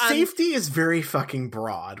book. Safety is very fucking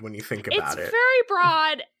broad when you think about it. It's very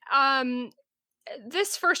broad.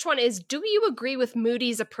 This first one is, do you agree with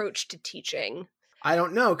Moody's approach to teaching? I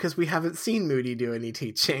don't know, because we haven't seen Moody do any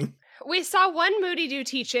teaching. We saw one Moody do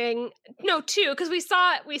teaching. No, 2, because we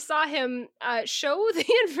saw him show the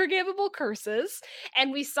unforgivable curses,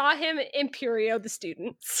 and we saw him Imperio the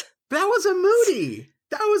students. That was a Moody.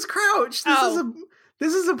 That was Crouch.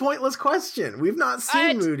 This is a pointless question. We've not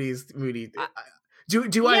seen Moody.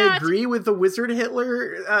 Do I agree with the Wizard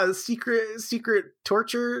Hitler secret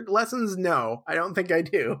torture lessons? No, I don't think I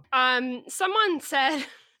do. Someone said,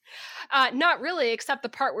 not really, except the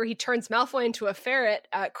part where he turns Malfoy into a ferret,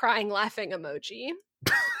 crying, laughing emoji.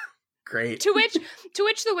 Great. To which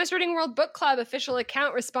the Wizarding World Book Club official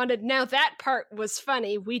account responded, now that part was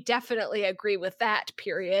funny. We definitely agree with that,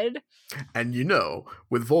 period. And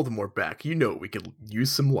with Voldemort back, we could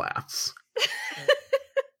use some laughs.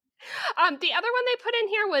 The other one they put in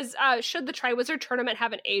here was, should the Triwizard Tournament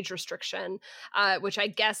have an age restriction? Which I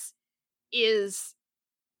guess is,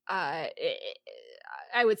 I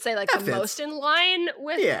would say, like, that the fits. Most in line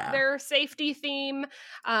with their safety theme.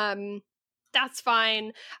 That's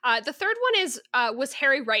fine. The third one is, was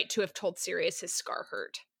Harry right to have told Sirius his scar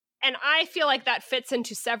hurt? And I feel like that fits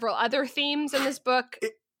into several other themes in this book,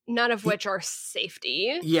 none of which are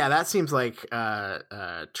safety. Yeah, that seems like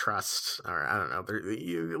trust, or I don't know,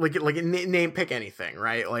 like name, pick anything,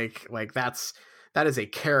 right? Like that is a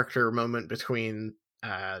character moment between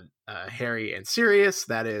Harry and Sirius.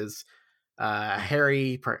 That is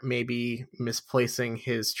Harry maybe misplacing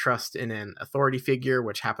his trust in an authority figure,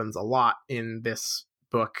 which happens a lot in this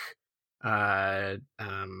book.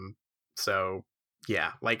 So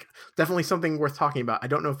yeah, like definitely something worth talking about. I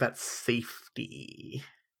don't know if that's safety.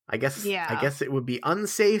 I guess it would be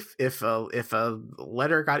unsafe if a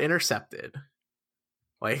letter got intercepted.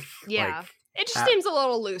 Like it just seems a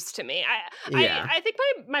little loose to me. I think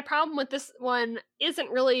my problem with this one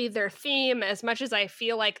isn't really their theme as much as I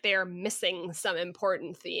feel like they're missing some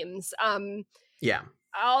important themes.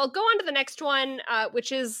 I'll go on to the next one,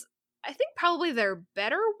 which is I think probably their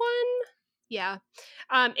better one. Yeah.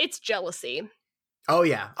 It's jealousy. Oh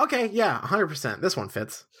yeah. Okay, yeah, 100%. This one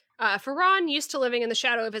fits. For Ron, used to living in the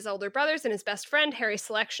shadow of his older brothers and his best friend, Harry's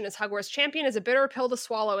selection as Hogwarts champion is a bitter pill to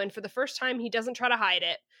swallow, and for the first time, he doesn't try to hide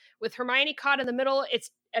it. With Hermione caught in the middle,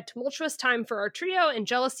 it's a tumultuous time for our trio, and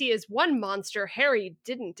jealousy is one monster Harry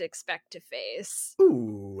didn't expect to face.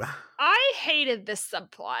 Ooh. I hated this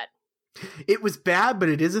subplot. It was bad, but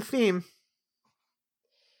it is a theme.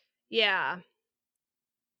 Yeah.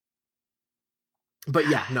 But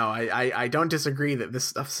yeah, no, I don't disagree that this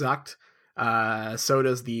stuff sucked. So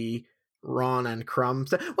does the Ron and Crumb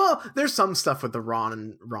stuff. Well, there's some stuff with the Ron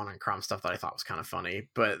and Crumb stuff that I thought was kind of funny,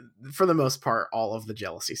 but for the most part, all of the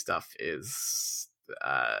jealousy stuff is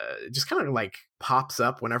just kind of like pops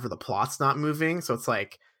up whenever the plot's not moving. So it's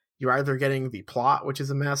like you're either getting the plot, which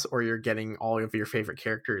is a mess, or you're getting all of your favorite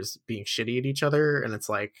characters being shitty at each other, and it's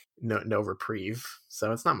like no reprieve.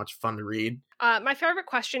 So it's not much fun to read. My favorite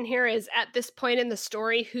question here is, at this point in the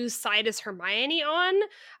story, whose side is Hermione on?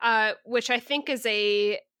 Which I think is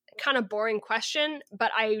a kind of boring question,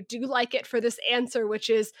 but I do like it for this answer,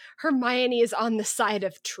 which is Hermione is on the side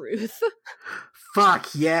of truth. Fuck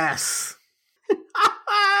yes.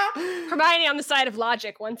 Hermione on the side of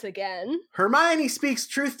logic once again. Hermione speaks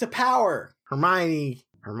truth to power. Hermione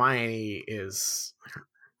is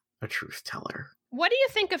a truth teller. What do you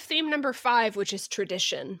think of theme number 5, which is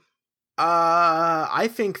tradition? I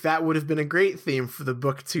think that would have been a great theme for the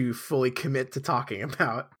book to fully commit to talking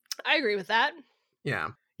about. I agree with that. Yeah.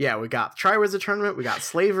 Yeah, we got Triwizard Tournament, we got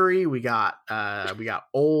slavery, we got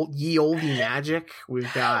old ye magic,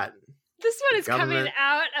 we've got this one is coming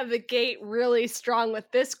out of the gate really strong with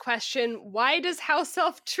this question. Why does house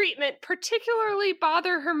elf treatment particularly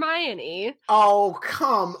bother Hermione? Oh,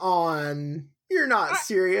 come on. You're not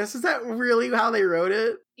serious. Is that really how they wrote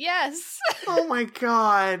it? Yes. Oh my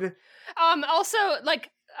god. Also, like,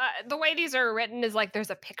 the way these are written is like there's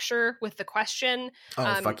a picture with the question.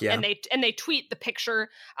 Oh, fuck yeah. And they tweet the picture,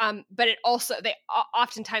 but it also, they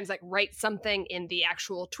oftentimes like write something in the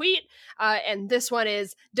actual tweet. And this one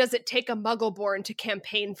is, does it take a Muggle-born to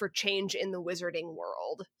campaign for change in the wizarding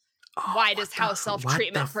world? Oh, why does house elf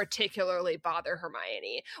treatment particularly bother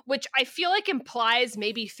Hermione? Which I feel like implies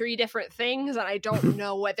maybe 3 different things, and I don't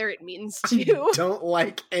know whether it means to. I don't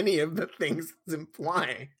like any of the things it's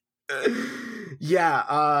implying. Yeah,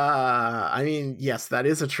 I mean, yes, that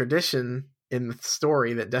is a tradition in the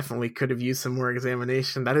story that definitely could have used some more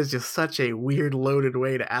examination. That is just such a weird, loaded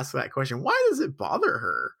way to ask that question. Why does it bother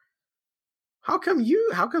her? How come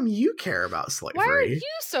you care about slavery? Why are you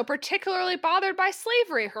so particularly bothered by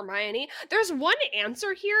slavery, Hermione? There's one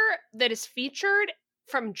answer here that is featured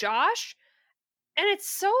from Josh, and it's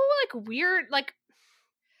so, like, weird, like,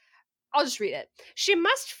 I'll just read it. She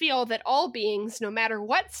must feel that all beings, no matter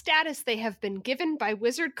what status they have been given by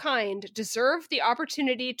wizard kind, deserve the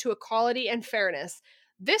opportunity to equality and fairness.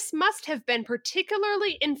 This must have been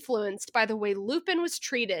particularly influenced by the way Lupin was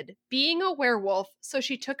treated, being a werewolf, so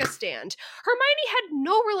she took a stand. Hermione had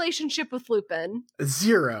no relationship with Lupin.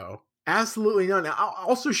 0. Absolutely none.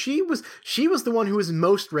 Also, she was the one who was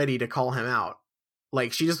most ready to call him out.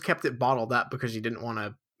 Like, she just kept it bottled up because she didn't want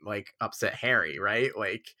to, like, upset Harry, right?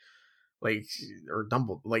 Like or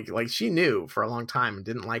Dumbledore, like she knew for a long time and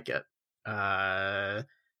didn't like it.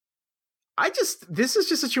 This is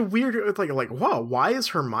just such a weird, like, whoa, why is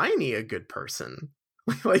Hermione a good person?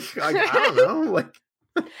 like I don't know, like.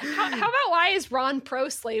 How about why is Ron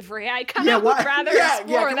pro-slavery? I kind of would rather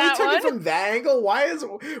explore can that we take one. it from that angle?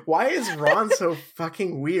 Why is Ron so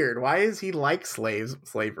fucking weird? Why is he like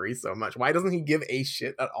slavery so much? Why doesn't he give a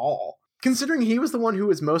shit at all? Considering he was the one who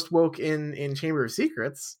was most woke in Chamber of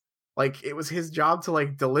Secrets. Like, it was his job to,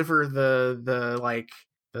 like, deliver the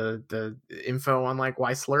info on, like,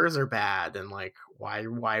 why slurs are bad and, like,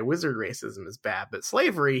 why wizard racism is bad. But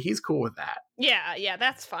slavery, he's cool with that. Yeah,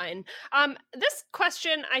 that's fine. This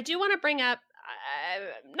question I do want to bring up,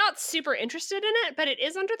 I'm not super interested in it, but it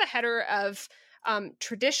is under the header of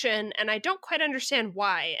tradition, and I don't quite understand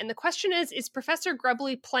why. And the question is Professor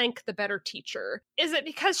Grubbly Plank the better teacher? Is it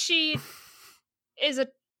because she is a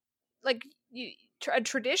like a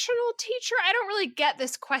traditional teacher? I don't really get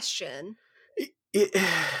this question.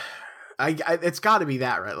 It's got to be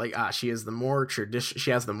that, right? Like, she has the more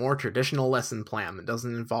traditional lesson plan that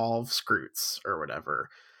doesn't involve Scroots or whatever.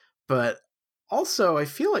 But also, I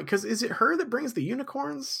feel like, because is it her that brings the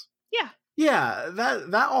unicorns? Yeah,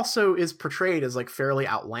 that also is portrayed as like fairly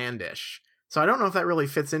outlandish. So I don't know if that really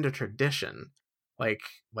fits into tradition. Like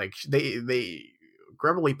they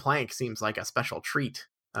Grubbly Plank seems like a special treat,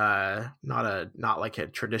 not like a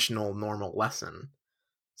traditional normal lesson.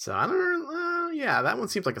 So I don't know. Yeah, that one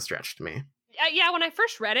seems like a stretch to me. Yeah, when I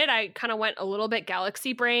first read it, I kind of went a little bit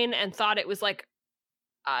galaxy brain and thought it was like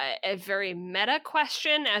a very meta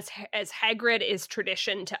question, as Hagrid is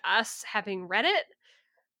tradition to us, having read it.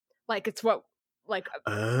 Like it's what, like.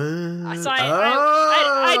 So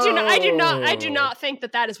I do not think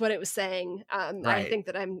that is what it was saying. Right. I think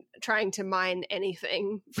that I'm trying to mine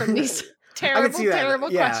anything from these terrible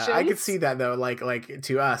questions. I could see that though. Like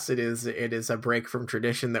to us, it is a break from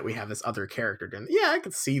tradition that we have this other character doing. Yeah, I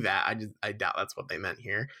could see that. I doubt that's what they meant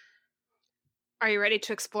here. Are you ready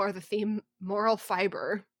to explore the theme moral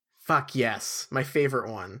fiber? Fuck yes, my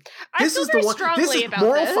favorite one. This is the one. This is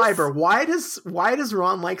moral fiber. Why does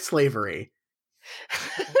Ron like slavery?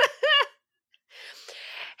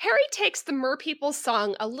 Harry takes the Merpeople's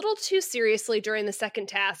song a little too seriously during the second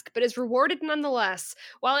task, but is rewarded nonetheless.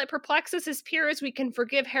 While it perplexes his peers, we can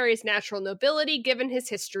forgive Harry's natural nobility given his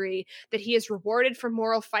history. That he is rewarded for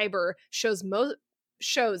moral fiber shows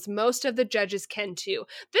most of the judges can too.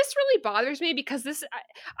 This really bothers me because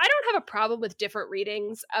I don't have a problem with different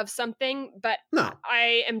readings of something, but no.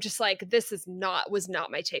 I am just like, this was not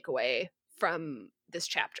my takeaway from this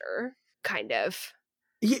chapter, kind of.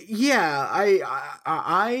 Yeah,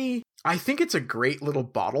 I think it's a great little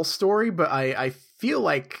bottle story, but I feel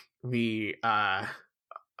like the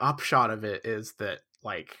upshot of it is that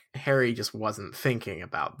like Harry just wasn't thinking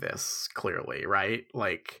about this clearly, right?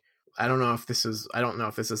 Like I don't know if this is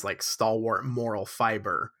like stalwart moral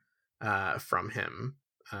fiber from him.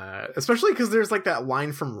 Especially because there's like that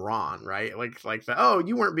line from Ron, right? Like the, oh,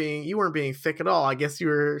 you weren't being thick at all. I guess you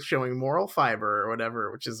were showing moral fiber or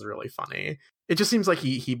whatever, which is really funny. It just seems like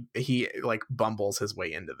he like bumbles his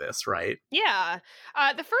way into this, right? Yeah.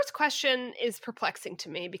 The first question is perplexing to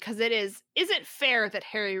me because is it fair that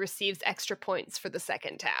Harry receives extra points for the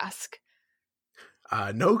second task?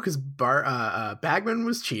 No, because Bagman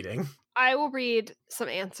was cheating. I will read some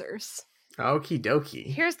answers. Okie dokie.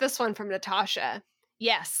 Here's this one from Natasha.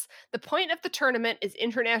 Yes, the point of the tournament is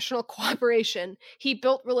international cooperation. He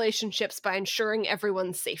built relationships by ensuring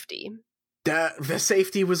everyone's safety. The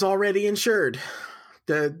safety was already insured.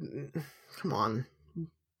 Come on.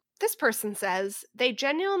 This person says they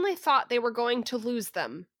genuinely thought they were going to lose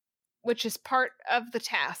them, which is part of the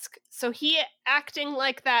task. So he acting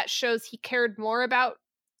like that shows he cared more about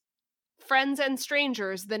friends and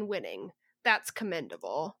strangers than winning. That's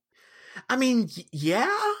commendable. I mean,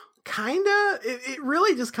 yeah, kinda. It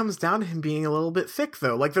really just comes down to him being a little bit thick,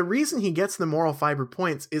 though. Like, the reason he gets the moral fiber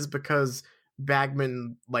points is because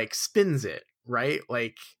Bagman, like, spins it, right?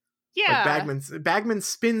 Like, yeah. Like Bagman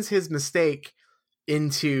spins his mistake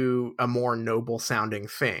into a more noble sounding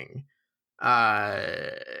thing.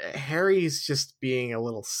 Harry's just being a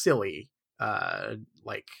little silly. And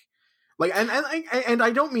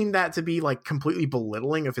I don't mean that to be like completely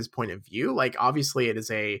belittling of his point of view. Like, obviously it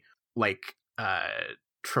is a like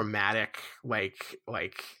traumatic like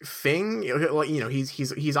thing. You know,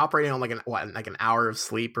 he's operating on like an hour of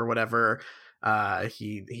sleep or whatever.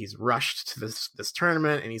 He's rushed to this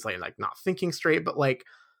tournament and he's like not thinking straight, but like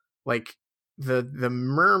the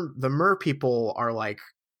mer people are like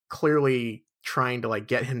clearly trying to like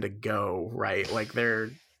get him to go, right? Like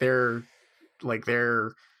they're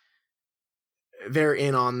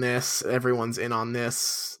in on this. Everyone's in on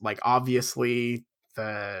this. Like, obviously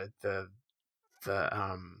the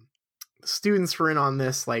students were in on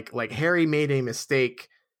this. Like Harry made a mistake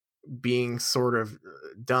being sort of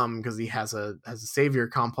dumb because he has a savior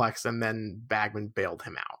complex, and then Bagman bailed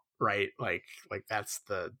him out, right? Like that's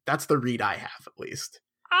the read I have, at least.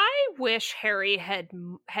 I wish Harry had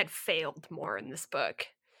failed more in this book.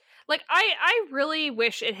 Like, I really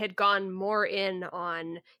wish it had gone more in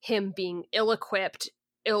on him being ill-equipped,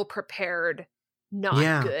 ill-prepared,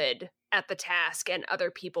 not good at the task, and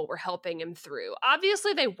other people were helping him through.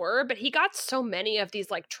 Obviously they were, but he got so many of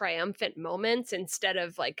these like triumphant moments instead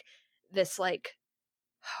of like this like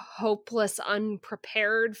hopeless,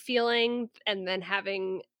 unprepared feeling, and then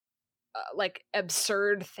having like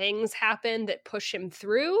absurd things happen that push him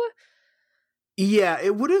through. Yeah,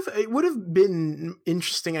 it would have been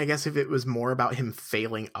interesting, I guess, if it was more about him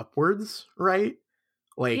failing upwards, right?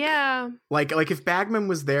 Like, yeah. like if Bagman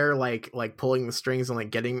was there, like pulling the strings and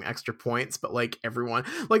like getting extra points, but like everyone,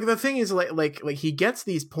 like the thing is like he gets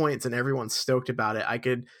these points and everyone's stoked about it. I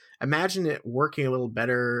could imagine it working a little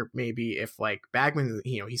better maybe if like Bagman,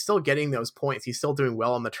 you know, he's still getting those points, he's still doing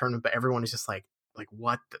well in the tournament, but everyone is just like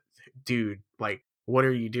what the, dude, like what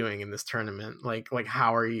are you doing in this tournament? Like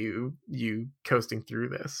how are you coasting through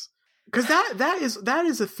this? Because that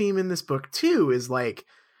is a theme in this book too, is like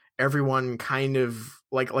everyone kind of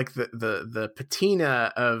like the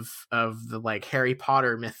patina of the like Harry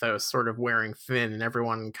Potter mythos sort of wearing thin, and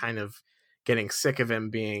everyone kind of getting sick of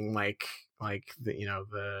him being like the, you know,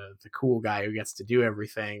 the cool guy who gets to do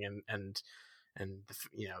everything, and the,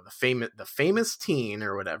 you know, the famous teen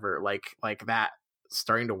or whatever, like that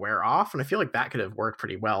starting to wear off. And I feel like that could have worked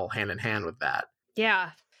pretty well hand in hand with that.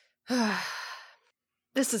 Yeah.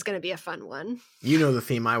 This is going to be a fun one. You know the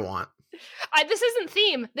theme I want. This isn't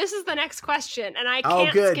theme. This is the next question, and I Oh,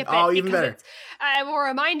 can't good. skip it. Oh, even better. I will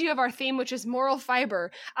remind you of our theme, which is moral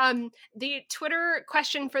fiber. The Twitter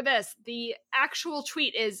question for this, the actual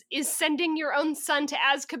tweet is sending your own son to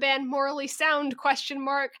Azkaban morally sound? ?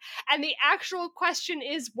 And the actual question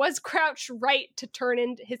is, was Crouch right to turn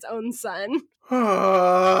into his own son?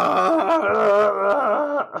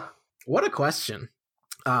 What a question.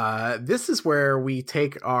 This is where we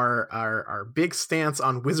take our big stance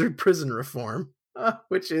on wizard prison reform,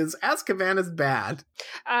 which is Azkaban is bad.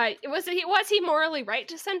 Was he morally right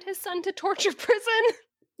to send his son to torture prison?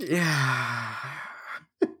 Yeah.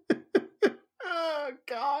 Oh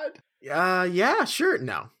God. Yeah, sure.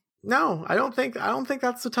 No, I don't think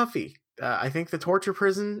that's a toughie. I think the torture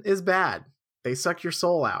prison is bad. They suck your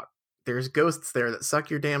soul out. There's ghosts there that suck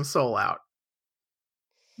your damn soul out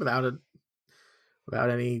without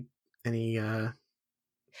any you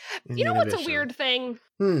know what's a weird thing?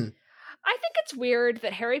 I think it's weird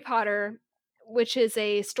that Harry Potter, which is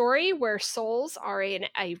a story where souls are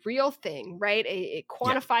a real thing, right? A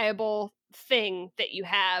quantifiable thing that you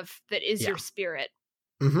have that is your spirit.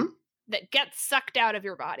 Mm-hmm. That gets sucked out of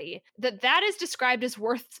your body, that is described as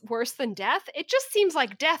worse than death. It just seems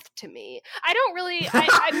like death to me. I don't really,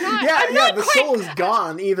 I'm not the soul is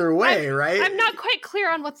gone either way, right? I'm not quite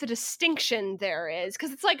clear on what the distinction there is,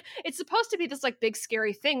 because it's like, it's supposed to be this like big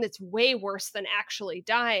scary thing that's way worse than actually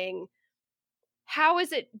dying. How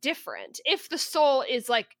is it different? If the soul is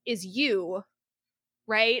you,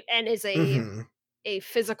 right? And is a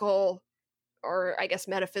physical, or I guess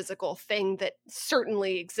metaphysical thing that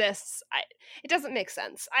certainly exists, it doesn't make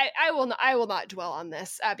sense. I will not dwell on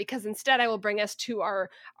this because instead I will bring us to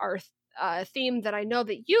our theme that I know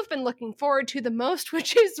that you've been looking forward to the most,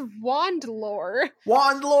 which is wand lore.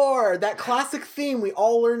 Wand lore, that classic theme we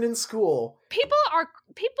all learned in school.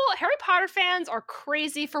 Harry Potter fans are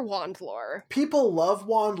crazy for wand lore. People love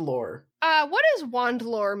wand lore. What does wand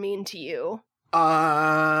lore mean to you?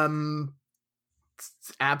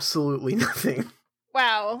 Absolutely nothing.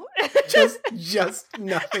 Wow. just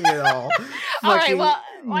nothing at all. All right, well,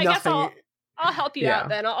 I guess I'll help you out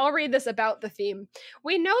then. I'll read this about the theme.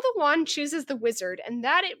 We know the wand chooses the wizard, and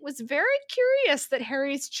that it was very curious that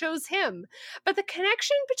Harry's chose him. But the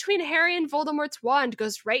connection between Harry and Voldemort's wand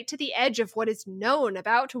goes right to the edge of what is known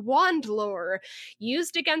about wand lore.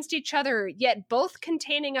 Used against each other, yet both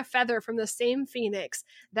containing a feather from the same phoenix.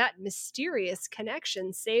 That mysterious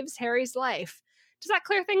connection saves Harry's life. Does that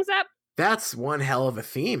clear things up? That's one hell of a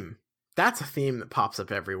theme. That's a theme that pops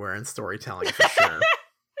up everywhere in storytelling for sure.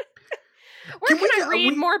 Where can I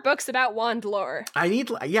read more books about wand lore? I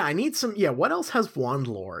need some. Yeah, what else has wand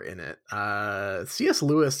lore in it? C.S.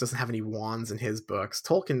 Lewis doesn't have any wands in his books.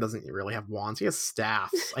 Tolkien doesn't really have wands. He has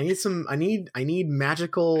staffs. I need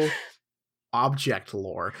magical object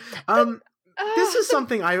lore. This is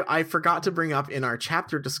something I forgot to bring up in our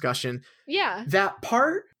chapter discussion. Yeah. That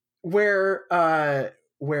part where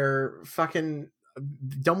fucking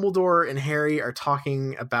Dumbledore and Harry are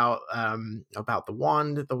talking about the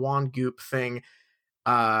wand goop thing,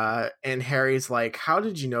 and Harry's like, how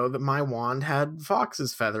did you know that my wand had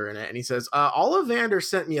fox's feather in it? And he says, Ollivander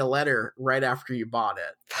sent me a letter right after you bought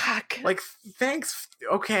it. Fuck. Like, thanks.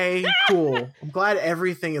 Okay, cool. I'm glad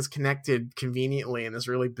everything is connected conveniently in this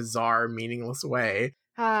really bizarre, meaningless way.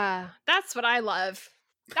 That's what I love.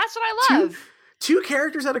 That's what I love. Two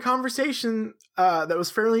characters had a conversation that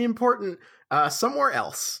was fairly important somewhere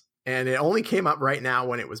else, and it only came up right now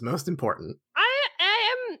when it was most important. I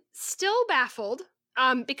am still baffled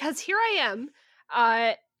because here I am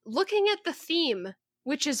looking at the theme,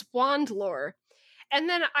 which is wand lore, and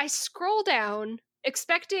then I scroll down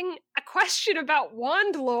expecting a question about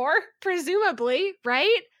wand lore, presumably,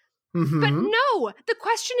 right? Mm-hmm. But no, the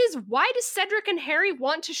question is, why do Cedric and Harry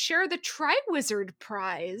want to share the Triwizard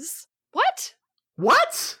Prize? What?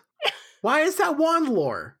 What? Why is that wand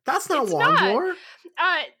lore? That's not It's wand not. lore.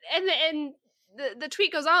 And the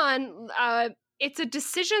tweet goes on. It's a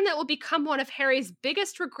decision that will become one of Harry's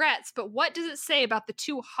biggest regrets, but what does it say about the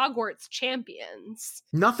two Hogwarts champions?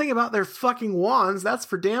 Nothing about their fucking wands, that's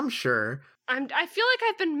for damn sure. I feel like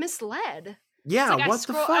I've been misled. Yeah, like what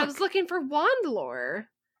the fuck? I was looking for wand lore.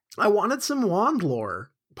 I wanted some wand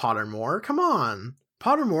lore. Pottermore, come on.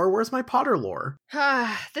 Pottermore, where's my Potter lore?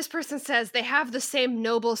 This person says they have the same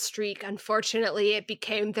noble streak. Unfortunately, it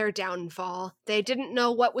became their downfall. They didn't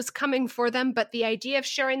know what was coming for them, but the idea of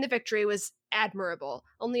sharing the victory was admirable.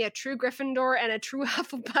 Only a true Gryffindor and a true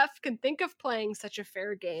Hufflepuff can think of playing such a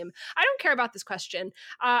fair game. I don't care about this question.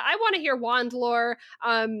 I want to hear wand lore.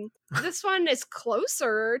 This one is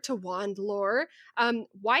closer to wand lore.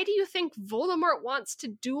 Why do you think Voldemort wants to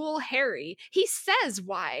duel Harry? He says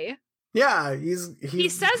why. Yeah, he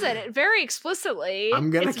says it very explicitly. I'm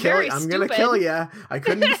gonna kill you. I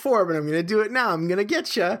couldn't before, but I'm gonna do it now. I'm gonna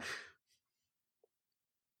get you.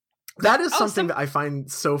 That is something that I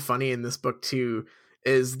find so funny in this book too,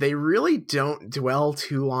 is they really don't dwell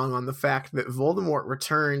too long on the fact that Voldemort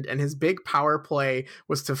returned and his big power play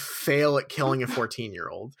was to fail at killing a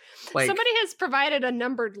 14-year-old. Like, somebody has provided a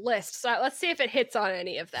numbered list, so let's see if it hits on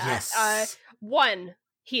any of that. Yes. 1,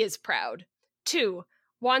 he is proud. 2,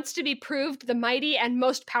 wants to be proved the mighty and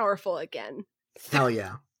most powerful again. Hell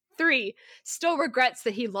yeah. 3, still regrets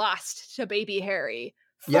that he lost to baby Harry.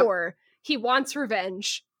 4, he wants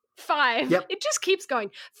revenge. 5, it just keeps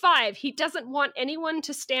going. 5, he doesn't want anyone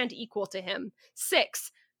to stand equal to him.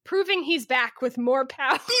 6, proving he's back with more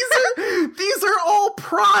power. These are all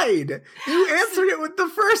pride. You answered it with the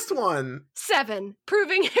first one. 7,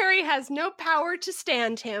 proving Harry has no power to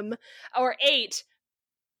stand him. Or 8,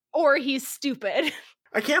 or he's stupid.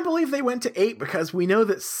 I can't believe they went to 8 because we know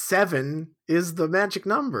that 7 is the magic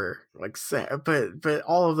number. But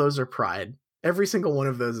all of those are pride. Every single one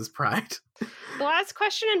of those is pride. The last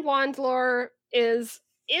question in wand lore is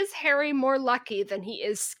Harry more lucky than he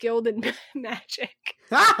is skilled in magic?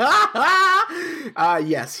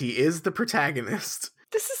 Yes, he is the protagonist.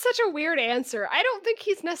 This is such a weird answer. I don't think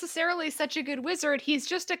he's necessarily such a good wizard. He's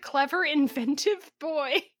just a clever, inventive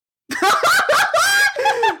boy.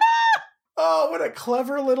 Oh, what a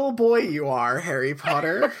clever little boy you are, Harry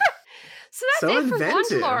Potter. So that's it for inventive.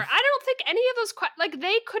 wand lore. I don't think any of those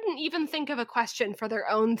they couldn't even think of a question for their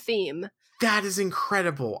own theme. That is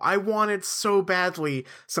incredible. I wanted so badly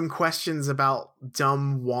some questions about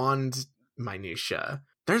dumb wand minutia.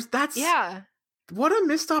 Yeah. What a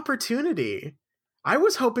missed opportunity. I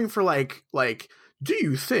was hoping for like, do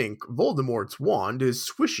you think Voldemort's wand is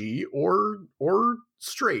swishy or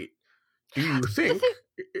straight? Do you think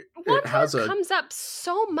Wand lore comes up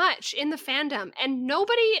so much in the fandom, and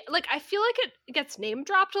nobody, I feel like it gets name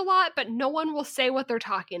dropped a lot, but no one will say what they're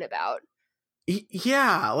talking about.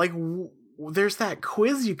 Yeah, there's that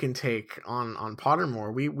quiz you can take on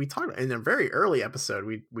Pottermore. We talked in a very early episode.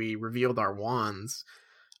 We revealed our wands,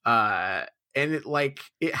 and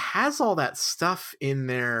it has all that stuff in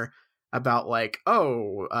there about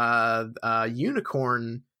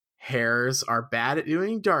unicorn hairs are bad at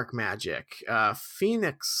doing dark magic.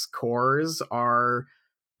 Phoenix cores are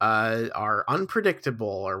unpredictable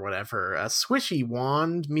or whatever. A swishy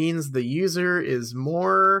wand means the user is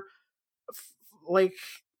more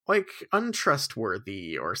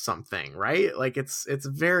untrustworthy or something, right? It's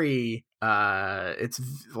very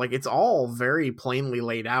it's all very plainly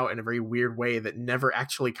laid out in a very weird way that never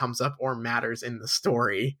actually comes up or matters in the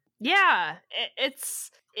story. Yeah,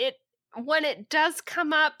 it when it does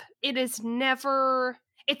come up, it's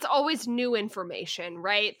always new information,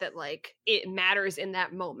 right? That it matters in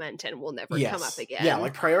that moment and will never come up again. Yeah,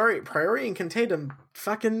 Priori Incantatem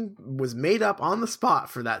fucking was made up on the spot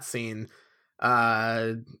for that scene.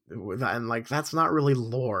 And that's not really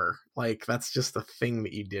lore. That's just a thing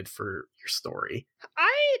that you did for your story.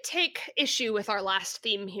 I take issue with our last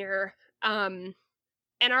theme here. And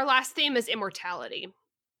our last theme is immortality.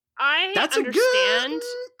 I understand.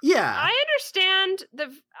 I understand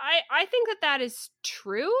I think that is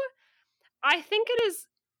true. I think it is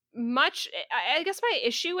much. I guess my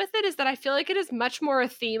issue with it is that I feel like it is much more a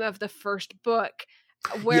theme of the first book,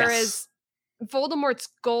 whereas Voldemort's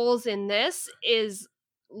goals in this is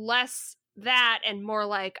less that and more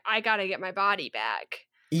I gotta get my body back.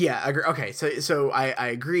 Yeah. Okay. So I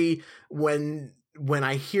agree. When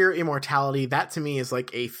I hear immortality, that to me is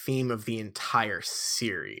a theme of the entire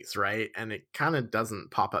series, right? And it kind of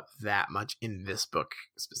doesn't pop up that much in this book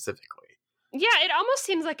specifically. Yeah, it almost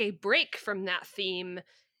seems like a break from that theme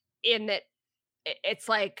in that it's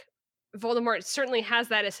like Voldemort certainly has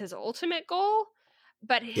that as his ultimate goal,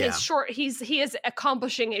 but he is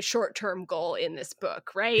accomplishing a short-term goal in this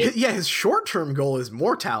book, right? Yeah, his short-term goal is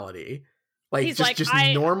mortality. Like, he's just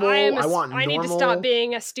normal. I want normal. I need to stop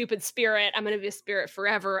being a stupid spirit. I'm going to be a spirit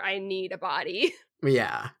forever. I need a body.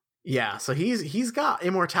 Yeah. So he's got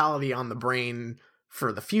immortality on the brain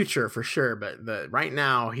for the future for sure, but right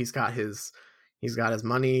now he's got his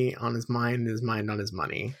money on his mind on his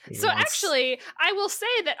money. Actually, I will say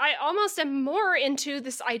that I almost am more into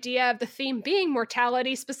this idea of the theme being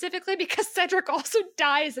mortality, specifically because Cedric also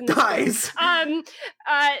dies in this book.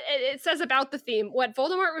 It says about the theme, what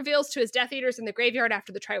Voldemort reveals to his Death Eaters in the graveyard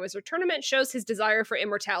after the Triwizard Tournament shows his desire for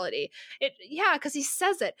immortality. Because he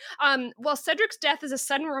says it. Well, Cedric's death is a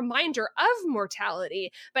sudden reminder of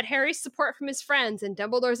mortality, but Harry's support from his friends and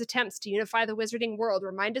Dumbledore's attempts to unify the wizarding world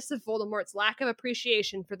remind us of Voldemort's lack of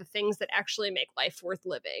appreciation for the things that actually make life worth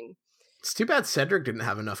living. It's too bad Cedric didn't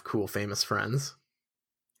have enough cool famous friends.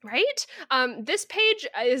 Right? This page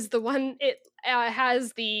is the one, it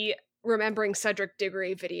has the Remembering Cedric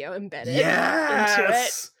Diggory video embedded into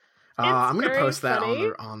it. I'm gonna post that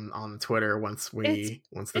on Twitter once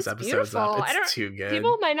this episode's up. It's too good.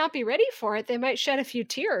 People might not be ready for it. They might shed a few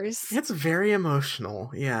tears. It's very emotional.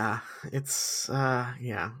 Yeah. It's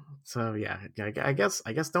yeah. So yeah, I guess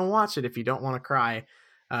don't watch it if you don't want to cry,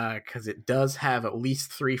 because it does have at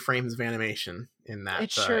least 3 frames of animation in that.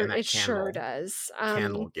 It sure does.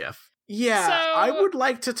 Candle GIF. Yeah, so, I would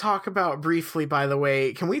like to talk about briefly. By the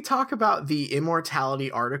way, can we talk about the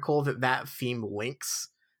immortality article that theme links?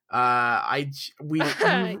 Yes.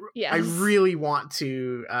 I really want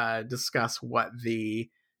to discuss what the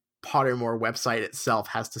Pottermore website itself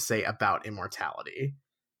has to say about immortality.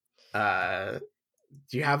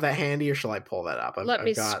 Do you have that handy, or shall I pull that up? Let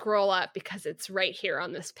me scroll up because it's right here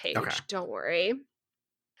on this page. Okay. Don't worry.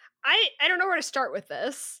 I don't know where to start with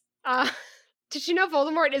this. Did you know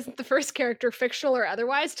Voldemort isn't the first character, fictional or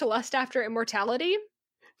otherwise, to lust after immortality?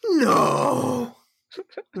 No!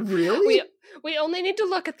 Really? We only need to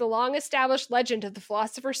look at the long-established legend of the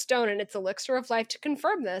Philosopher's Stone and its elixir of life to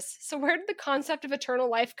confirm this. So where did the concept of eternal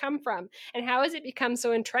life come from? And how has it become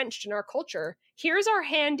so entrenched in our culture? Here's our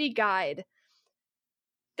handy guide.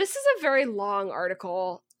 This is a very long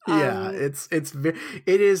article. Yeah, this is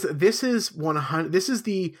 100. This is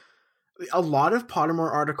a lot of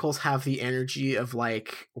Pottermore articles have the energy of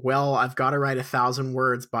like, well, I've got to write 1,000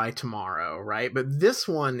 words by tomorrow, right? But this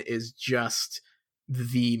one is just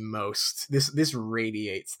the most. This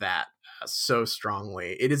radiates that so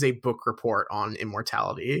strongly. It is a book report on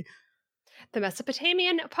immortality. The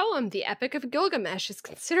Mesopotamian poem, the Epic of Gilgamesh, is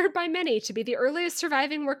considered by many to be the earliest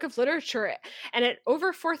surviving work of literature, and at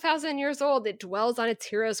over 4,000 years old, it dwells on its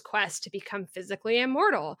hero's quest to become physically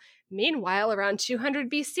immortal. Meanwhile, around 200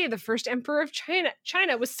 BC, the first emperor of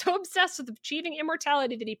China was so obsessed with achieving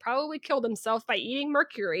immortality that he probably killed himself by eating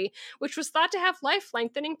mercury, which was thought to have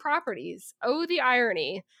life-lengthening properties. Oh, the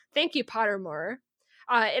irony. Thank you, Pottermore.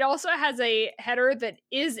 It also has a header that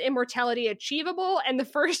is immortality achievable, and the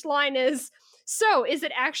first line is, so, is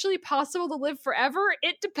it actually possible to live forever?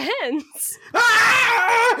 It depends.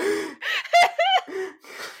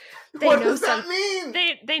 What does that mean?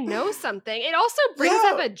 They know something. It also brings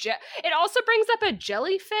up a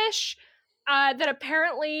jellyfish that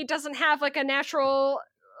apparently doesn't have like a natural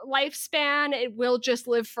lifespan. It will just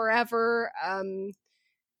live forever.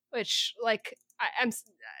 Which like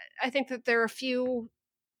I think that there are a few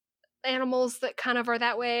animals that kind of are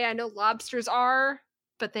that way. I know lobsters are,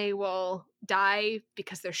 but they will die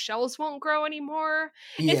because their shells won't grow anymore.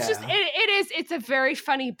 Yeah. It's just it's a very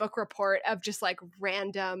funny book report of just like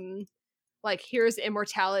random, like, here's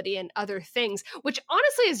immortality and other things, which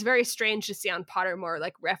honestly is very strange to see on Pottermore,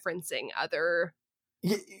 like referencing other.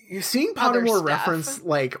 You're seeing Pottermore reference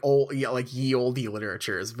like ye olde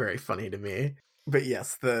literature is very funny to me. But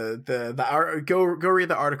yes, go read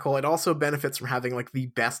the article. It also benefits from having like the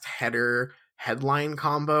best headline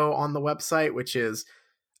combo on the website, which is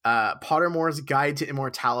Pottermore's Guide to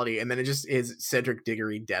Immortality, and then it just is Cedric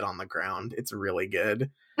Diggory dead on the ground. It's really good.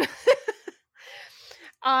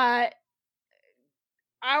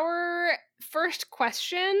 Our first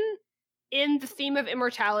question in the theme of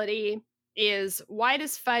immortality is, why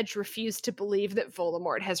does Fudge refuse to believe that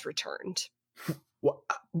Voldemort has returned? What?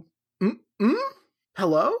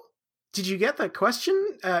 Hello? Did you get that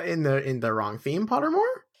question in the wrong theme,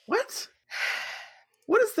 Pottermore? What?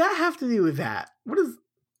 What does that have to do with that? What is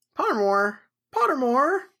Pottermore?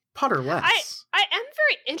 Potterless. I am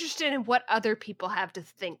very interested in what other people have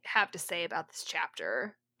to say about this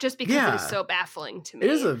chapter. just because it is so baffling to me.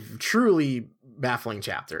 It is a truly baffling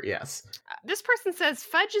chapter, yes. This person says,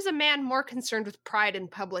 Fudge is a man more concerned with pride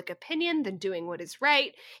and public opinion than doing what is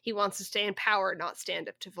right. He wants to stay in power, not stand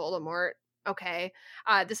up to Voldemort. Okay.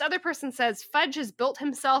 This other person says, Fudge has built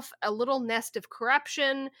himself a little nest of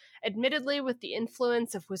corruption. Admittedly, with the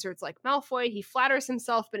influence of wizards like Malfoy, he flatters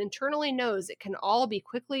himself, but internally knows it can all be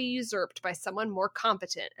quickly usurped by someone more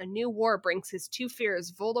competent. A new war brings his two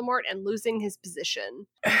fears, Voldemort and losing his position.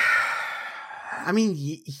 I mean,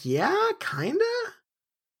 yeah, kinda.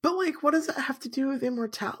 But, like, what does that have to do with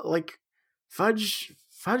immortality? Like, Fudge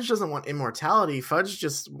doesn't want immortality. Fudge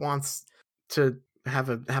just wants to have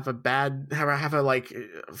a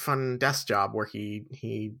fun desk job where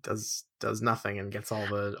he does nothing and gets all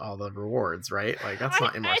the rewards, right? Like, that's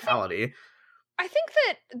not immortality. I think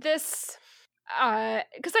that this,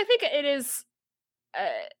 because I think it is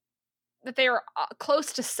that they are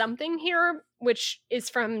close to something here, which is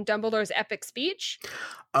from Dumbledore's epic speech.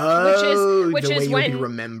 Oh, which is when you'll be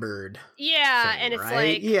remembered. Yeah, thing, and it's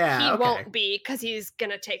right? like, yeah, he won't be, because he's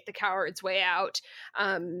gonna take the coward's way out.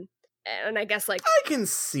 And I guess, like, I can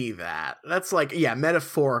see that. That's like, yeah,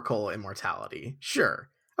 metaphorical immortality. Sure.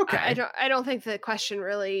 Okay. I don't think the question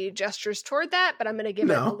really gestures toward that, but I'm going to give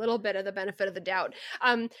it a little bit of the benefit of the doubt.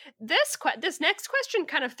 This next question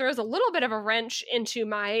kind of throws a little bit of a wrench into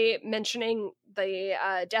my mentioning the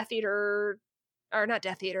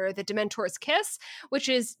the Dementor's kiss, which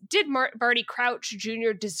is, did Barty Crouch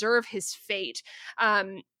Jr. deserve his fate?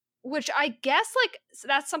 Which I guess, like, so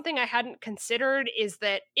that's something I hadn't considered, is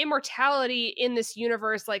that immortality in this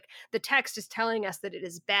universe, like, the text is telling us that it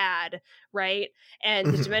is bad, right?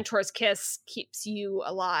 And the Dementor's kiss keeps you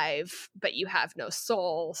alive, but you have no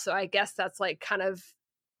soul. So I guess that's, like, kind of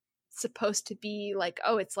supposed to be like,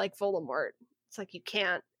 oh, it's like Voldemort. It's like, you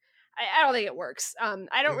can't. I don't think it works.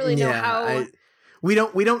 I don't really know how. We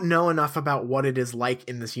don't know enough about what it is like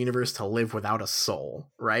in this universe to live without a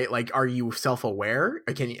soul, right? Like, are you self-aware?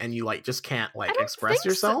 And you like just can't like express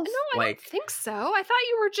yourself? So. No, I don't think so. I thought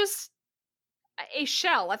you were just a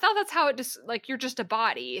shell. I thought that's how it just, like, you're just a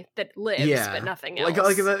body that lives, but nothing else.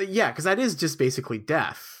 Because that is just basically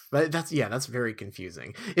death. That's very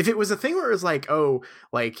confusing. If it was a thing where it was like, oh,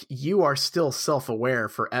 like, you are still self-aware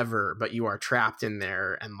forever, but you are trapped in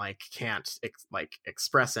there and like can't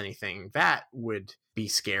express anything, that would be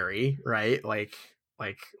scary, right? Like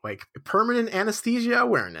permanent anesthesia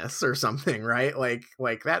awareness or something, right? Like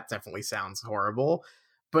that definitely sounds horrible,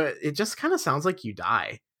 but it just kind of sounds like you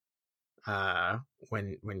die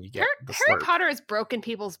when you get Harry Potter has broken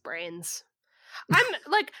people's brains. I'm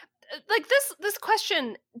like this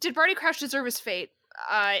question, did Barty Crouch deserve his fate?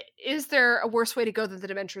 Is there a worse way to go than the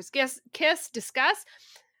Dementor's kiss? Discuss.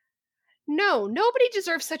 No, nobody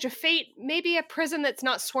deserves such a fate. Maybe a prison that's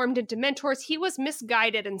not swarmed in Dementors. He was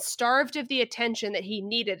misguided and starved of the attention that he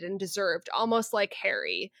needed and deserved, almost like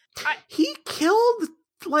Harry. He killed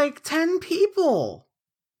like 10 people.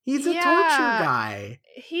 He's a torture guy.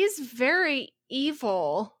 He's very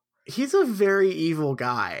evil. He's a very evil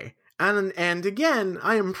guy. And again,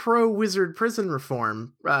 I am pro wizard prison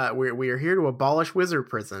reform. We are here to abolish wizard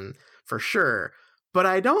prison for sure. But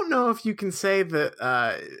I don't know if you can say that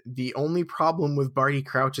the only problem with Barty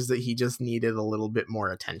Crouch is that he just needed a little bit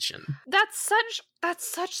more attention. That's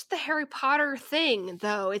such the Harry Potter thing,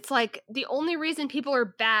 though. It's like the only reason people are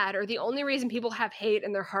bad, or the only reason people have hate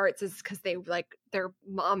in their hearts, is because they their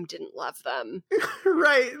mom didn't love them.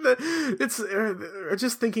 Right. It's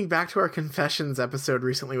just thinking back to our Confessions episode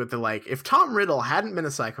recently with if Tom Riddle hadn't been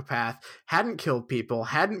a psychopath, hadn't killed people,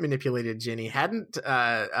 hadn't manipulated Ginny, hadn't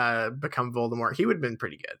become Voldemort, he would have been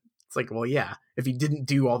pretty good. It's like, well, yeah, if he didn't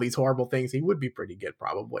do all these horrible things, he would be pretty good,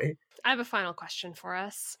 probably. I have a final question for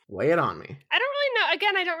us. Lay it on me. I don't really know.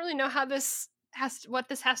 Again, I don't really know how what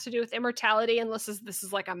this has to do with immortality, unless this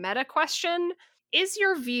is like a meta question. Is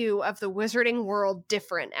your view of the wizarding world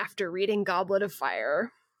different after reading Goblet of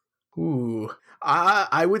Fire? Ooh,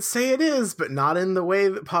 I would say it is, but not in the way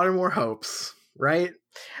that Pottermore hopes, right?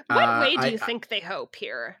 What way do you think they hope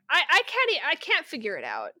here? I can't figure it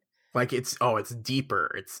out. Like, it's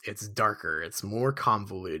deeper, it's darker, it's more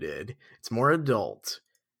convoluted, it's more adult,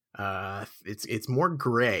 it's more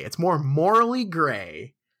gray, it's more morally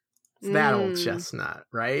gray. It's that old chestnut,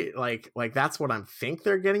 right? Like that's what I think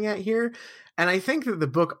they're getting at here. And I think that the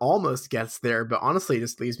book almost gets there, but honestly, it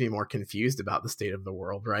just leaves me more confused about the state of the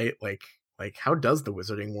world, right? Like how does the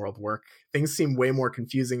wizarding world work? Things seem way more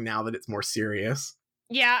confusing now that it's more serious.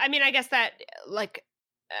 Yeah, I mean, I guess that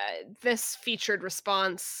this featured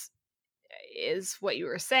response is what you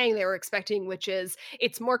were saying they were expecting, which is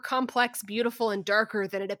it's more complex, beautiful, and darker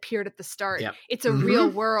than it appeared at the start. Yep. It's a real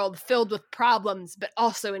world filled with problems, but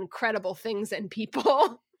also incredible things and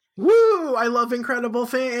people. Woo! I love incredible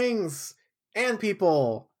things and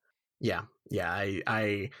people. Yeah.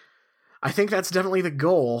 I think that's definitely the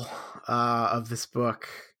goal of this book.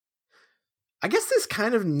 I guess this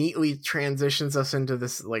kind of neatly transitions us into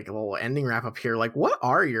this like little ending wrap up here. Like, what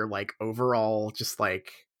are your like overall just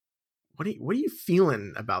like what are you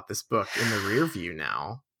feeling about this book in the rear view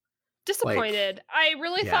now? Disappointed. Like, I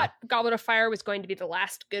really thought Goblet of Fire was going to be the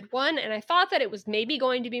last good one, and I thought that it was maybe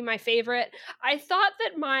going to be my favorite. I thought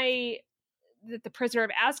that the Prisoner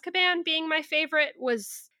of Azkaban being my favorite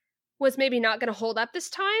was maybe not going to hold up this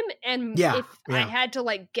time. And if I had to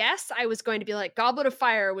like guess, I was going to be like Goblet of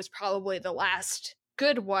Fire was probably the last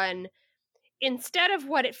good one, instead of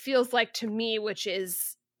what it feels like to me, which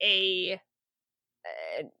is a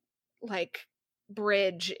like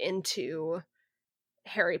bridge into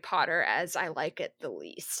Harry Potter as I like it the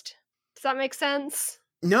least. Does that make sense?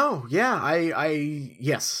 No, yeah, I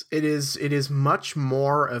yes, it is much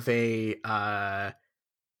more of a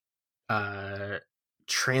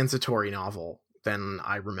transitory novel than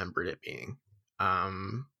I remembered it being.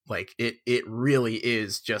 Like it really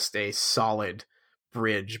is just a solid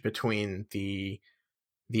bridge between the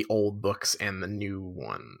old books and the new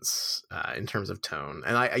ones in terms of tone.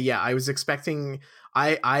 And I was expecting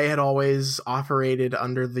I had always operated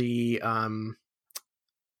under the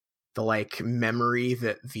like memory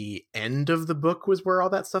that the end of the book was where all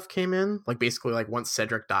that stuff came in. Like basically like once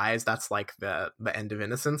Cedric dies, that's like the end of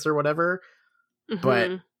Innocence or whatever. Mm-hmm.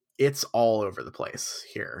 But it's all over the place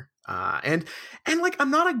here. And like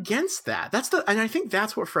I'm not against that. And I think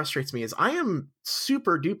that's what frustrates me is I am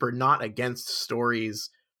super duper not against stories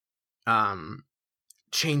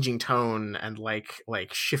changing tone and like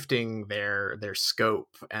shifting their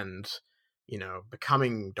scope and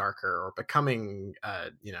becoming darker or becoming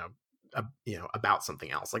about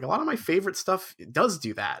something else. Like a lot of my favorite stuff does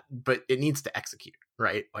do that, but it needs to execute,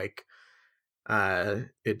 right? Like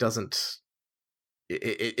it doesn't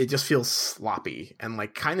it just feels sloppy and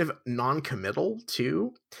like kind of non-committal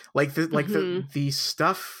too. Like the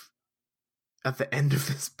stuff at the end of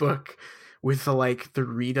this book with the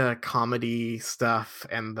Rita comedy stuff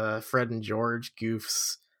and the Fred and George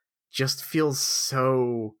goofs just feels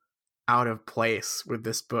so out of place with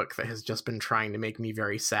this book that has just been trying to make me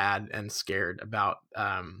very sad and scared about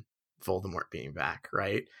Voldemort being back,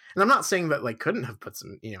 right? And I'm not saying that like couldn't have put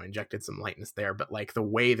some, injected some lightness there, but like the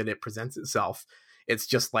way that it presents itself, it's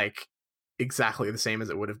just like exactly the same as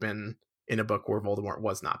it would have been in a book where Voldemort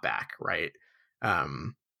was not back, right?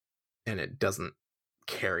 And it doesn't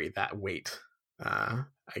carry that weight, I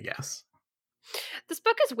guess. This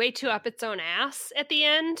book is way too up its own ass at the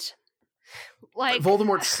end. Like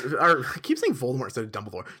I keep saying Voldemort instead of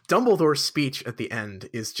Dumbledore. Dumbledore's speech at the end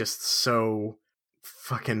is just so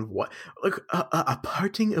fucking what? Like a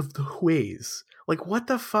parting of the ways. Like what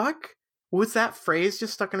the fuck? Was that phrase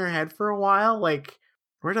just stuck in her head for a while? Like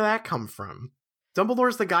where did that come from?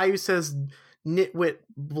 Dumbledore's the guy who says nitwit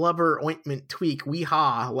blubber ointment tweak wee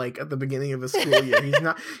ha like at the beginning of a school year.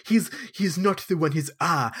 He's not the one.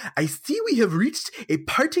 I see we have reached a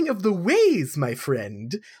parting of the ways, my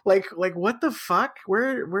friend. Like what the fuck?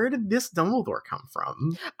 Where did this Dumbledore come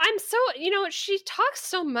from? I'm so she talks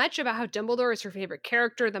so much about how Dumbledore is her favorite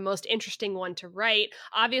character, the most interesting one to write.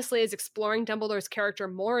 Obviously is exploring Dumbledore's character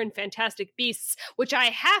more in Fantastic Beasts, which I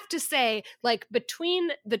have to say, like between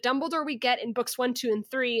the Dumbledore we get in books 1, 2, and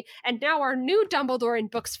 3 and now our new Dumbledore in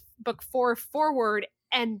book 4 forward,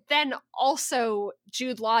 and then also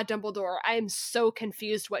Jude Law Dumbledore, I am so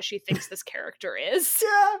confused what she thinks this character is.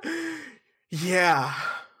 Yeah,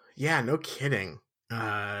 no kidding.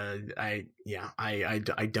 I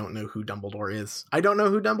don't know who Dumbledore is. I don't know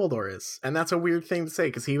who Dumbledore is, and that's a weird thing to say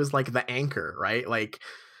because he was like the anchor, right? Like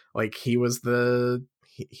he was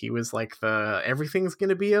like the everything's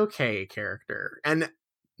gonna be okay character. And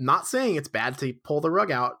not saying it's bad to pull the rug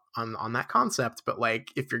out on that concept, but like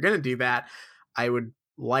if you're gonna do that, I would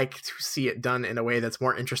like to see it done in a way that's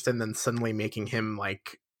more interesting than suddenly making him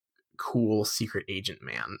like cool secret agent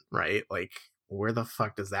man, right? Like where the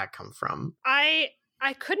fuck does that come from? I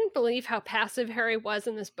couldn't believe how passive Harry was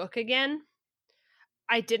in this book again.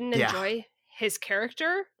 I didn't enjoy his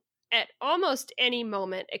character at almost any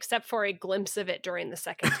moment except for a glimpse of it during the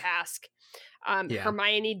second task.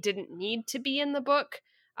 Hermione didn't need to be in the book.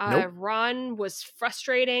 Nope. Ron was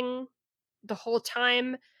frustrating the whole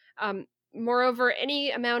time. Moreover, any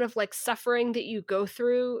amount of like suffering that you go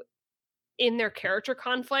through in their character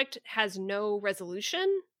conflict has no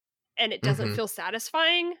resolution and it doesn't feel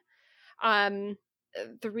satisfying. The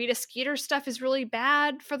Rita Skeeter stuff is really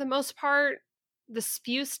bad for the most part. The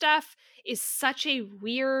spew stuff is such a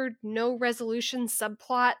weird, no resolution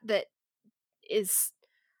subplot that is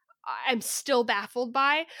I'm still baffled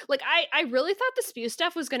by. Like, I really thought the spew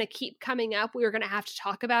stuff was going to keep coming up. We were going to have to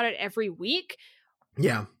talk about it every week.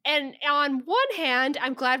 Yeah. And on one hand,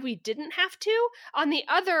 I'm glad we didn't have to. On the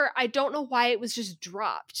other, I don't know why it was just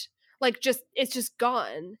dropped. Like, it's just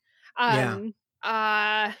gone.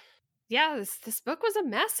 Yeah. Yeah, this book was a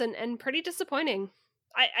mess and pretty disappointing.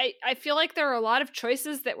 I feel like there are a lot of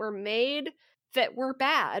choices that were made that were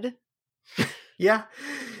bad. Yeah.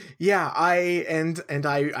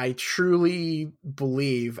 I truly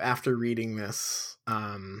believe after reading this,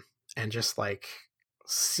 and just like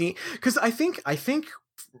see, because I think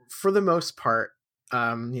for the most part,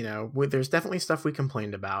 there's definitely stuff we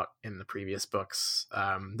complained about in the previous books,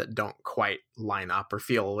 that don't quite line up or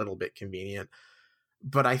feel a little bit convenient.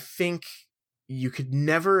 But I think you could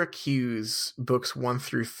never accuse books 1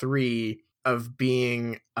 through 3 of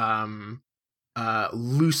being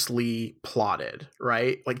loosely plotted,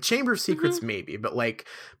 right? Like Chamber of Secrets maybe, but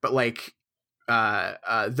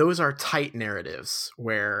those are tight narratives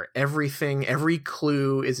where every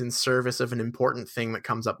clue is in service of an important thing that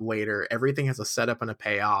comes up later. Everything has a setup and a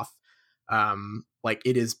payoff. Like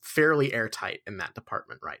it is fairly airtight in that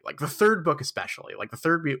department, right? Like the third book especially, like the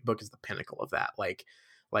third book is the pinnacle of that. Like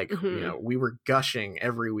we were gushing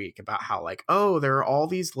every week about how like, oh, there are all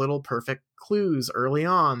these little perfect clues early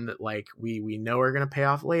on that like we know are going to pay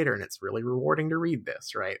off later, and it's really rewarding to read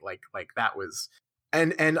this, right? Like that was,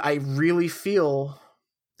 and I really feel,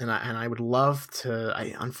 and I would love to.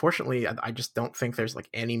 Unfortunately, I just don't think there's like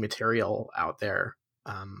any material out there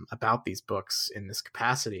about these books in this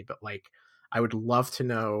capacity, but like I would love to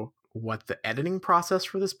know what the editing process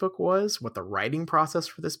for this book was, what the writing process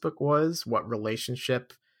for this book was, what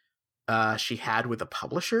relationship she had with a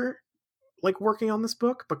publisher like working on this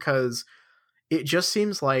book, because it just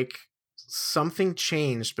seems like something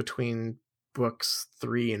changed between books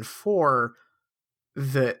 3 and 4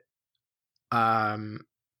 that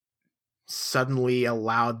suddenly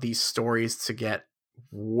allowed these stories to get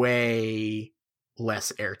way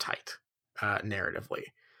less airtight narratively.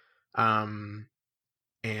 And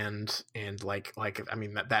like I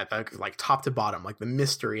mean that like top to bottom, like the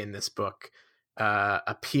mystery in this book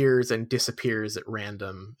appears and disappears at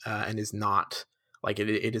random, and is not like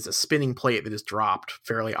it is a spinning plate that is dropped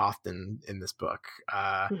fairly often in this book.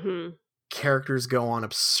 Characters go on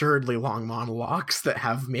absurdly long monologues that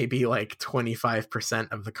have maybe like 25%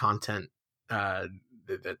 of the content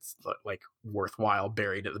that's like worthwhile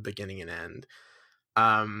buried at the beginning and end.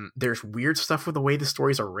 There's weird stuff with the way the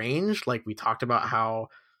stories are arranged. Like we talked about how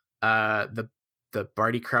the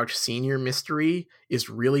Barty Crouch Senior mystery is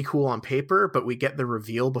really cool on paper, but we get the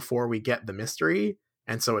reveal before we get the mystery,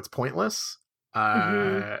 and so it's pointless.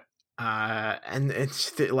 And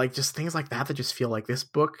it's like just things like that just feel like this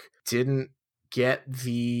book didn't get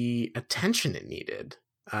the attention it needed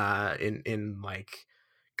in like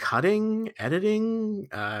cutting, editing.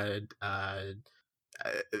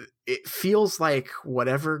 It feels like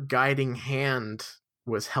whatever guiding hand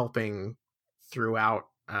was helping throughout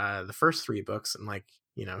the first 3 books, and like,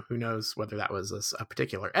 who knows whether that was a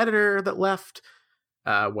particular editor that left,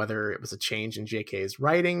 whether it was a change in JK's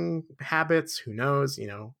writing habits, who knows,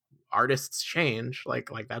 artists change, like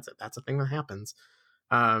that's a thing that happens.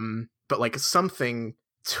 But like something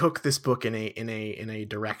took this book in a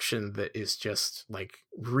direction that is just like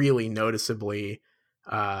really noticeably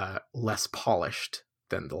less polished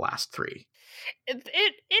than the last 3. It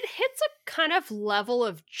hits a kind of level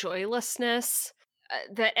of joylessness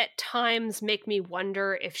that at times make me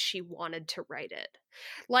wonder if she wanted to write it.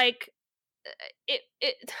 Like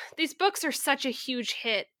these books are such a huge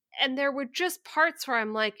hit, and there were just parts where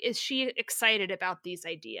I'm like, is she excited about these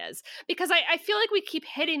ideas? Because I feel like we keep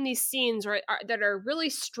hitting these scenes that are really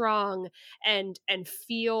strong and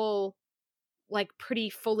feel like pretty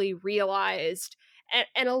fully realized,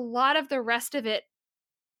 and a lot of the rest of it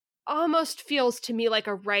almost feels to me like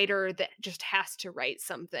a writer that just has to write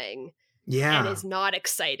something and is not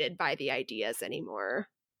excited by the ideas anymore.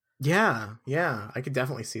 Yeah, I could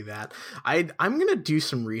definitely see that. I'm gonna do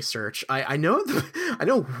some research. I know I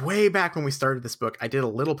know way back when we started this book, I did a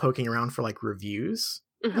little poking around for like reviews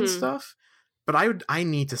and stuff, but I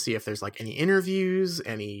need to see if there's like any interviews,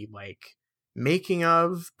 any like making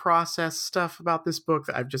of process stuff about this book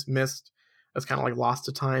that I've just missed. That's kind of like lost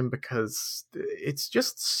to time, because it's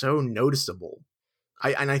just so noticeable.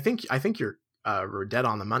 I think you're dead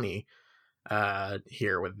on the money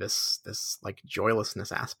here with this like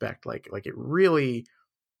joylessness aspect. Like it really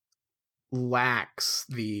lacks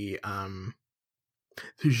the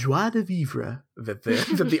joie de vivre that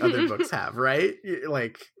the other books have, right?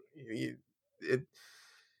 Like it,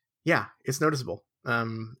 yeah, it's noticeable.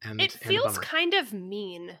 And it and a feels bummer. kind of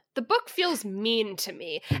mean. The book feels mean to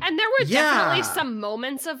me. And there were Yeah. definitely some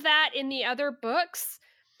moments of that in the other books,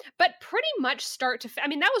 but pretty much start to I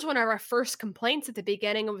mean, that was one of our first complaints at the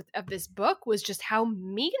beginning of this book, was just how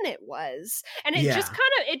mean it was. And it just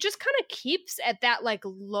kind of keeps at that like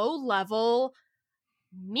low level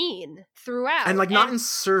mean throughout. And like not in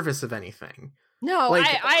service of anything. No, like,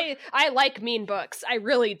 I like mean books. I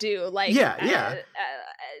really do. Like,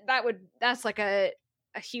 that's like a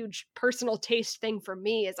huge personal taste thing for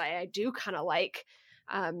me. Is I do kind of like,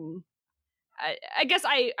 I guess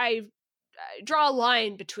I draw a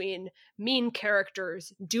line between mean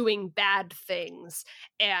characters doing bad things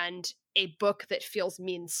and a book that feels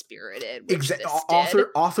mean spirited. Exactly.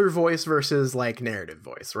 Author voice versus like narrative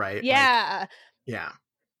voice, right? Yeah. Like, yeah.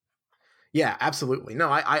 Yeah, absolutely. No,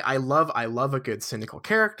 I love a good cynical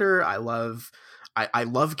character. I love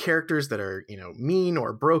characters that are, you know, mean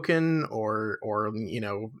or broken or you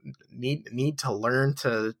know, need to learn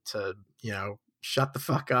to you know, shut the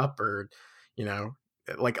fuck up, or, you know,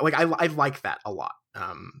 like I like that a lot.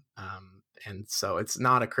 And so it's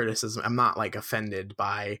not a criticism. I'm not like offended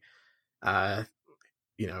by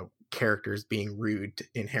you know, characters being rude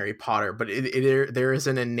in Harry Potter, but there is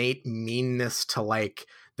an innate meanness to like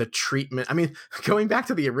the treatment. I mean, going back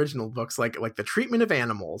to the original books, like the treatment of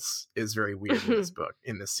animals is very weird in this book,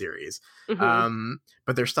 in this series.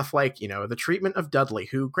 But there's stuff like, you know, the treatment of Dudley,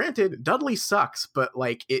 who, granted, Dudley sucks, but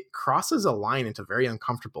like it crosses a line into very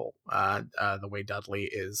uncomfortable. The way Dudley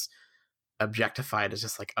is objectified as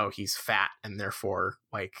just like, oh, he's fat and therefore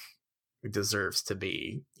like deserves to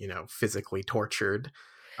be, you know, physically tortured.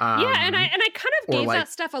 Yeah, and I kind of gave that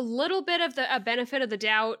stuff a little bit of a benefit of the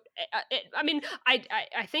doubt. I mean, I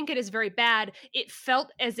think it is very bad. It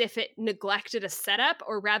felt as if it neglected a setup,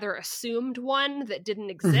 or rather assumed one that didn't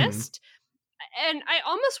exist. And I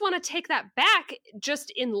almost want to take that back,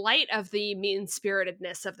 just in light of the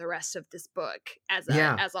mean-spiritedness of the rest of this book as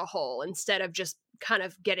a whole, instead of just kind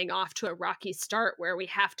of getting off to a rocky start where we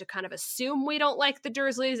have to kind of assume we don't like the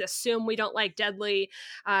Dursleys, assume we don't like Dudley,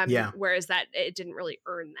 whereas that it didn't really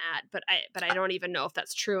earn that. But I don't even know if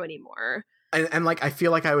that's true anymore. And like I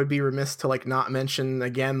feel like I would be remiss to like not mention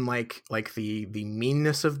again like the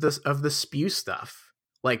meanness of the spew stuff.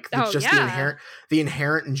 Like the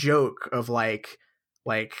inherent joke of like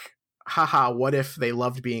haha, what if they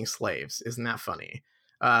loved being slaves? Isn't that funny?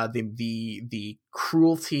 The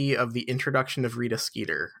cruelty of the introduction of Rita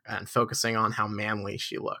Skeeter and focusing on how manly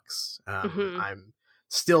she looks. I'm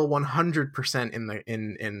still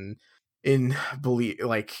 100% in believe,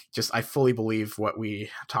 like, just I fully believe what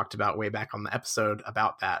we talked about way back on the episode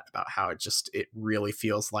about that, about how it really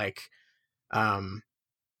feels like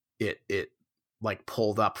it like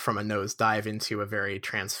pulled up from a nosedive into a very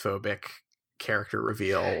transphobic character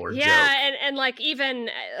reveal or joke. And like even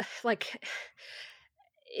like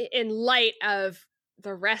in light of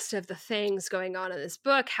the rest of the things going on in this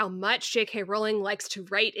book, how much J.K. Rowling likes to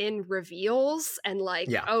write in reveals and like,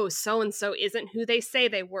 oh, so-and-so isn't who they say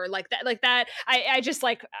they were, like that. I just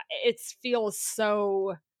like, it feels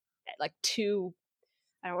so like too,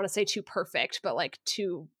 I don't want to say too perfect, but like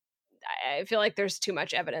too, I feel like there's too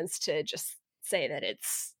much evidence to just say that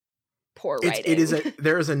it's poor writing.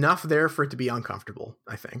 There is enough there for it to be uncomfortable,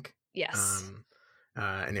 I think. Yes.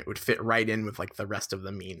 And it would fit right in with like the rest of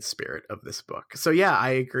the mean spirit of this book. So yeah,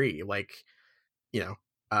 I agree. Like, you know,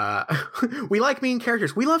 we like mean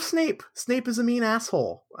characters. We love Snape. Snape is a mean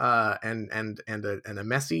asshole, and a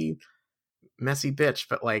messy bitch.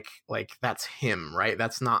 But like that's him, right?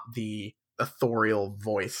 That's not the authorial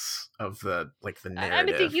voice of the narrative. I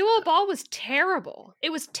mean, the Yule Ball was terrible.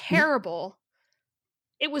 It was terrible.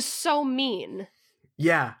 It was so mean.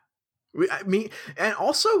 Yeah. I mean, and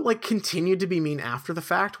also like continued to be mean after the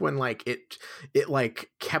fact when like it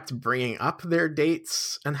like kept bringing up their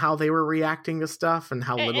dates and how they were reacting to stuff and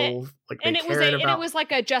how little like they cared about. And it was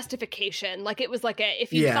like a justification. Like it was like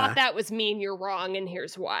if you thought that was mean, you're wrong, and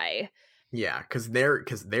here's why. Yeah, because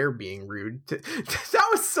they're being rude. That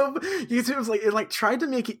was so. It was like it tried to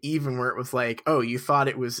make it even, where it was like, oh, you thought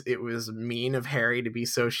it was mean of Harry to be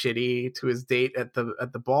so shitty to his date at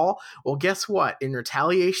the ball. Well, guess what? In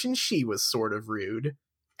retaliation, she was sort of rude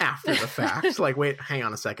after the fact. Like, wait, hang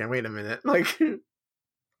on a second, wait a minute. Like,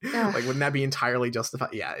 like wouldn't that be entirely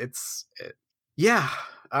justified? Yeah, it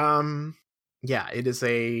is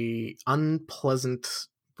a unpleasant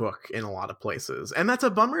book in a lot of places, and that's a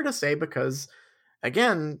bummer to say because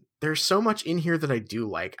again, there's so much in here that I do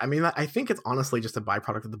like. I mean, I think it's honestly just a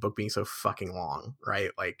byproduct of the book being so fucking long,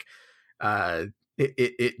 right? Like,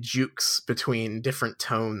 it jukes between different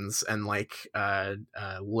tones and like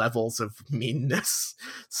levels of meanness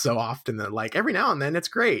so often that like every now and then it's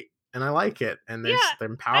great and I like it, and there's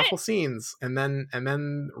powerful scenes, and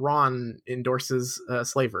then Ron endorses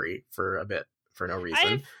slavery for a bit for no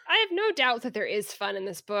reason. I have no doubt that there is fun in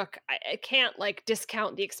this book. I can't like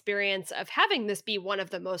discount the experience of having this be one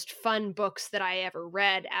of the most fun books that I ever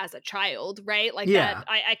read as a child, right? Like that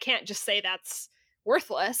I can't just say that's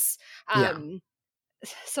worthless.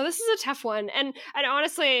 So this is a tough one, and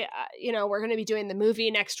honestly, we're going to be doing the movie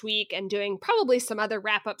next week and doing probably some other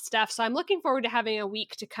wrap up stuff. So I'm looking forward to having a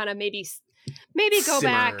week to kind of maybe go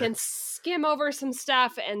back and skim over some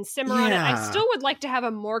stuff and simmer on it. I still would like to have a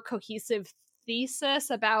more cohesive thesis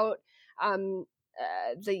about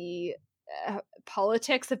the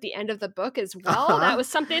politics at the end of the book as well. That was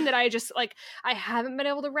something that I just like I haven't been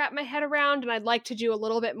able to wrap my head around, and I'd like to do a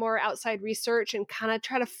little bit more outside research and kind of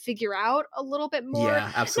try to figure out a little bit more.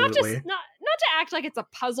 Yeah, absolutely. Not to act like it's a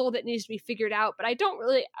puzzle that needs to be figured out, but I don't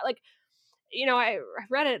really like, I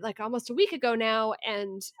read it like almost a week ago now,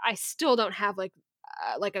 and I still don't have like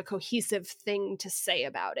a cohesive thing to say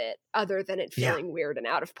about it other than it feeling weird and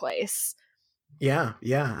out of place. Yeah,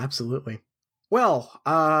 absolutely. Well,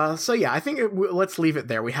 so yeah, I think let's leave it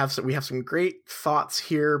there. We have some great thoughts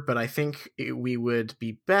here, but I think we would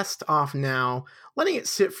be best off now letting it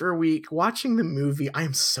sit for a week, watching the movie. I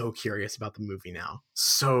am so curious about the movie now.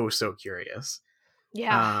 So curious.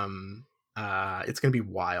 Yeah. It's going to be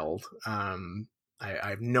wild. I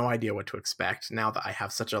have no idea what to expect now that I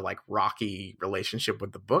have such a like rocky relationship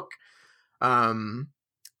with the book.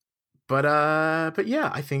 But yeah,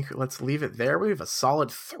 I think let's leave it there. We have a solid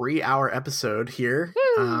 3-hour episode here.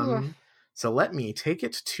 So let me take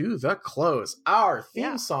it to the close. Our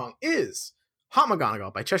theme song is Hot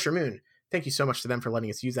McGonagall by Cheshire Moon. Thank you so much to them for letting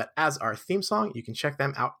us use that as our theme song. You can check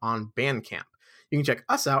them out on Bandcamp. You can check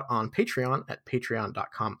us out on Patreon at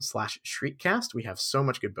patreon.com/Shriekcast. We have so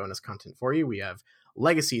much good bonus content for you. We have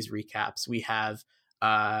Legacies recaps. We have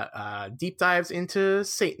deep dives into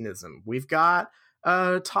Satanism. We've got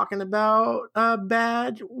talking about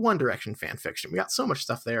bad One Direction fan fiction. We got so much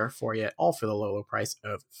stuff there for you, all for the low price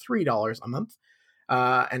of $3 a month.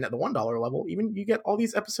 And at the $1 level, even you get all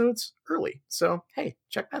these episodes early. So hey,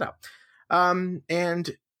 check that out.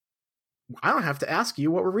 And I don't have to ask you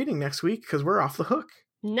what we're reading next week because we're off the hook.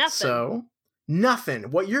 Nothing.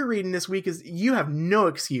 What you're reading this week is you have no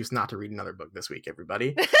excuse not to read another book this week,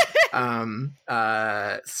 everybody. So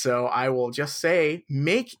I will just say,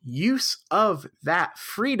 make use of that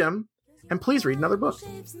freedom and please read another book.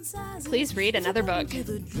 Please read another book.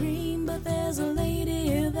 Dream, but there's a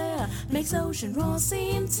lady there makes ocean roar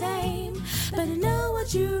seem tame. Better know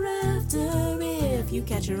what you're after if you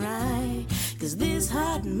catch her eye. 'Cause this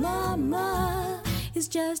hot mama is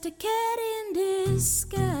just a cat in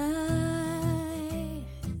disguise.